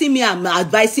advising me, I'm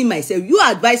advising myself. You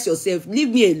advise yourself, leave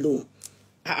me alone.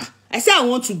 I say I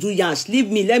want to do yash,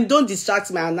 leave me. Don't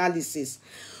distract my analysis.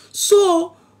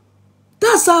 So,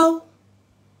 that's how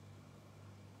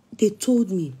they told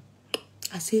me.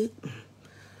 I said,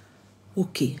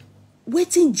 okay,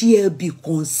 wetin GLB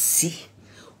can see,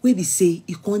 where we say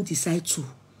you can't decide to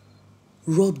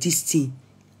rub this thing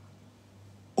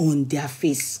on their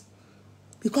face.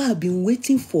 Because I've been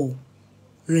waiting for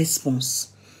response.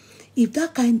 If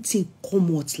that kind of thing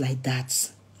come out like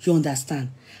that, you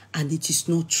understand, and it is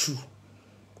not true,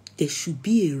 there should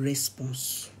be a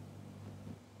response.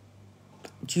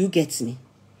 Do you get me?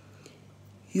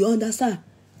 You understand?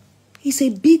 It's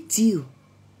a big deal.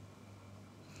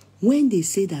 When they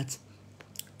say that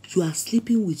you are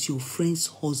sleeping with your friend's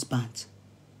husband,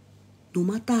 no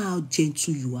matter how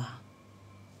gentle you are,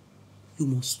 you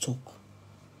must talk.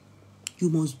 You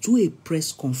must do a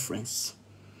press conference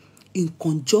in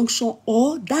conjunction,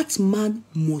 or that man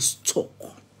must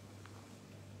talk.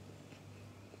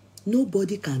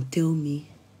 Nobody can tell me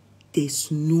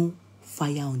there's no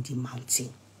fire on the mountain.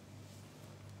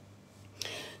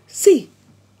 See,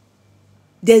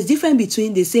 there's difference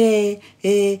between, they say,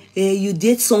 you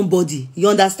date somebody. You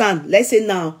understand? Let's say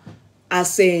now,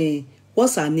 as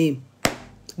what's her name?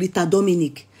 Rita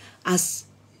Dominic. As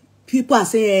people are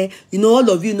saying, you know, all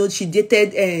of you know she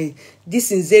dated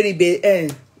this in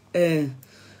Zeribe,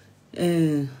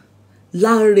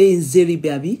 Lanre in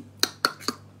Zeribe, abi?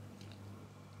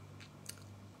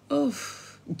 Oh,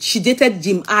 she dated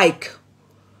Jim Ike.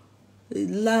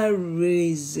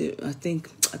 Larry is, I think,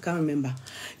 I can't remember.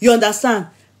 You understand?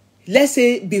 Let's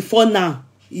say before now,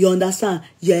 you understand?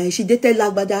 Yeah, she dated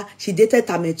Lagbada, she dated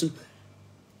Tametu.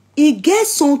 It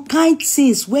gets some kind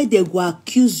things where they go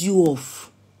accuse you of.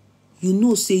 You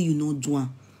know, say you know do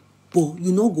one, but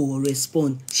you know go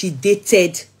respond. She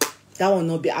dated. That will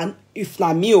not be. And if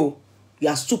not me, you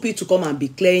are stupid to come and be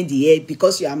clearing the air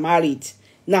because you are married.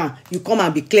 Now you come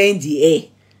and be clearing the air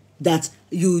that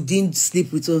you didn't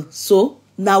sleep with her. So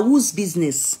now whose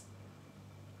business?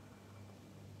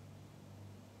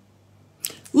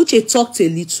 Uche talked a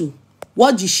little.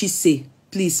 What did she say?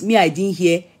 please, me, I didn't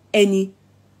hear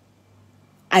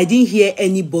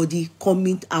anybody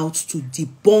coming out to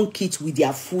debunk it with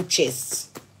their full chests.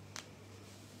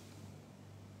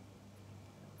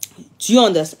 Do you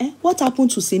understand? What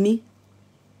happened to Simi?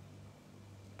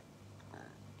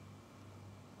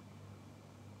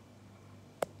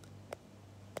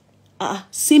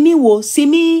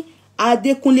 Simi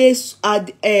Adekunle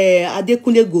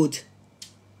Gold.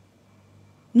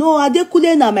 No,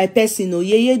 Adekunle na my person. No,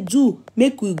 Yeye do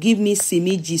make you give me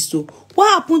Simi gist. So what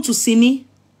happened to Simi?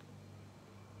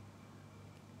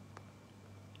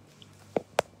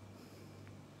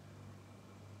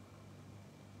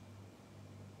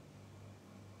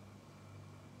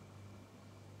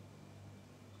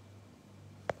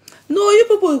 No, you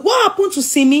people, what happened to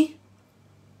Simi?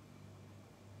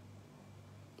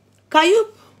 Can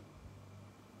you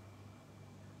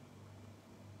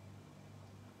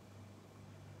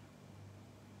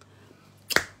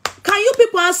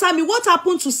people answer me? What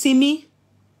happened to Simi?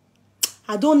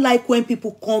 I don't like when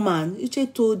people come and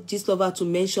Uche told this lover to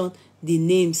mention the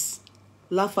names.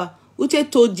 Laugher.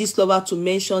 Uche told this lover to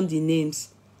mention the names.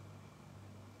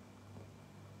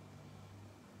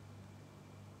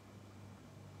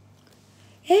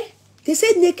 Hey, they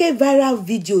said naked viral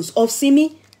videos of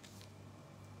Simi.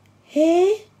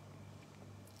 Hey.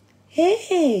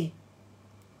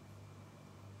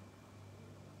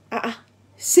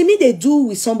 Simi they do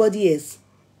with somebody else.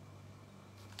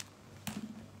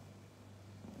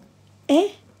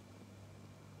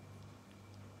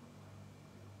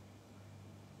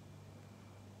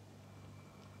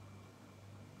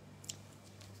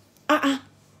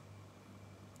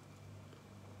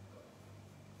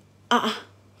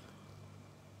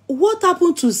 What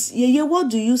happened to Yeye? What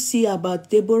do you see about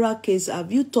Deborah case?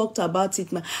 Have you talked about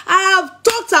it, man? I have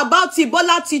talked about it,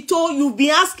 Bola Tito. You've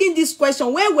been asking this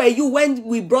question. Where were you when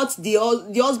we brought the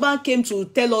husband came to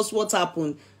tell us what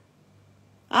happened?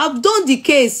 I've done the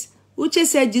case. Uche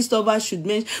said this lover should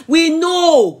mention. We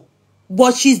know,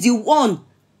 but she's the one.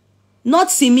 Not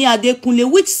Simi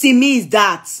Adekunle. Which Simi is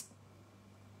that?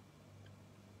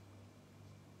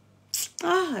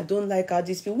 I don't like how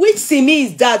these people. Which Simi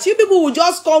is that? You people will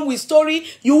just come with story.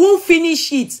 You won't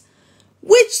finish it.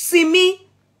 Which Simi?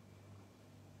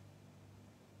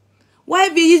 Why?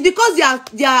 It's because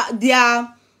they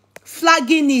are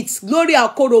flagging it. Gloria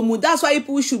Okoromu. That's why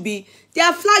people should be. They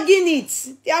are flagging it.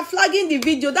 They are flagging the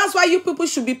video. That's why you people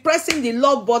should be pressing the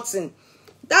love button.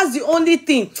 That's the only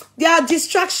thing. They are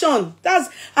distraction.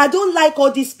 I don't like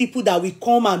all these people that will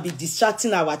come and be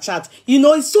distracting our chat. You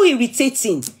know, it's so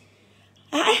irritating.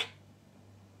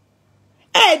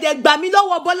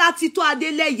 Bola Tito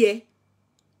Adeleye.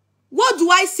 What do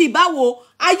I see, Bawo?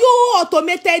 Are you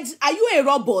automated? Are you a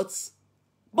robot?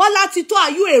 Bola Tito,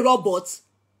 are you a robot?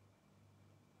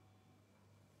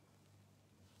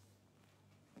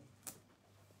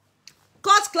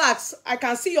 Court clerks, I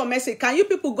can see your message. Can you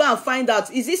people go and find out?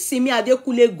 Is it Simi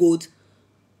Adekunle Gold?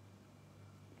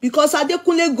 Because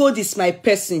Adekunle Gold is my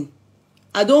person.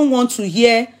 I don't want to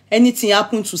hear anything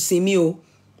happen to Simi.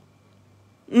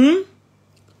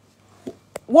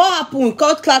 What happened?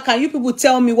 Court clerk, can you people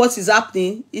tell me what is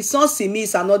happening? It's not Simi,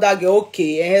 it's another girl.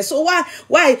 Okay. So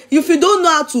why? If you don't know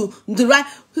how to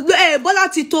Bola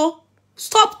Tito,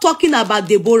 stop talking about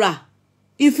Deborah.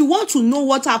 If you want to know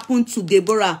what happened to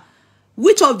Deborah,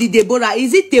 which of the Deborah?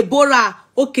 Is it Deborah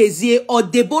Okezie or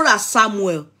Deborah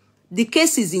Samuel? The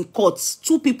case is in court.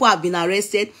 2 people have been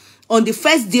arrested on the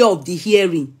first day of the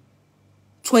hearing.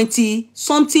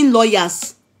 20-something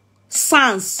lawyers,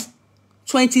 sans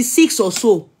 26 or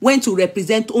so, went to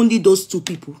represent only those 2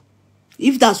 people.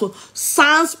 If that's what,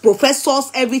 sans, professors,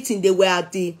 everything, they were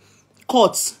at the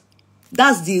court.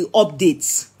 That's the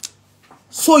updates.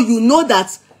 So you know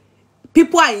that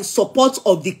people are in support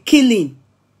of the killing.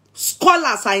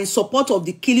 Scholars are in support of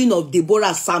the killing of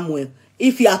Deborah Samuel.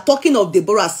 If you are talking of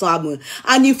Deborah Samuel.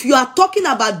 And if you are talking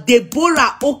about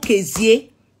Deborah Okezie,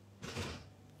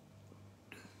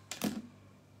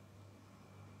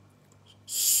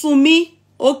 Sumi,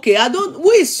 okay,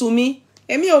 who is Sumi?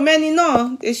 Emi Omeni,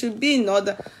 no, they should be in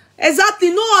order. Exactly,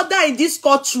 no order in this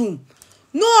courtroom.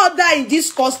 No order in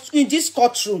this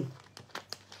courtroom.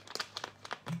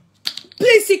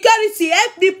 Please, security,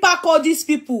 help me pack all these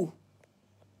people.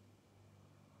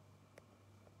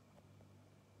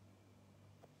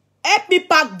 Help me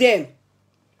pack them.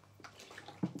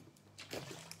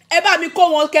 Eba mi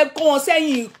ko won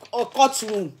say in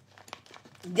courtroom.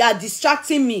 They are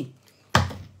distracting me.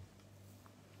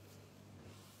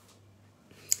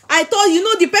 I thought, you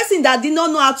know, the person that did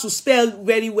not know how to spell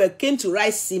very well came to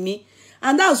write Simi.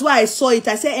 And that's why I saw it.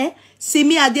 I said,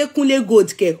 Simi Adekunle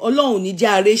Gold ke. Olohun ni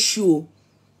jare shu.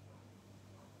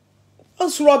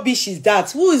 What rubbish is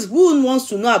that? Who wants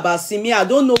to know about Simi? I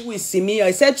don't know who is Simi. I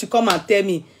said to come and tell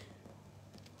me.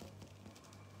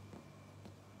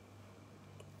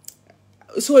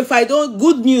 So if I don't,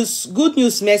 good news,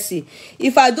 Mercy.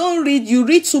 If I don't read, you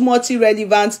read too much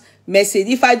irrelevant message.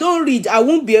 If I don't read, I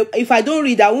won't be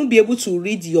able to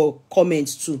read your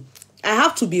comments too. I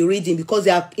have to be reading because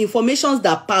there are informations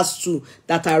that pass through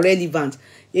that are relevant.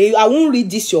 I won't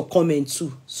read this your comment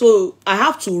too. So I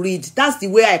have to read. That's the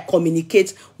way I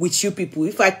communicate with you people.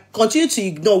 If I continue to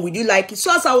ignore, will you like it?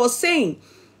 So as I was saying,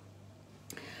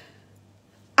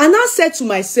 and I said to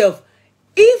myself,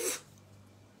 if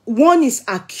one is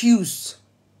accused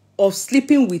of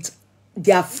sleeping with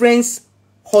their friend's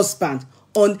husband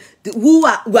who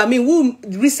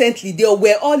recently they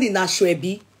were all in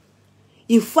Ashwebi.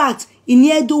 In fact,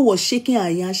 Iniedo was shaking her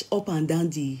yash up and down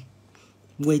the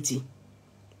wedding.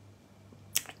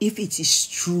 If it is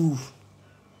true,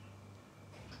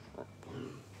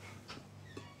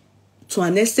 to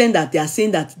an extent that they are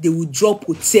saying that they will drop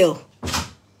hotel,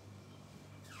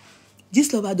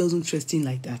 this lover doesn't trust him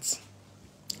like that.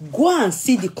 Go and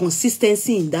see the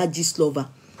consistency in that gist lover.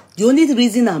 The only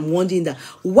reason I'm wondering that,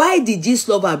 why did gist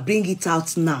lover bring it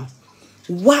out now?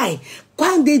 Why?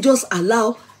 Can't they just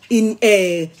allow in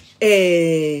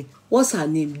what's her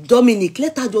name? Dominic,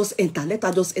 let her just enter. Let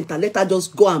her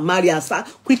just go and marry her.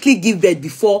 Quickly give birth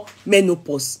before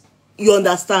menopause. You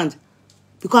understand?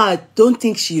 Because I don't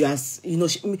think she has,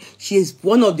 she is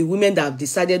one of the women that have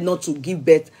decided not to give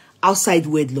birth outside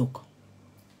wedlock.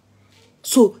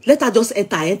 So let her just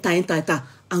enter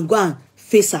and go and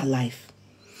face her life.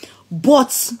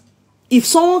 But if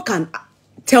someone can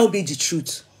tell me the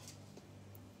truth,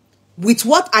 with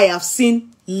what I have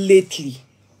seen lately,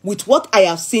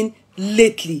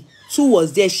 Two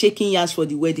was there shaking hands for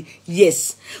the wedding.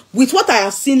 Yes. With what I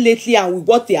have seen lately and with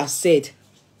what they have said,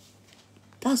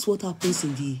 that's what happens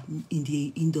in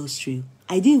the industry.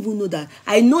 I didn't even know that.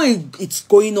 I know it's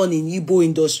going on in Igbo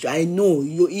industry. I know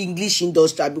your English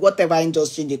industry, whatever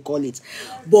industry they call it.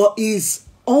 But it's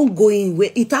ongoing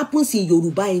where it happens in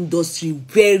Yoruba industry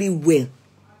very well.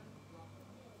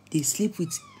 They sleep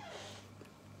with.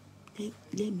 Let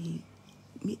me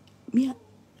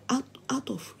out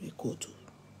of record.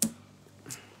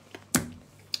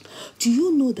 Do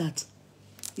you know that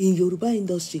in Yoruba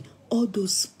industry, all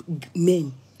those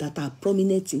men that are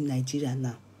prominent in Nigeria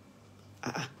now,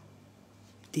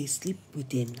 they sleep with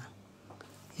them now.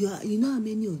 You know how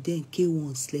many of them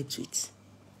K1 slept with?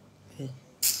 Yeah.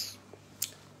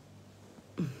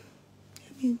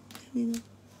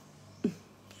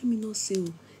 Let me not say.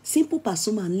 Simple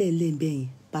Pasuma and Len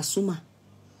Pasuma.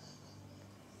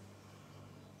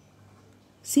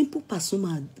 Simple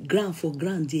Pasuma, grand for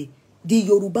grand day. The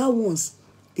Yoruba ones,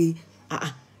 they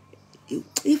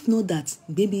if not that,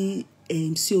 maybe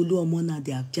MC Oluomona,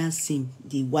 they have just seen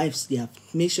the wives, they have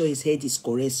made sure his head is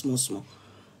correct, small.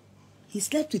 He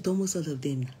slept with almost all of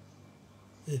them.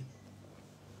 Yeah.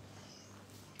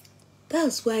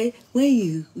 That's why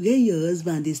when your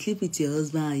husband, they sleep with your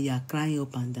husband and you are crying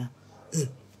up and down,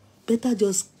 better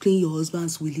just clean your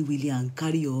husband's willy and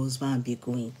carry your husband and be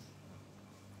going.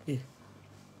 Yeah.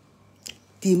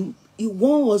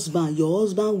 One husband, your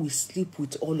husband will sleep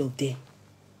with all of them.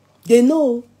 They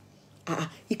know.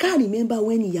 You can't remember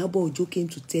when Iyabo Ojo came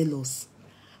to tell us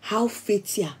how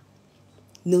Fetia.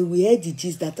 No, we heard the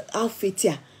gist that how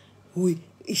Fetia,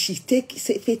 she take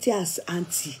Fetia as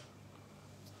auntie.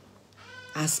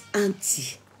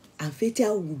 And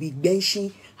Fetia will be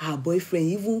benching her boyfriend,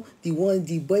 even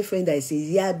the boyfriend that says,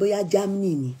 yeah, boya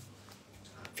Germany.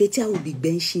 Fetia will be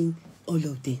benching all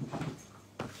of them.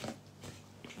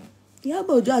 Yeah,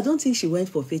 but I don't think she went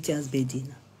for Fetia's birthday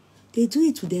now. They do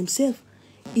it to themselves.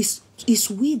 It's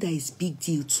we that is big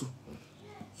deal too.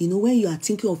 You know, when you are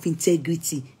thinking of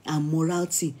integrity and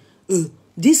morality,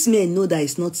 this men know that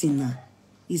it's not in now.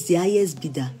 It's the highest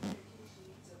bidder.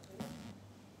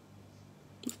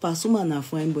 Pasuma na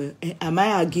fine boy. Am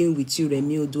I arguing with you,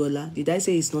 Remi Oduola? Did I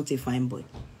say it's not a fine boy?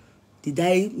 Did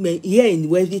I here in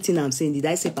everything I'm saying? Did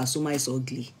I say Pasuma is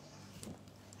ugly?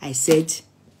 I said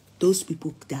those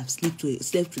people that have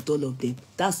slept with all of them.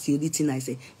 That's the only thing I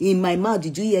say. In my mouth,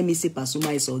 did you hear me say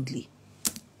Pasuma is ugly?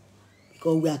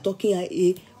 Because we are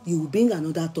talking, you bring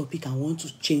another topic and want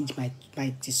to change my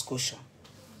discussion.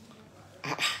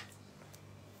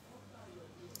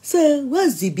 So,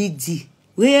 what's the big deal?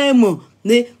 Where more?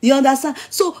 You understand?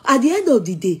 So, at the end of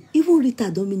the day, even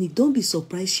Rita Dominic, don't be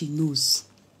surprised she knows.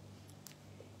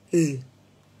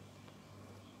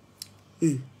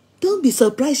 Don't be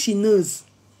surprised she knows.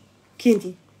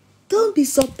 Kendi, don't be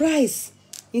surprised.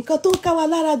 In Kato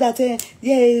Kawalara that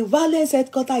the violence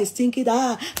headquarter is thinking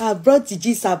that I brought the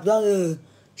G's up.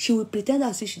 She will pretend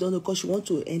as if she don't know because she want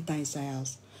to enter inside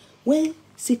house. When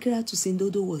Secret to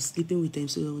Sindodo was sleeping with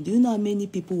Emsolomo, do you know how many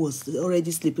people was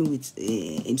already sleeping with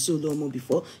Emsolomo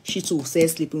before she too said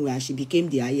sleeping with her? She became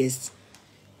the highest.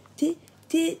 They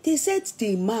said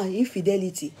the man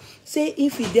infidelity,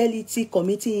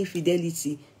 committing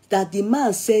infidelity, that the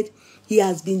man said he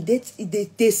has been dating.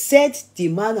 They said the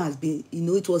man has been,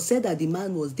 it was said that the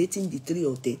man was dating the three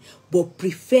of them, but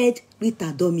preferred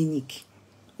Rita Dominic.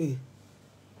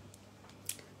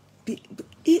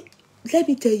 Let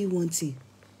me tell you one thing.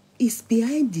 It's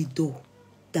behind the door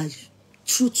that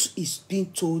truth is being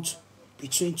told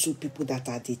between two people that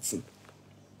are dating.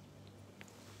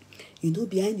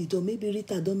 Behind the door, maybe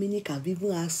Rita Dominic have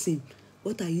even asked him,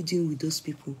 what are you doing with those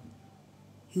people?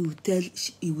 He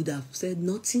would have said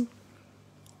nothing.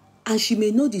 And she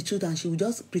may know the truth and she will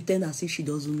just pretend as if she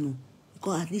doesn't know.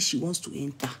 Because at least she wants to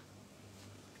enter.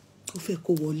 She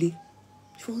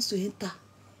wants to enter.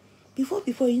 Before,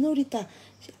 Rita,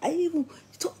 I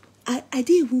didn't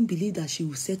even believe that she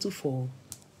would settle for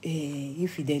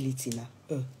infidelity now.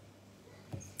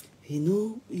 You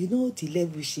know the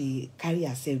level she carry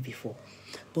herself before.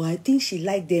 But I think she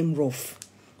liked them rough.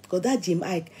 Because that Jim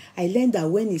Ike, I learned that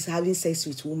when he's having sex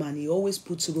with women, he always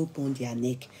puts rope on their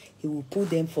neck. He will pull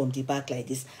them from the back like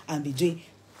this and be doing,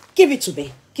 give it to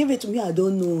me. Give it to me. I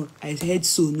don't know. I heard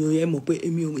so. No,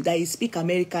 that he speak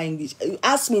American English.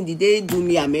 Ask me, did they do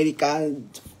me American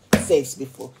sex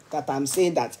before? That I'm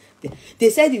saying that. They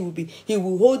said he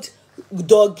will hold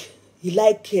dog. He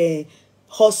like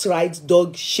horse ride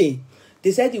dog chain.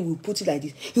 They said he will put it like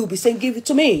this. He will be saying, give it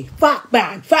to me. Fuck,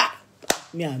 man, fuck.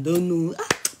 Me, I don't know.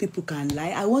 People can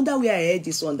lie. I wonder where I heard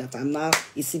this one that I'm now.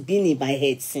 It's been in my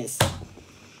head since.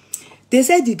 They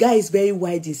said the guy is very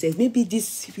wide himself. Maybe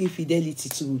this infidelity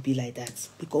too will be like that.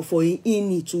 Because for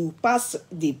Ini to pass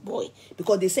the boy.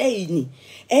 Because they say Ini,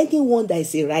 anyone that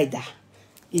is a rider,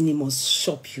 Ini must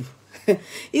shop you.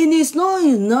 Ini is not.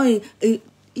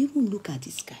 Even look at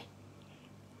this guy.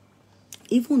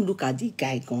 Even look at the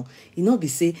guy gone. He not be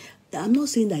say, I'm not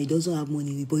saying that he doesn't have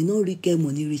money, but he not really get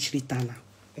money rich returner.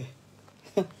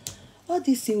 All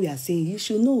these things we are saying, you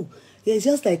should know. It's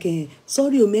just like,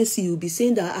 sorry, Messi, you'll be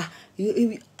saying that,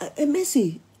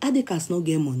 Messi, Adekas not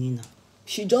get money now.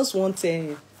 She just wants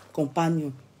a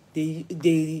companion.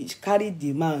 They carry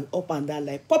the man up and down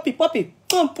like, puppy, puppy,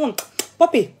 pum, pum,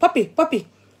 puppy, puppy, puppy.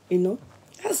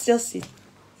 That's just it.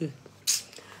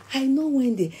 I know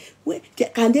when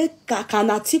can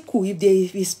article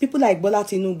if it's people like Bola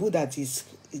Tinubu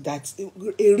that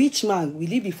a rich man will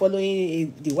he be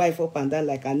following the wife up and down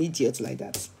like an idiot like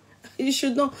that? You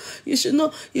should know,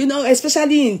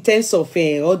 especially in terms of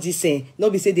all this,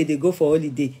 not be say they go for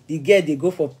holiday, the girl they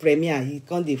go for premiere, he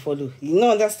can't they follow. You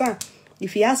know, understand?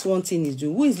 If he has one thing he's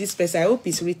doing, who is this person? I hope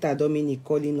it's Rita Dominic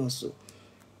calling also.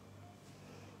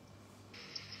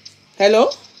 Hello?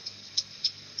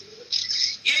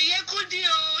 Yeye Kudi,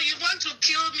 oh, you want to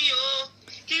kill me, oh.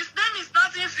 His name is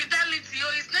not Infidelity,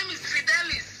 oh, his name is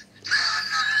Fidelis.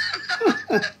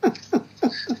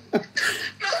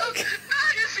 No,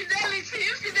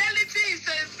 Infidelity is a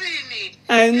sin.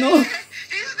 I know. His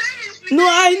name is Fidelis. No,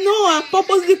 I know. I'm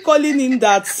purposely calling him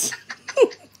that.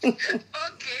 Okay,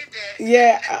 then.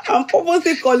 Yeah, I'm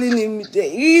purposely calling him.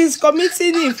 He is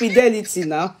committing infidelity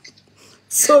now.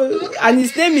 So, and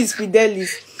his name is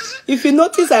Fidelis. If you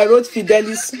notice, I wrote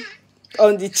Fidelis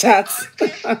on the chat.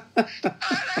 All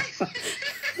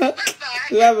right.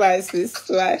 Bye-bye, sis.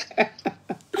 Bye.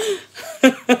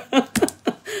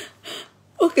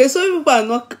 Okay, so people are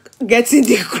not getting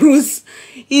the cruise.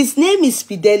 His name is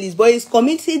Fidelis, but he's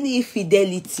committing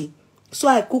infidelity. So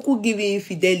I kuku give him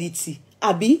infidelity.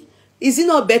 Abi, is it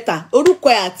not better? Orúkọ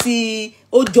àti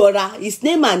Ojora, his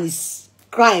name and his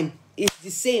crime is the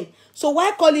same. So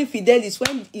why call him Fidelis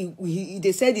when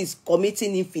they said he's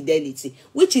committing infidelity,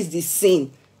 which is the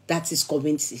sin that is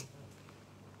committing?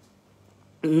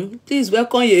 Please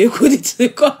welcome Yeye Kudi to the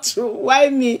courtroom. Why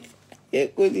me?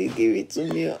 Yeye Kudi, give it to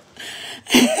me.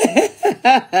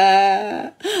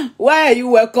 Why are you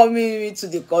welcoming me to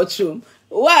the courtroom?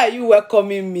 Why are you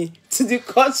welcoming me to the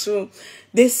courtroom?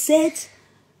 They said,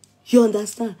 you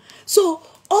understand? So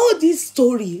all this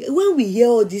story, when we hear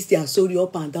all this, their story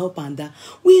up and down,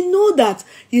 we know that,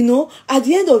 at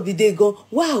the end of the day,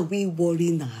 why are we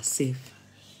worrying ourselves?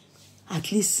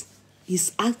 At least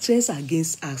it's actress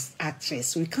against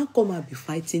actress. We can't come and be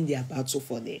fighting their battle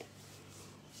for them.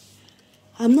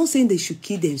 I'm not saying they should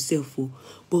kill themselves,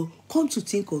 but come to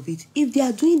think of it, if they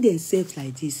are doing themselves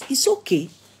like this, it's okay.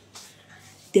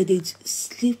 they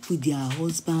sleep with their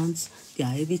husbands,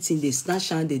 their everything, they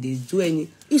snatch and they do any.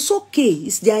 It's okay.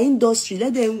 It's their industry.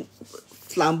 Let them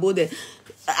flambeau them.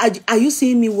 Are you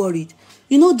seeing me worried?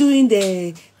 You know, during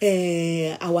the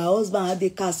our husband had the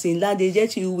casting land, they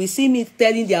just you will see me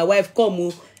telling their wife,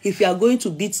 come, if you are going to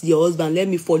beat your husband, let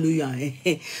me follow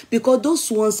you. Because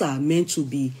those ones are meant to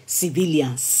be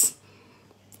civilians.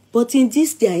 But in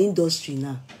this their industry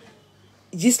now,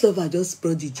 Gist Lover just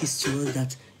brought the gist to us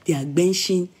that they are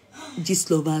benching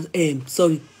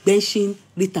benching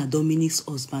Rita Dominic's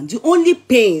husband. The only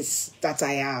pains that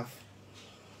I have,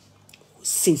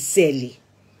 sincerely,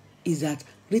 is that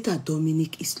Rita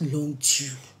Dominic is long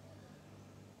due.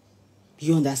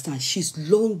 You understand? She's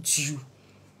long due.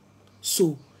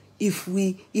 So if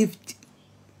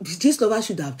Gist Lover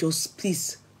should have just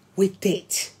please waited.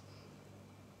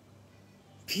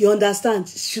 You understand?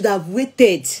 Should have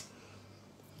waited.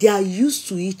 They are used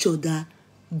to each other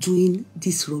doing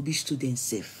this rubbish to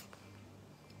themselves.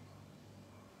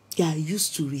 They are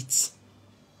used to it.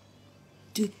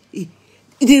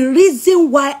 The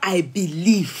reason why I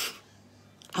believe,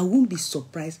 I won't be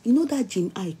surprised. You know that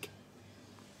Jim Ike,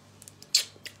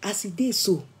 as it is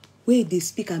so, where they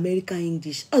speak American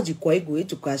English, all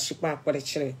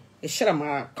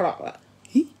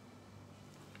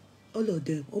of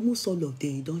them, almost all of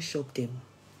them, you don't shock them.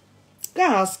 Go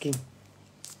ask him.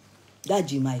 That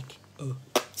Jim Ike. Oh.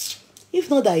 If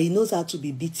not that he knows how to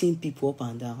be beating people up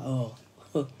and down,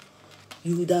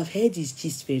 you would have heard his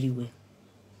gist very well.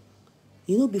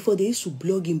 You know, before they used to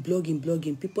blog him.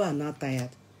 People are not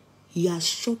tired. He has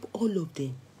shocked all of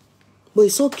them. But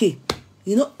it's okay.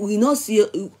 You know, we not see.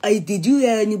 Did you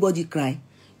hear anybody cry?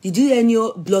 Did you hear any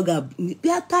blogger? We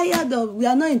are tired of. We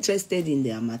are not interested in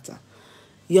their matter.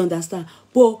 You understand?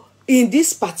 But in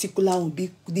this particular one,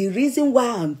 the reason why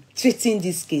I'm treating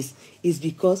this case is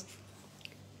because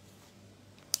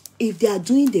if they are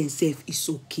doing themselves, it's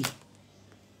okay.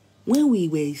 When we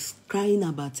were crying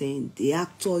about the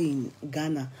actor in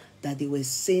Ghana, that they were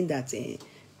saying that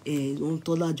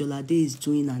Ontola Jolade is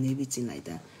doing and everything like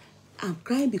that, I'm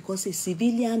crying because a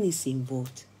civilian is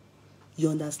involved. You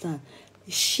understand?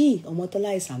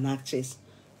 Omotola is an actress.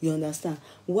 You understand?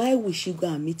 Why would she go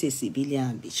and meet a civilian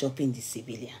and be shopping the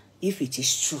civilian? If it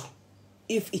is true.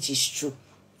 If it is true.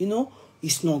 You know,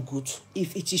 it's not good.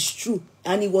 If it is true.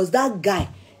 And it was that guy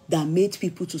that made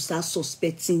people to start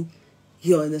suspecting.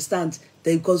 You understand?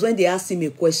 That because when they asked him a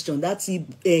question, that's a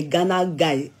Ghana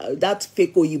guy, that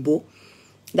fake Oyibo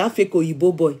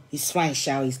boy, he's fine,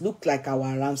 shall he look like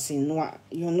our Ramsey Noah,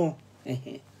 you know.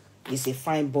 He's a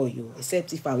fine boy, you.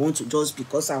 Except if I want to, just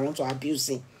because I want to abuse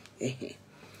him.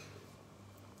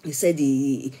 He said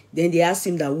then they asked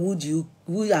him that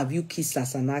who have you kissed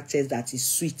as an actress that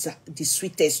is the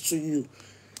sweetest to you?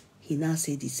 He now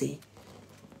said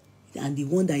and the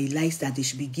one that he likes that they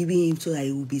should be giving him so that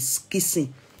he will be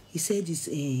kissing. He said it's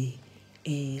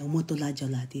Omotola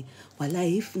Jolade. Well,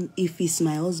 if it's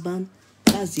my husband,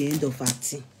 that's the end of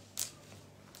acting.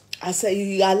 I said,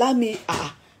 you allow me,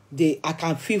 I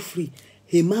can feel free.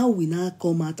 A man will now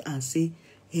come out and say,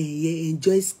 he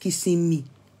enjoys kissing me.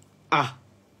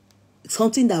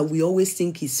 Something that we always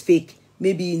think is fake.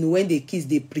 Maybe when they kiss,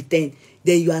 they pretend.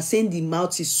 Then you are saying the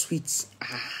mouth is sweet.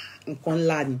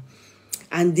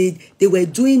 And they were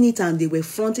doing it and they were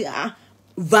fronting.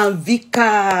 Van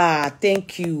Vika,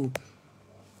 thank you.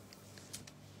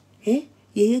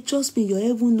 Yeye, trust me, your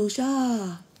heaven knows.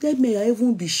 Let my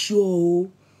heaven be sure.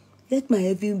 Let my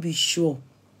heaven be sure.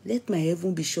 Let my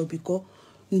heaven be sure, because,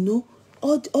 you know,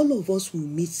 all of us will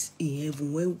meet in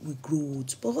heaven when we grow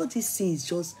old. But all these things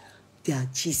just, they are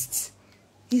gist.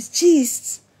 It's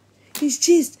gist. It's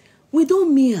gist. We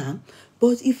don't mean harm.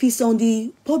 But if it's on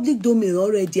the public domain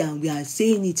already and we are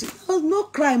saying it, no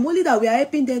crime, only that we are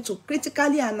helping them to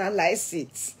critically analyze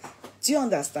it. Do you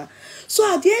understand?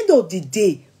 So at the end of the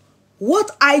day,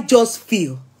 what I just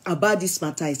feel about this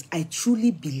matter is I truly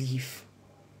believe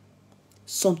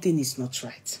something is not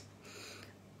right.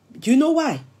 Do you know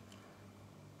why?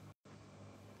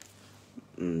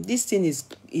 This thing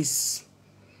is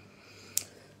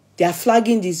they are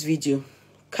flagging this video.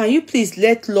 Can you please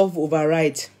let love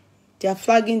override? They are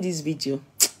flagging this video.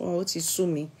 Oh, what is sue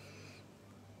me?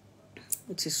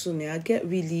 What is sue me? I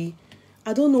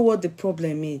don't know what the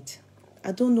problem is.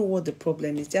 I don't know what the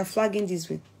problem is. They are flagging this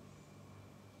video.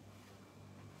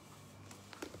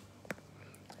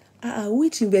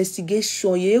 Which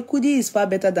investigation? Yeye Kudi is far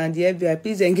better than the FBI.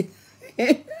 Please engage.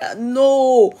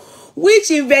 No. Which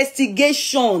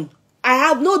investigation? I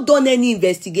have not done any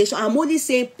investigation. I'm only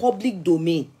saying public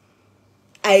domain.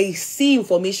 I see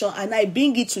information and I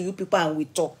bring it to you people and we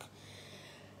talk.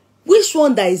 Which which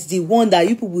one that is the one that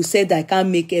you people said I can't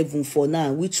make heaven for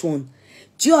now? Which one?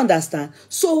 Do you understand?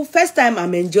 So first time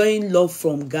I'm enjoying love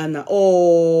from Ghana.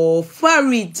 Oh,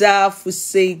 Farida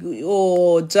Fusegu.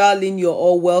 Oh, darling, you're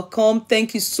all welcome.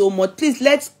 Thank you so much. Please,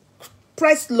 let's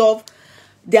press love.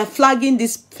 They're flagging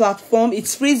this platform.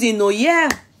 It's freezing. Oh, yeah.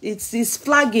 It's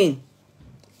flagging.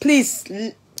 Please,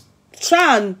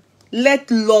 try and let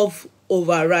love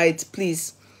override,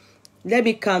 please. Let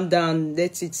me calm down.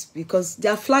 Let it, because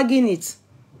they're flagging it.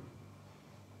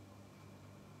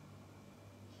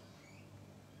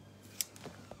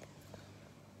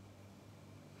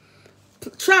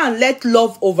 Try and let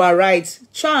love override.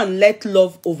 Try and let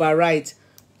love override.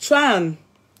 Try and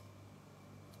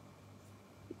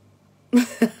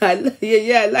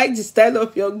yeah, I like the style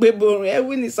of your baby.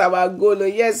 Heaven is our goal.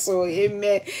 Yes, so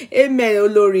amen. Amen,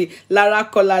 Olori. Lara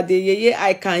Kolade. Yeah,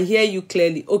 I can hear you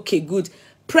clearly. Okay, good.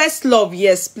 Press love,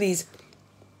 yes, please.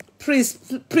 Please,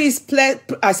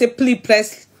 I say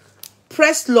please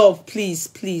press love, please,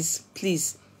 please,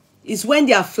 please. It's when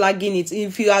they are flagging it.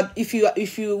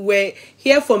 If you were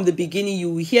here from the beginning, you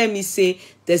will hear me say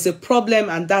there's a problem,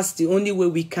 and that's the only way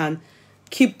we can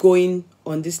keep going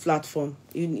on this platform.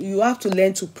 You have to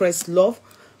learn to press love.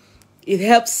 It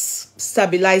helps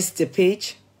stabilize the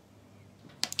page.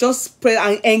 Just press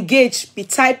and engage. Be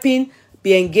typing,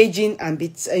 be engaging, and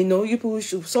be, you know, you people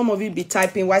should, some of you be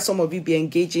typing while some of you be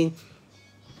engaging.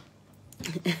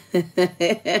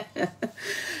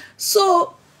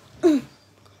 So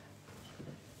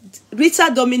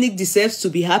Rita Dominic deserves to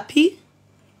be happy.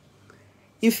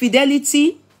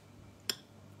 Infidelity,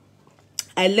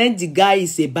 I learned the guy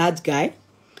is a bad guy,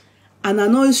 and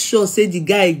I'm not sure say the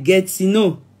guy gets, you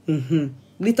know,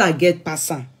 Rita get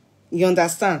person. You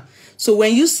understand? So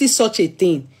when you see such a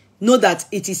thing, know that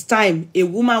it is time.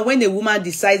 When a woman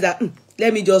decides that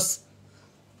let me just,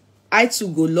 I too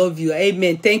go love you.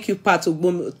 Amen. Thank you, Pat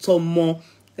Tomo.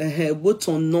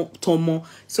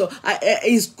 So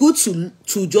it's good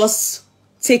to just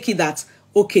take it that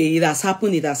okay, it has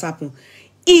happened, it has happened.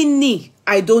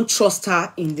 I don't trust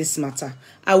her in this matter.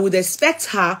 I would expect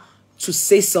her to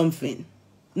say something.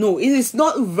 No, it is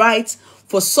not right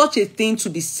for such a thing to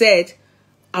be said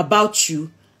about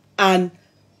you, and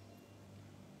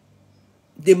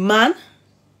the man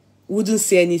wouldn't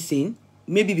say anything.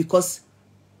 Maybe because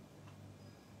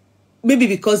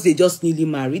they just newly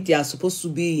married. They are supposed to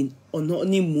be on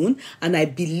honeymoon, and I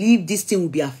believe this thing will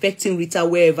be affecting Rita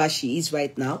wherever she is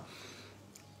right now.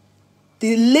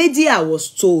 The lady I was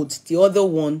told, the other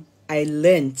one, I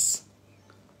learned.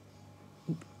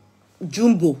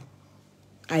 Jumbo,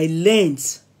 I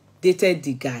learned, dated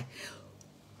the guy.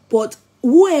 But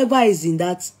whoever is in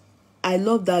that, I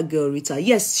love that girl, Rita.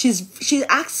 Yes, she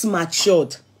acts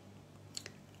matured.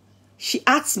 She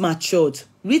acts matured.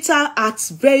 Rita acts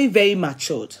very, very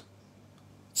matured.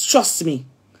 Trust me.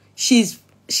 She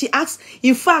acts,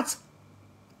 in fact,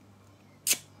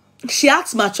 she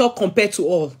acts mature compared to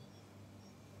all.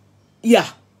 Yeah.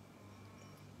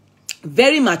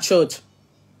 Very matured.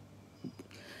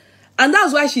 And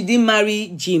that's why she didn't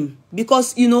marry Jim.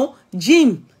 Because, you know,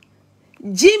 Jim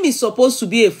is supposed to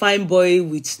be a fine boy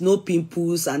with no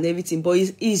pimples and everything. But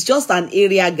he's just an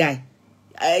area guy.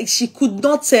 She could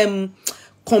not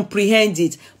comprehend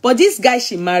it. But this guy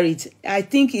she married, I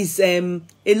think is a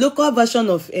local version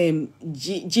of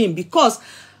Jim. Because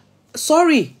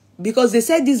they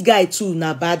said this guy too,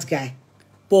 na bad guy.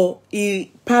 But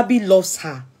he probably loves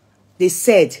her. They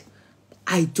said,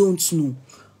 I don't know.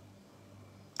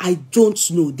 I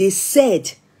don't know. They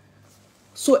said.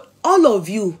 So all of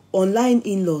you online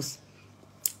in-laws,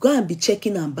 go and be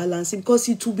checking and balancing, because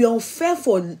it will be unfair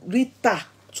for Rita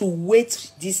to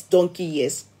wait this donkey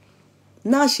years.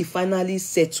 Now she finally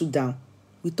settled down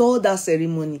with all that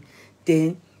ceremony.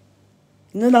 Then,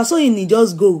 you know, that's so he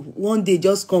just go one day,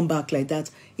 just come back like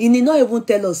that. He need not even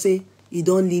tell us, say, he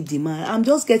don't leave the man. I'm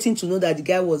just getting to know that the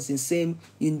guy was in the same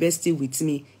university with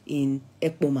me in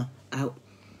Ekpoma.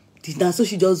 Now so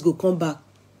she just go come back,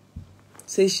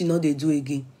 say she know they do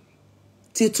again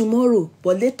till tomorrow.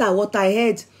 But later what I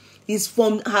heard is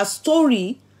from her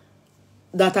story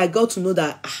that I got to know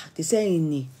that they say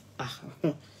in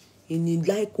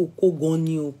like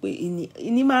Okogoni,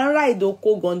 in my ride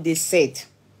Okogon, they said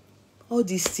all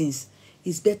these things.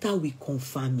 It's better we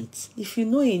confirm it. If you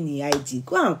know any ID,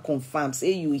 go and confirm.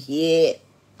 Say you hear,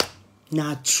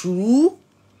 not true.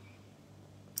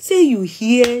 Say you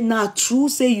hear, not true.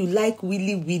 Say you like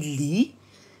willy.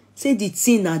 Say the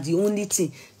thing are the only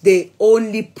thing, the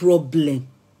only problem.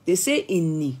 They say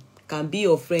inni can be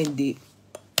your friend.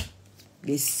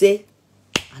 They say,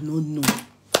 I don't know,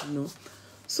 you know.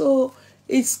 So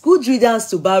it's good riddance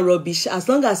to bad rubbish. As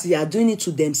long as they are doing it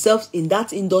to themselves in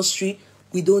that industry,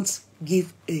 we don't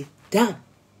give a damn.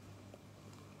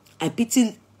 I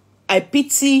pity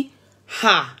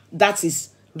her. That is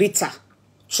Rita.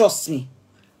 Trust me.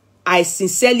 I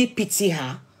sincerely pity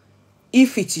her.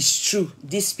 If it is true,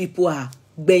 these people are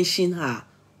benching her,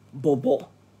 Bobo.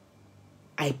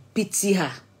 I pity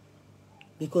her.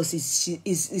 Because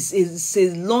it's a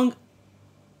long...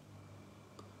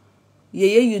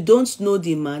 Yeye, you don't know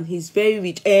the man. He's very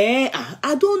rich.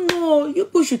 I don't know. You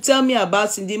people should tell me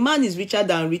about him. The man is richer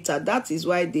than Rita. That is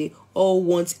why they all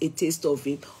want a taste of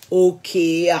him.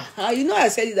 Okay. You know, I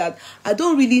said that. I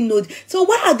don't really know. So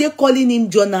why are they calling him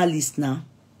journalist now?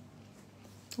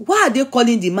 Why are they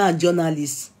calling the man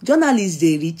journalist? Journalists,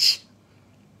 they rich.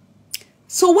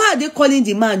 So why are they calling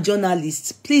the man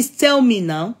journalist? Please tell me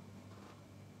now.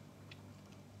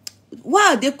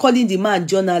 Why are they calling the man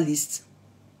journalist?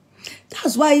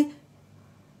 That's why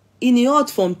in a hot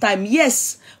from time,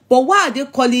 yes. But why are they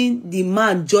calling the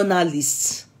man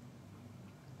journalist?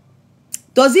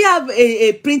 Does he have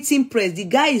a printing press? The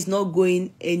guy is not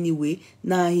going anywhere.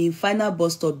 Now, in final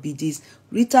bus stop be this.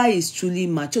 Rita is truly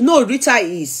mature. No, Rita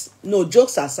is. No,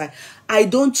 jokes aside. I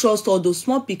don't trust all those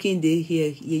small picking they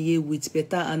hear with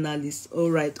better analysis.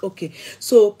 All right, okay.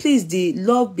 So, please, the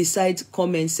love beside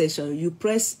comment section. You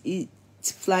press it,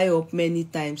 fly up many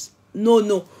times.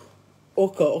 No.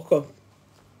 Okay.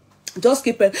 Just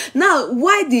keep it. Now,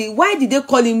 why did they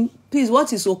call him? Please,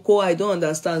 what is Oko? I don't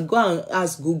understand. Go and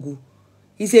ask Google.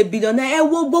 He's a billionaire.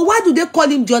 But why do they call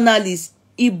him journalist?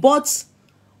 He bought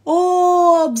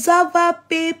Observer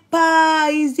paper.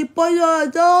 Is the point?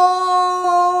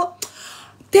 Oh,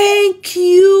 thank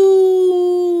you.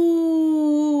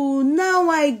 Now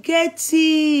I get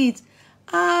it.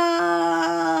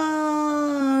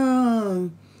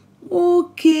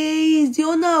 Okay, he's the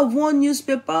owner of one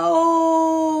newspaper.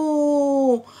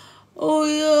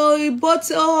 He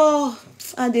bought,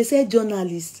 and they said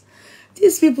journalist.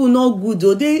 These people not good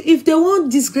though. If they want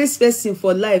disgrace person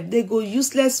for life, they go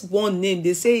useless one name.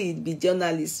 They say it be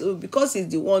journalist. So because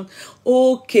it's the one,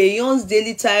 okay, Yon's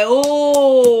Daily Time.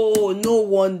 Oh, no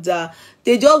wonder.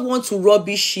 They just want to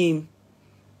rubbish him.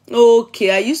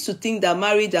 Okay, I used to think that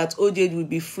marriage at old age would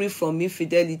be free from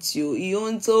infidelity. He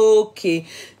owns, okay.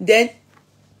 Then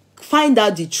find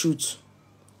out the truth.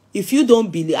 If you don't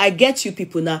believe, I get you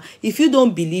people now. If you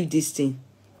don't believe this thing,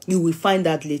 you will find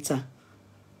out later.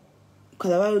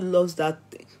 Because loves that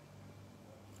thing.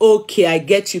 Okay, I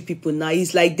get you people now.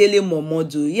 He's like Dele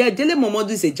Momodu. Yeah, Dele Momodu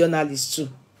is a journalist too.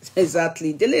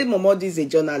 Exactly. Dele Momodu is a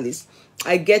journalist.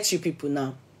 I get you people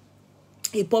now.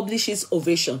 He publishes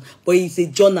Ovation, but he's a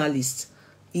journalist.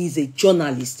 He's a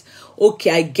journalist. Okay,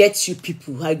 I get you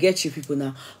people. I get you people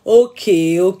now.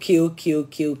 Okay.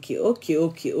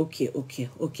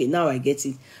 Now I get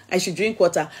it. I should drink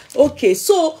water. Okay,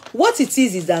 so what it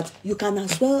is that you can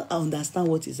as well understand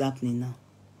what is happening now.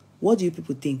 What do you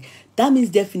people think? That means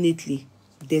definitely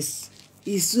this.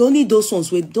 It's only those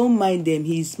ones where don't mind them.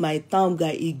 He's my town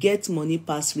guy. He gets money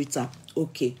past Rita.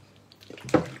 Okay.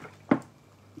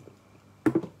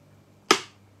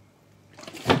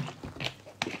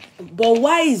 But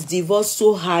why is divorce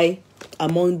so high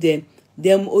among them?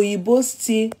 Them Oyibo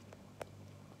still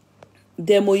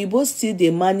they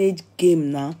manage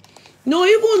game now. No,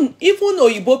 even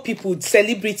Oyibo people,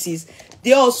 celebrities,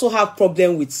 they also have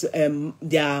problem with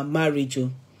their marriage.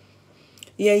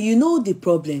 Yeah, you know the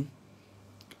problem.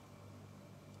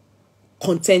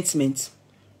 Contentment.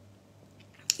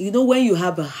 You know, when you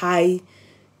have a high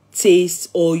taste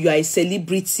or you are a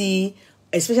celebrity,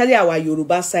 especially our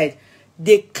Yoruba side,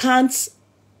 they can't,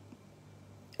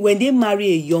 when they marry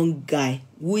a young guy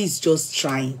who is just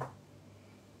trying,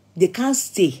 they can't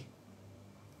stay.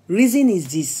 Reason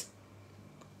is this.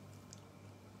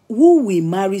 Who will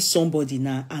marry somebody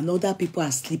now and other people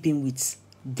are sleeping with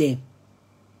them?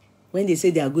 When they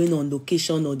say they are going on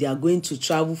location or they are going to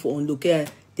travel for on location,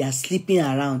 they are sleeping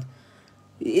around.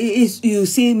 You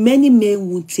see, many men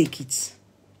won't take it.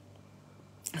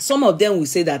 Some of them will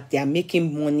say that they are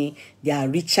making money, they are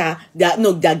richer, they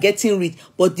are getting rich.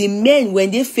 But the men, when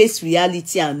they face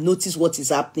reality and notice what is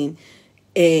happening,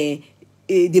 the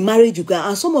marriage you can,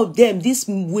 and some of them, these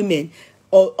women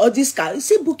or this guy,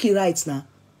 see Bookie rights now.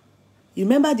 You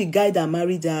remember the guy that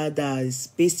married her that is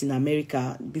based in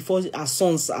America before her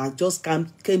sons just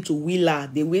came to Wheeler.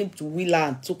 They went to Wheeler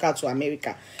and took her to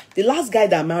America. The last guy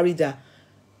that married her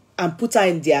and put her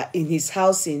in his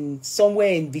house in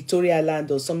somewhere in Victoria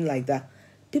Island or something like that.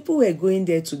 People were going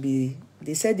there to be,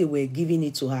 they said they were giving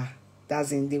it to her.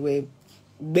 That's in, they were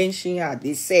benching her,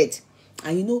 they said.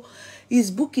 And you know, it's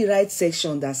Bookie Rights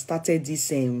section that started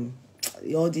this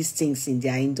all these things in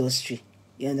their industry.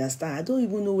 You understand? I don't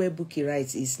even know where Bukky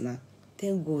Wright is now.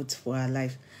 Thank God for her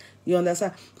life. You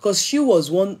understand? Because she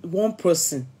was one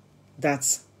person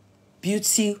that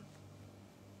beauty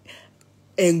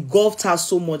engulfed her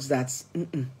so much that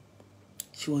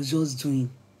she was just doing.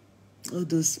 All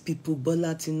those people,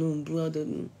 Bola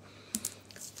Tinubu,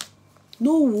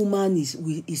 no woman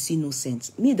is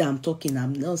innocent. Me that I'm talking,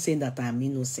 I'm not saying that I'm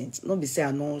innocent. Not be say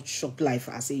I not shop life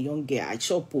as a young girl. I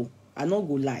shop. I not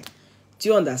go lie. Do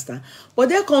you understand? But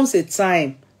there comes a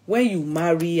time when you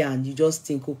marry and you just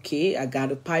think, okay, I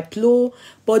got a pipe low.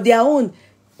 But their own,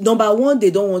 number one,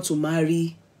 they don't want to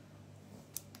marry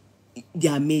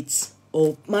their mates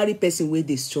or marry person where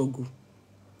they struggle.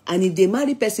 And if they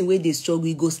marry person where they struggle,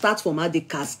 you go start from how they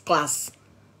class.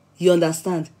 You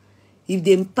understand? If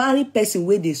they marry person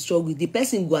where they struggle, the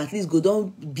person go at least go down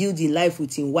build in life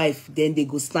with his wife, then they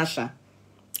go smash her.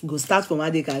 Go start from how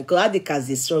they can, because how they can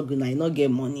they struggle now, you not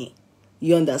get money.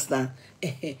 You understand?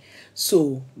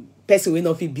 So person will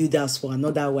not fit build house for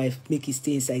another wife, make it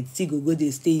stay inside. See go they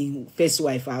stay in first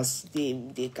wife house,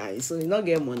 they carry. So you not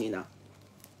get money now.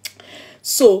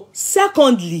 So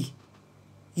secondly,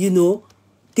 you know,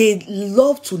 they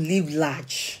love to live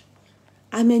large.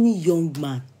 How many young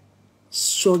men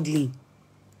struggling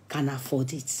can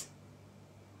afford it?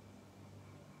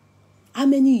 How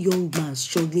many young men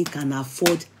struggling can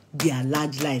afford their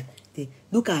large life? They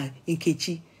look at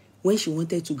Nkechi when she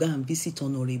wanted to go and visit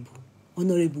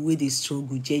Honorable where they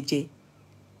struggle, JJ.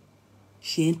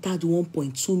 She entered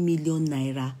 1.2 million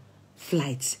naira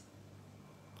flight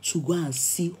to go and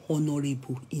see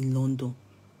Honorable in London.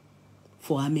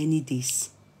 For how many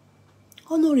days?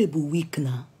 Honorable weak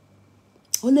now.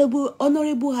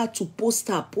 Honorable had to post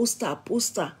her.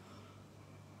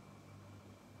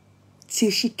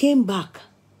 Till she came back.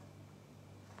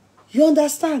 You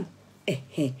understand?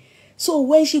 So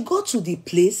when she got to the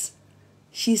place,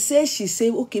 she said,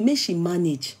 okay, make she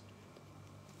manage.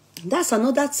 That's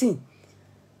another thing.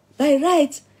 By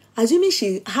right, assuming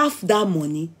she have that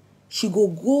money, she go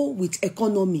with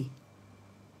economy.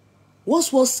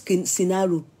 What's worst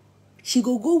scenario? She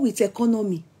go with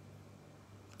economy.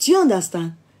 Do you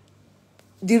understand?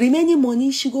 The remaining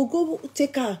money, she go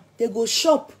take her. They go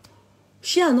shop.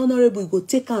 She and Honorable go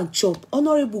take her and chop.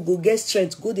 Honorable go get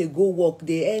strength, they go work.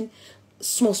 They earn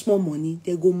small money.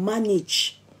 They go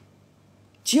manage.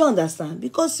 Do you understand?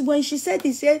 Because when she said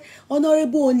this,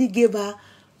 Honorable only gave her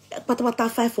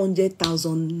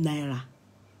 500,000 naira.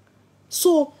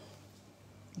 So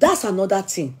that's another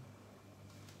thing.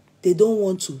 They don't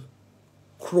want to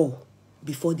crawl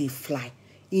before they fly.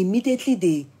 Immediately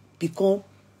they become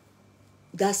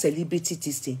that celebrity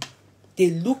thing. They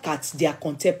look at their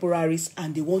contemporaries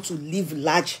and they want to live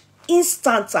large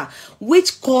instanta,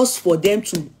 which calls for them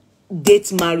to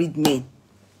date married men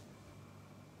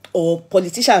or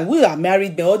politicians. We are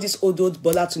married men, all these old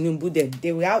Bola Tinubu,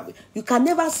 they will have. You can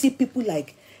never see people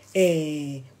like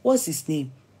what's his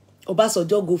name?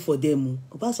 Obasanjo go for them.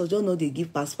 Obasanjo no, they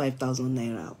give past 5,000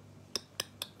 naira.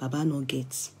 Baba no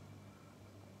gets.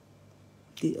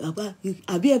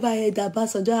 Have you ever heard that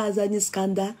Obasanjo has any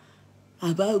scandal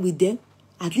about with them?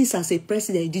 At least as a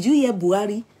president. Did you hear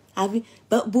Buhari?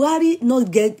 But Buhari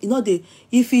not get,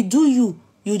 if he do you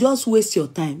just waste your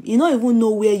time. You don't even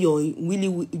know where your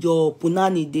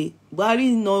punani dey.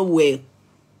 Buhari not well.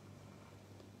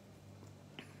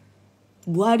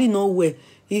 Buhari not well.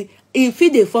 If he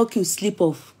dey fuck you, sleep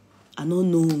off. I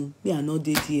don't know. Me, I not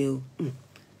dey there.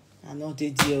 I not dey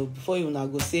there. Before you now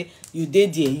go say you dey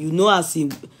there, you know as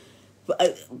him.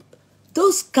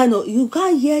 Those kind of, you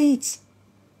can't hear it.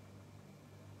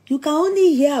 You can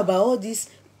only hear about all this.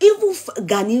 Even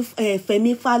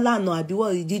Femi Falana, have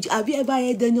you ever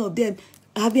heard any of them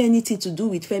having anything to do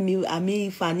with Femi? I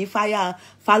mean, Fani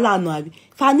Falana.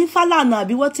 Fani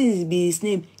Falana, what is his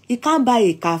name? He can't buy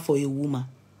a car for a woman.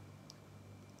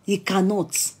 He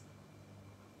cannot.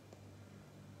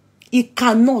 He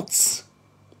cannot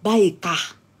buy a car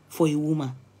for a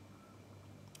woman.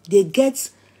 They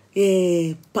get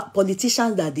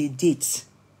politicians that they date.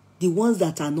 The ones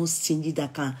that are not stingy,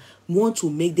 that can want to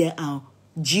make their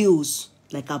geos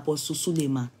like Apostle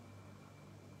Suleiman.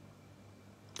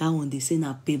 That one they say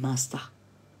na paymaster.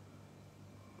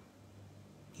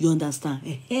 You understand?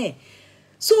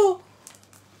 So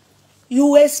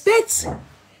you expect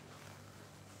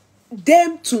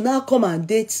them to now come and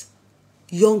date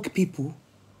young people.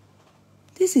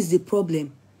 This is the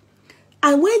problem.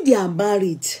 And when they are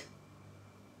married,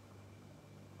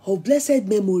 of blessed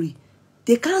memory,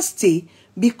 they can't stay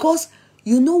because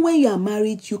you know when you are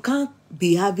married, you can't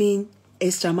be having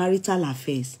extramarital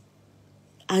affairs.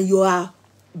 And you are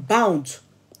bound.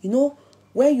 You know,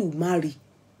 when you marry,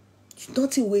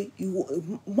 nothing way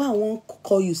you man won't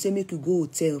call you, say make you go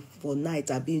hotel for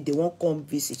night, abi they won't come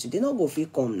visit you. They not go feel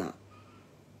come now.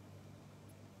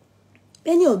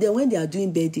 Many of them, when they are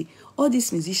doing birthday, all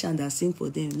these musicians that sing for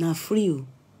them, now free.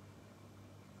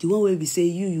 The one where we say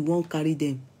you won't carry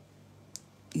them,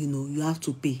 you know, you have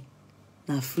to pay.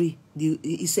 Now free.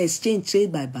 It's exchange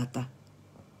trade by barter.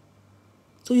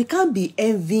 So you can't be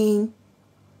envying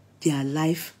their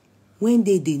life when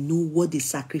they know what they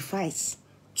sacrifice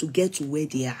to get to where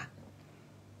they are.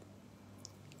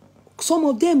 Some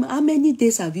of them, how many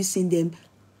days have you seen them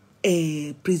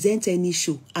present any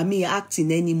show? I mean, act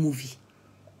in any movie?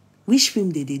 Which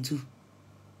film did they do?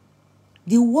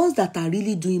 The ones that are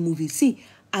really doing movies. See,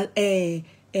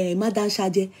 Madam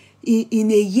Shade,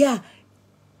 in a year,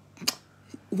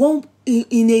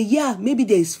 in a year, maybe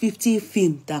there is 50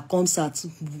 film that comes out,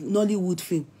 Nollywood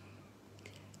film.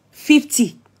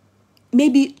 50.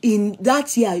 Maybe in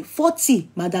that year,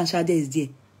 40, Madam Shade is there.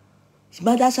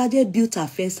 Madam Shade built her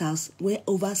first house when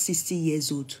over 60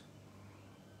 years old.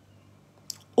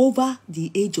 Over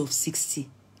the age of 60.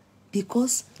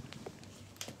 Because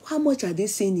how much are they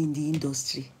saying in the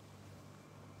industry?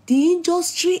 The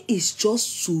industry is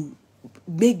just to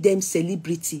make them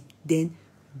celebrity. Then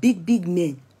big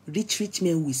men, rich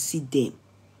men will see them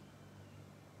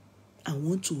and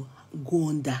want to go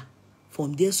under.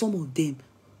 From there, some of them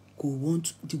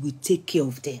they will take care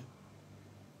of them.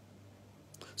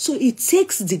 So it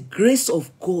takes the grace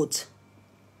of God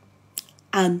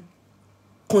and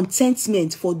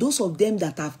contentment for those of them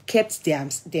that have kept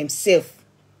themselves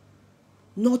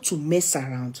not to mess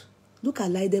around. Look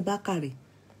at Laide Bakari.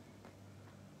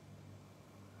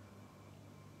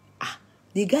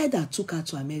 The guy that took her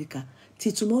to America,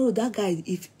 till tomorrow, that guy,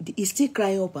 if he's still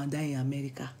crying up and down in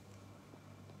America,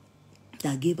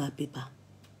 that gave her paper.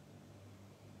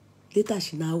 Later,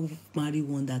 she now married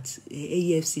one that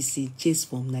AFCC chased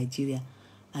from Nigeria,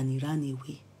 and he ran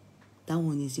away. That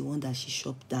one is the one that she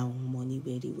shopped down money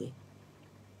very well.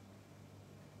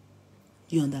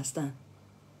 You understand?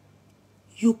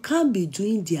 You can't be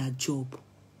doing their job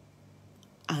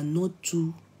and not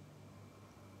do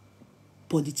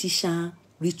politician,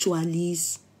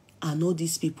 ritualists, and all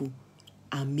these people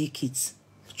and make it.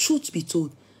 Truth be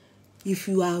told, if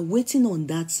you are waiting on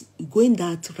that, going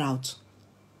that route,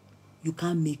 you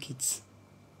can't make it.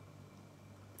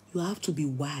 You have to be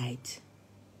wide.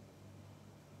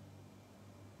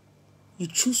 You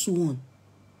choose one.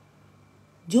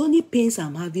 The only pains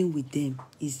I'm having with them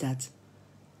is that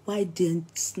why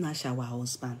didn't snatch our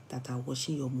husband that are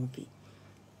watching your movie?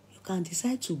 You can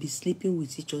decide to be sleeping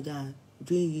with each other and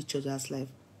doing each other's life.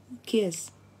 Who cares?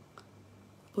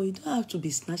 But you don't have to be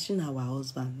snatching our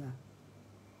husband now.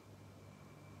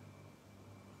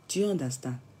 Do you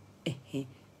understand?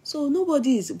 So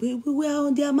nobody is, we are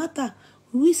on their matter.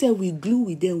 We say we glue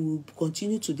with them, we will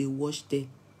continue to dey watch them.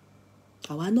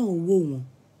 Àwa náà wò wọ́n.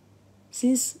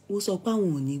 Since we sọ pé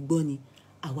àwọn ò ní gbọ́ ni,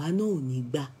 àwa náà ò ní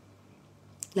gbà.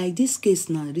 Like this case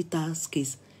now, Rita's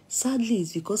case. Sadly,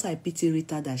 it's because I pity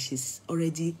Rita that she's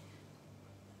already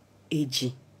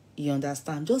aging. You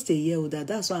understand? Just a year older.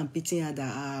 That's why I'm pitying her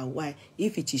that, why?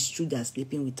 If it is true they're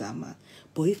sleeping with her man.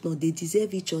 But if not, they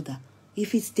deserve each other.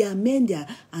 If it's their men there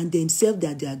and themselves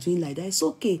that they are doing like that, it's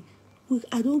okay.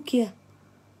 I don't care.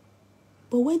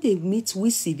 But when they meet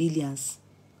with civilians,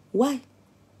 why?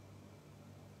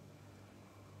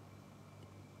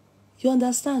 You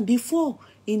understand? Before,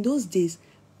 in those days,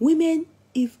 women,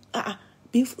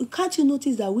 can't you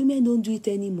notice that women don't do it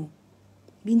anymore?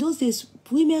 In those days,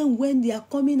 women, when they are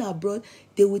coming abroad,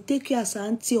 they will take you as an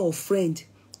auntie or friend.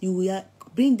 You will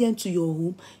bring them to your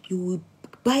home. You will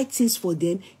buy things for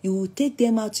them. You will take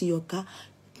them out in your car.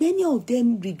 Many of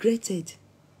them regretted.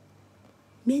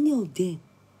 Many of them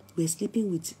were sleeping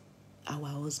with our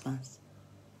husbands.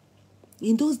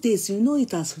 In those days, you know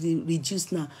it has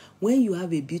reduced now. When you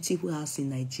have a beautiful house in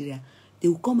Nigeria, they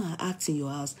will come and act in your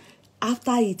house.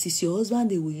 After it is your husband,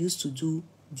 they will use to do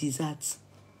desserts.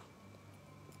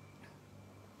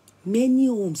 Many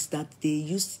homes that they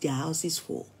use their houses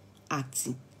for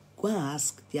acting, go and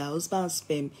ask, their husband's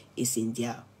sperm is in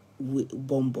their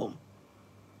bum.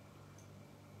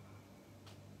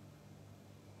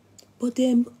 But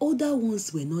the older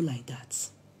ones were not like that.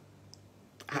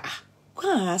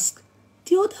 Go and ask.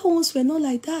 The other ones were not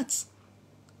like that.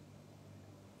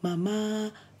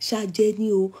 Mama,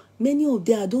 Shajeni, many of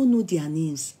them, I don't know their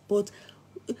names. But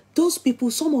those people,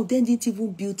 some of them didn't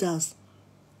even build house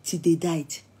till they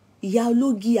died. Iya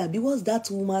Ologi, abi, what's that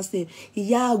woman's name?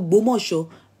 Iya Gbomosho,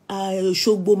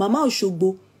 Oshogbo, Mama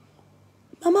Oshogbo.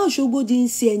 Mama Oshogbo didn't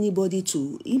see anybody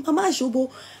to. Mama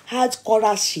Oshogbo had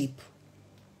chorus sheep.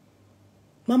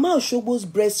 Mama Osogbo's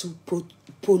breast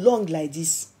prolonged like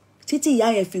this. Titi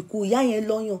Yeye Fiku, Yeye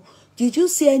Lonyo. Did you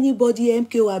see anybody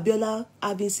MKO Abiola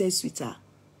having sex with her?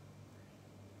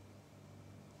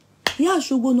 Yeye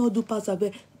Osogbo no do pass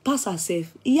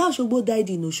herself. Yeye Osogbo died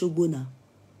in Osogbo now.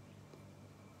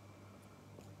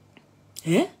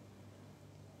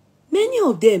 Many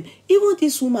of them, even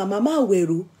this woman, Mama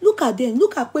Aweru, look at them.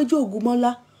 Look at Pejo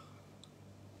Ogumola.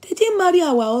 They didn't marry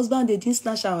our husband. They didn't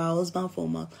snatch our husband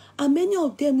from us. And many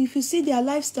of them, if you see their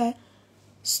lifestyle,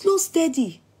 slow,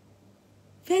 steady,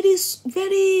 very,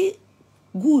 very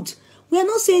good. We are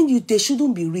not saying they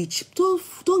shouldn't be rich.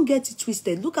 Don't get it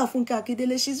twisted. Look at Funke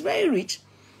Akindele. She's very rich.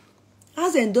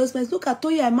 Has endorsements. Look at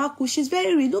Toya Emaku. She's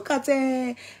very rich. Look at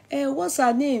what's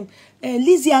her name?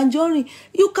 Lizzie Anjorin.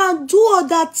 You can do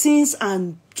other things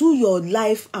and do your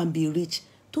life and be rich.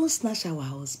 Don't snatch our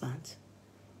husband.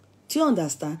 Do you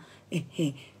understand?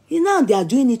 Now they are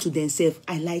doing it to themselves.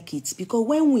 I like it. Because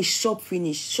when we shop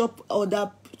finish,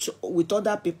 with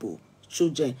other people,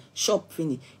 children, shop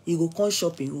finish, you go come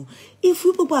shopping home. If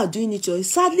you people are doing it,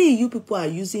 sadly you people are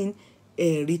using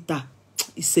Rita.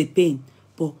 It's a pain.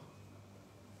 But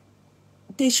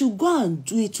they should go and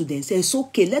do it to themselves. It's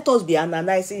okay. Let us be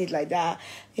analyzing it like that.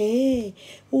 Hey,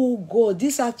 oh God,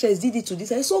 this actress did it to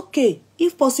this. It's okay.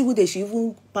 If possible, they should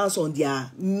even pass on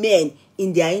their men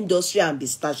in their industry and be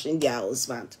stashing their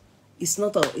husband. It's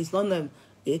not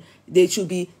they should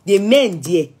be the men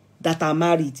there that are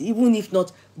married. Even if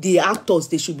not the actors,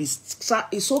 they should be.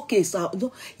 It's okay. So,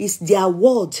 no, it's their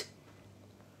word.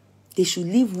 They should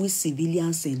live with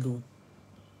civilians alone.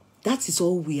 That is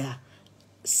all we are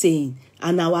saying.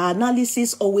 And our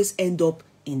analysis always end up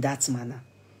in that manner.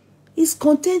 It's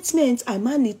contentment. I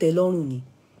man need teloruni.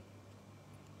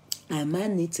 I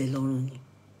man need teloruni.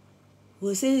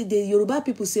 We say the Yoruba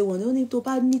people say one only to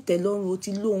pa need telorun o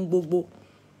ti lohun gbogbo.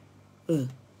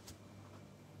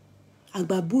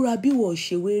 Agbabura bi wo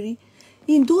seweri.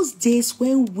 In those days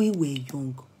when we were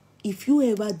young, if you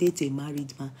ever date a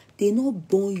married man, they not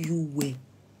born you well.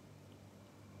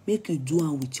 Make you do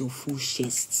am with your full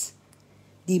chest.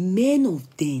 The men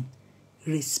of then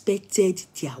respected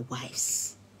their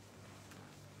wives.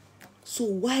 So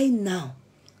why now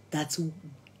that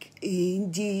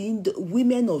the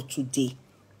women of today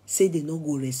say they no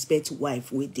go respect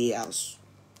wife with their house?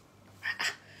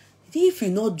 If you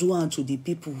not do unto the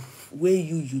people where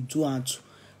you do unto,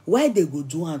 why they go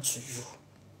do unto you?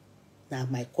 Now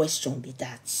my question be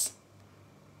that.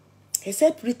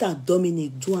 Except Rita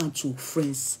Dominic do unto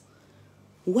friends,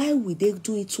 why would they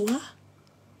do it to her?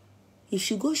 If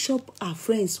she go shop her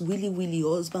friends willy,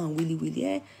 husband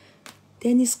willy,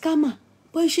 then it's scammer.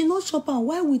 But if she not shop her,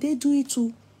 why would they do it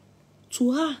to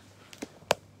her?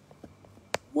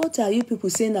 What are you people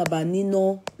saying about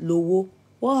Nino Lowo?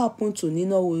 What happened to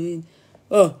Nino Lowo?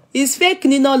 Oh, it's fake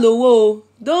Nino Lowo.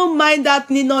 Don't mind that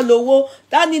Nino Lowo.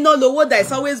 That Nino Lowo that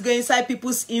is always going inside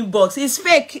people's inbox. It's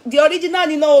fake. The original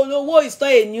Nino Lowo is not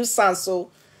a nuisance.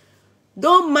 So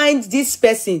don't mind this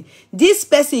person. This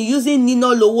person using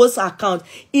Nino Lowo's account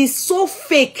is so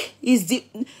fake. Nino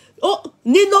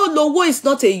Lowo is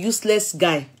not a useless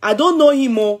guy. I don't know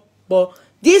him more, but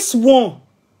this one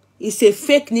is a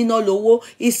fake Nino Lowo.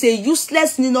 It's a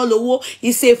useless Nino Lowo.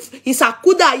 It's a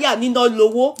kudaya Nino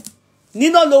Lowo.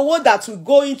 Nino Lowo that will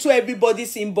go into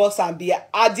everybody's inbox and be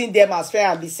adding them as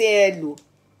friends and be saying hello.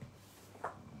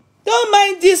 Don't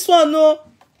mind this one, no.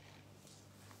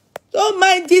 Don't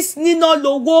mind this Nino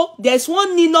Lowo. There's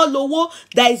one Nino Lowo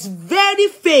that is very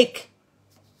fake.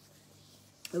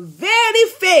 Very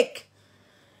fake.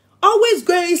 Always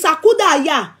going, it's a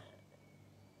kudaya.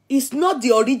 It's not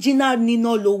the original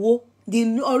Nino Lowo.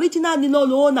 The original Nino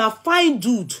Lowo na fine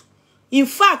dude. In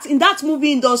fact, in that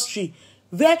movie industry,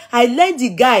 where I learned the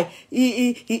guy,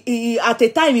 he at a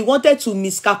time he wanted to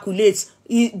miscalculate.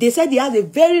 They said he has a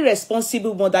very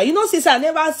responsible mother. You know, since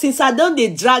I done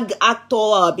the drag actor,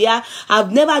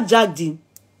 I've never dragged him.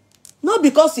 Not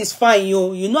because he's fine,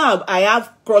 you know, I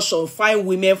have crush on fine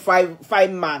women,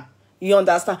 fine man. You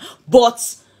understand? But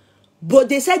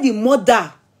they said the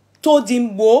mother told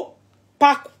him, "Whoa,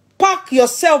 pack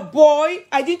yourself, boy.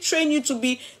 I didn't train you to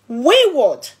be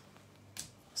wayward."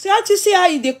 See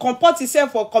how they comport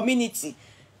himself for community.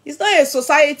 It's not a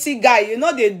society guy, you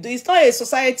know. It's not a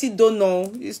society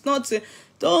donor. It's not.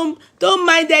 Don't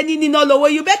mind any Nino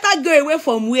Lowo. You better go away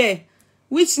from where?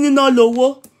 Which Nino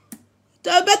Lowo?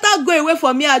 You better go away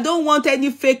from here. I don't want any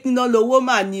fake Nino Lowo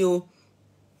man. You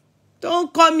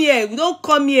don't come here. Don't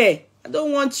come here. I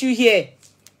don't want you here.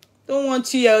 Don't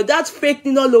want you here. That fake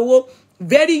Nino Lowo,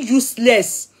 very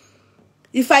useless.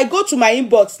 If I go to my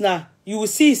inbox now, you will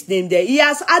see his name there. He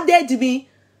has added me.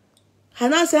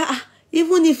 And I say,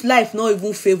 Even if life not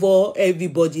even favor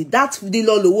everybody, that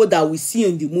Nino Lowo that we see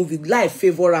in the movie, life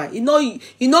favor her. You know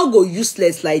go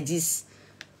useless like this.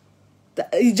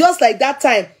 Just like that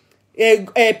time,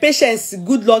 Patience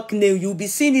good luck name, you'll be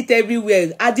seeing it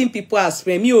everywhere, adding people as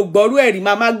friend.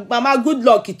 Mama good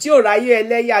luck.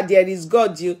 There is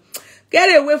God. You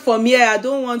get away from here. I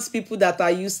don't want people that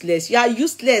are useless. You are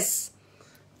useless.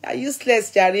 You are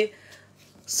useless, Jerry.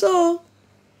 So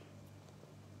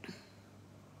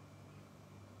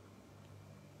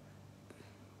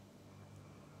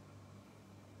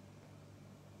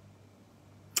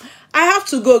I have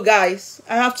to go, guys.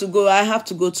 I have to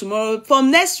go tomorrow. From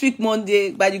next week,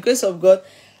 Monday, by the grace of God,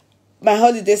 my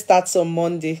holiday starts on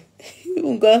Monday.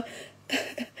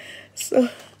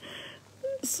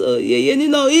 So yeah,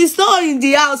 it's not in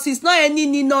the house. It's not any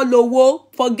Nino Lowo.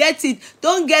 Forget it.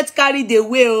 Don't get carried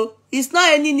away. Oh. It's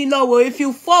not any Nino Lowo. If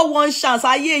you fall one chance,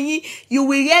 you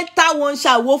will enter one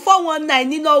chance. Wo 419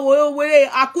 Nino Lowo.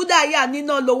 Akuda ya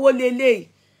Nino Lowo lele.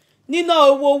 Nino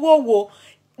Lowo.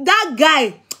 That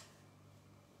guy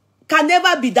can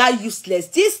never be that useless.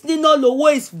 This Nino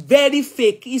Lowo is very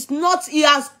fake. It's not. He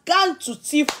has gone to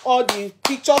thief all the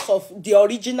pictures of the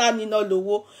original Nino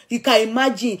Lowo. You can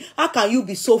imagine. How can you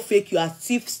be so fake? You are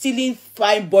stealing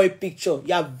fine boy picture.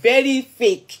 You are very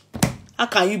fake. How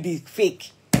can you be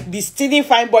fake? Be stealing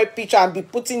fine boy picture and be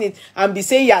putting it and be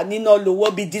saying you are Nino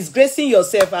Lowo. Be disgracing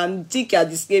yourself and think you are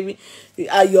disgracing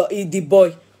the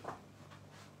boy.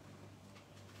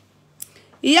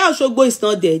 Yeye Osogbo is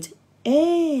not dead.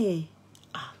 Hey.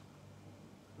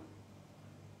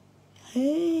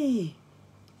 Hey.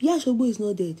 Yeye Osogbo is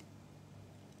not dead.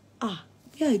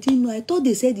 Yeah, I didn't know. I thought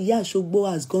they said Yeye Osogbo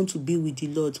has gone to be with the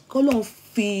Lord. Kọ́lọ́run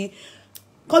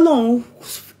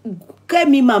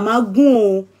Kẹ́mi mama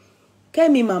gun.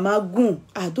 Kẹ́mi mama gun.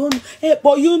 I don't know. Hey,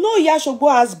 but you know Yeye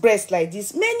Osogbo has breasts like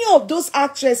this. Many of those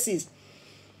actresses.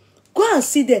 Go and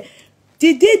see them.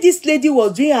 The day this lady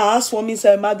was doing her housewarming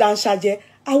ceremony, Madam Shaje,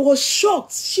 I was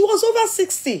shocked. She was over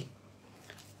 60.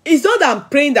 It's not that I'm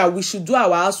praying that we should do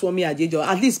our housewarming at the age of,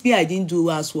 at least me, I didn't do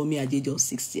housewarming at the age of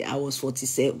 60. I was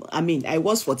 47. I mean, I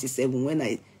was 47 when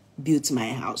I built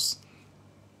my house.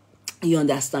 You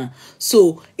understand?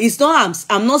 So it's not,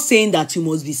 I'm not saying that you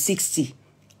must be 60.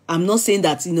 I'm not saying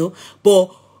that,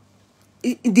 but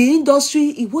the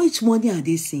industry, which money are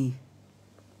they seeing?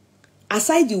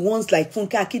 Aside the ones like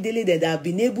Funke Akindele that have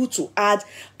been able to add,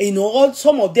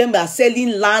 some of them are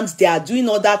selling lands, they are doing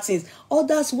other things.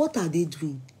 Others, what are they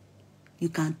doing? You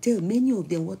can tell many of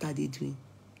them, what are they doing?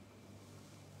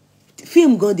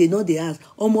 Film God, they know they ask,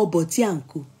 Omo Boti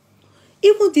Anko.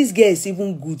 Even this girl is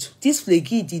even good. This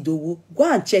flaky Didowo.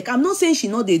 Go and check. I'm not saying she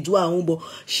know they do her own, but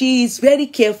she is very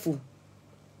careful.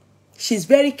 She's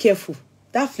very careful.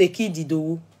 That flaky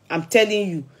Didowo, I'm telling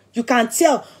you. You can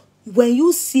tell. When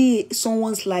you see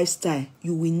someone's lifestyle,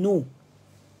 you will know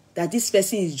that this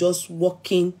person is just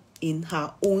walking in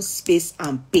her own space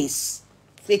and pace.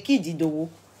 Feki Didowo.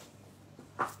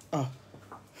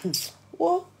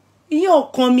 Well,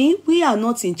 we are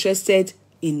not interested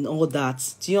in all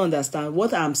that. Do you understand?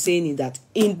 What I'm saying is that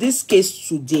in this case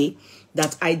today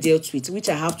that I dealt with, which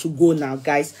I have to go now,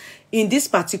 guys, in this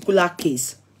particular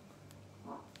case,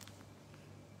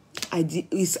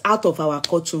 it's out of our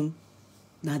courtroom.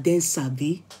 Now then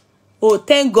Sabi. Oh,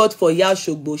 thank God for Yeye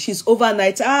Osogbo. She's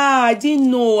overnight. I didn't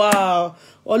know.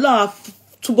 Allah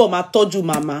tubo ma toju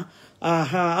mama.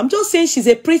 I'm just saying she's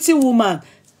a pretty woman.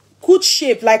 Good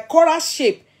shape, like Cora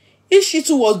shape. If she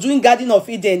too was doing Garden of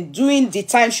Eden, during the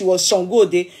time she was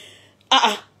Shongode.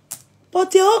 But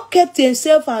they all kept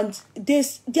themselves and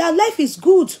their life is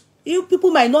good. People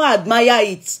might not admire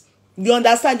it. You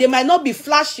understand? They might not be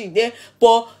flashy there,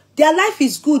 but their life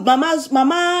is good.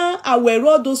 Mama aware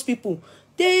all those people.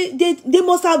 They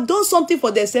must have done something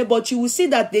for themselves, but you will see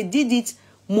that they did it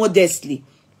modestly.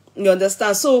 You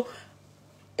understand? So,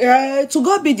 to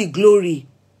God be the glory.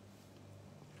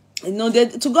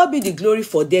 To God be the glory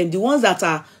for them. The ones that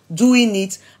are doing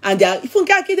it, and they are.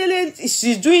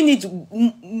 She's doing it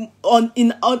on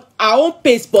her own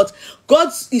pace, but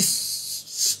God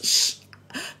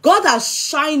has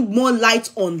shined more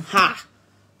light on her.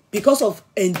 Because of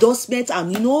endorsement,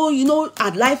 and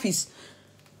her life is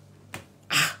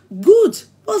good.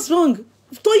 What's wrong?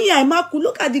 Toyin Aimaku,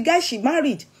 look at the guy she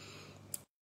married.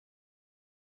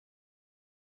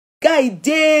 Guy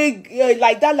dig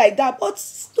like that.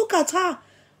 But look at her.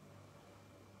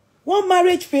 One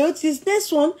marriage failed. His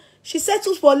next one, she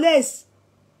settles for less.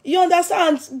 You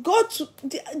understand?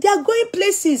 They are going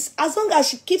places as long as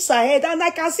she keeps her head. And I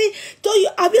can see.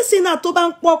 Have you seen her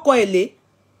Toban Pokoele?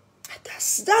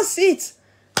 That's it.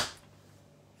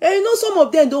 And you know, some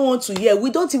of them don't want to hear. We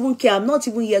don't even care. I'm not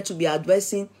even here to be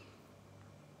advising,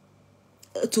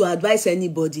 to advise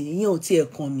anybody. You know, tí ẹ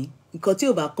kàn mí. Nǹkan tí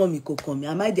ò bá kàn mí kò kàn mí.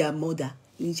 Am I their mother?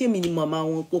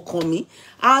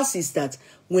 Ours is that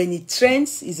when it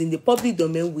trends, is in the public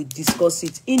domain, we discuss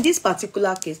it. In this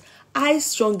particular case, I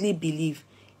strongly believe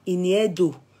in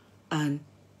Edo and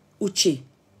Uche.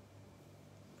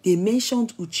 They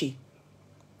mentioned Uche.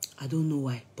 I don't know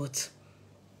why, but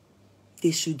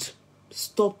they should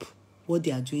stop what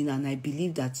they are doing. And I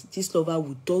believe that this lover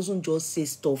who doesn't just say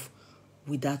stuff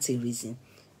without a reason.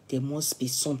 There must be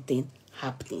something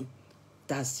happening.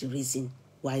 That's the reason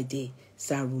why they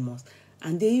start rumors.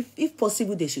 And they, if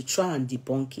possible, they should try and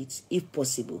debunk it, if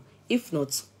possible. If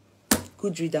not,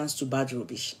 good riddance to bad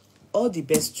rubbish. All the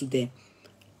best to them.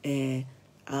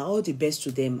 All the best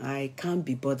to them. I can't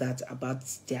be bothered about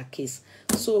their case.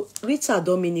 So, Rita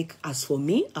Dominic, as for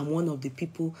me, I'm one of the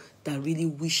people that really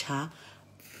wish her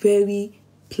very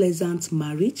pleasant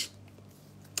marriage.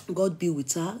 God be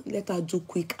with her. Let her do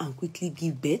quick and quickly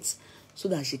give birth so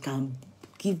that she can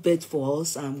give birth for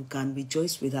us and we can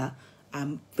rejoice with her.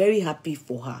 I'm very happy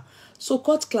for her. So,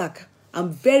 Court Clerk, I'm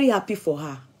very happy for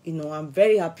her. You know, I'm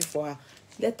very happy for her.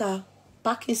 Let her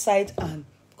pack inside and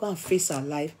go and face her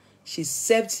life. She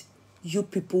served you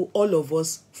people, all of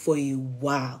us, for a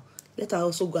while. Let her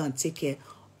also go and take care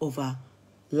of her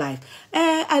life.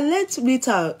 I let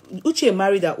Rita, Uche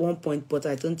married at one point, but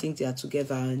I don't think they are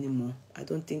together anymore. I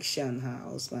don't think she and her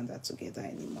husband are together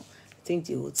anymore. I think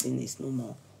the whole thing is no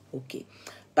more okay.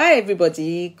 Bye,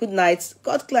 everybody. Good night.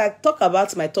 God Clark, talk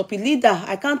about my topic. Leader,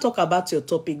 I can't talk about your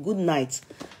topic. Good night.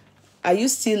 Are you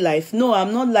still live? No,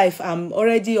 I'm not live. I'm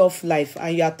already off live.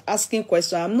 And you are asking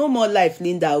questions. I'm no more live,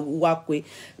 Linda Wakwe.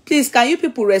 Please, can you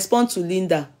people respond to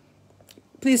Linda?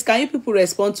 Please, can you people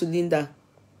respond to Linda?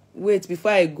 Wait,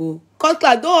 before I go. God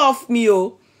Clark, don't off me,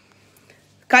 oh.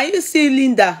 Can you see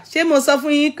Linda? She must have or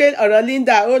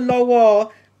Linda. Oh, Lord.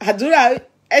 Adura.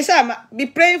 Be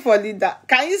praying for Linda.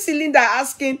 Can you see Linda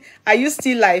asking, are you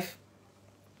still live?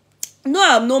 No,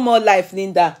 I'm no more live,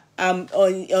 Linda. I'm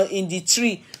in the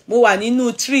tree.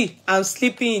 Tree. I'm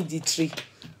sleeping in the tree.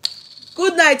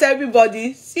 Good night,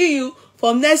 everybody. See you.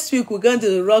 From next week, we're going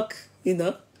to rock, you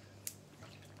know.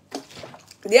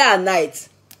 Day and night.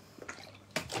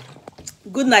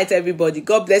 Good night, everybody.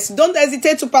 God bless you. Don't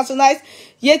hesitate to patronize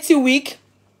Yeti Week.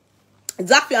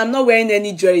 Zafi, I'm not wearing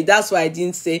any jewelry. That's why I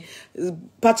didn't say.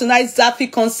 Patronize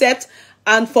Zafi Concept.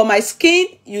 And for my skin,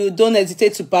 you don't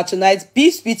hesitate to patronize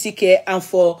Beef's Beauty Care. And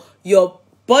for your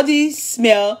body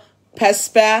smell,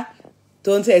 perspire,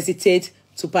 don't hesitate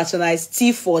to patronize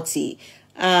T40.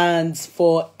 And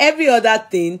for every other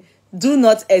thing, do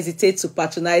not hesitate to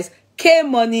patronize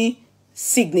K-Money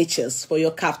Signatures. For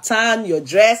your kaftan, your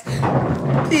dress,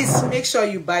 please make sure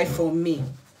you buy from me.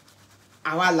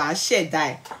 Awala, share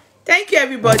die. Thank you,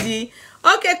 everybody.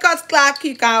 Okay, Cut Clark,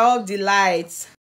 you can off the lights.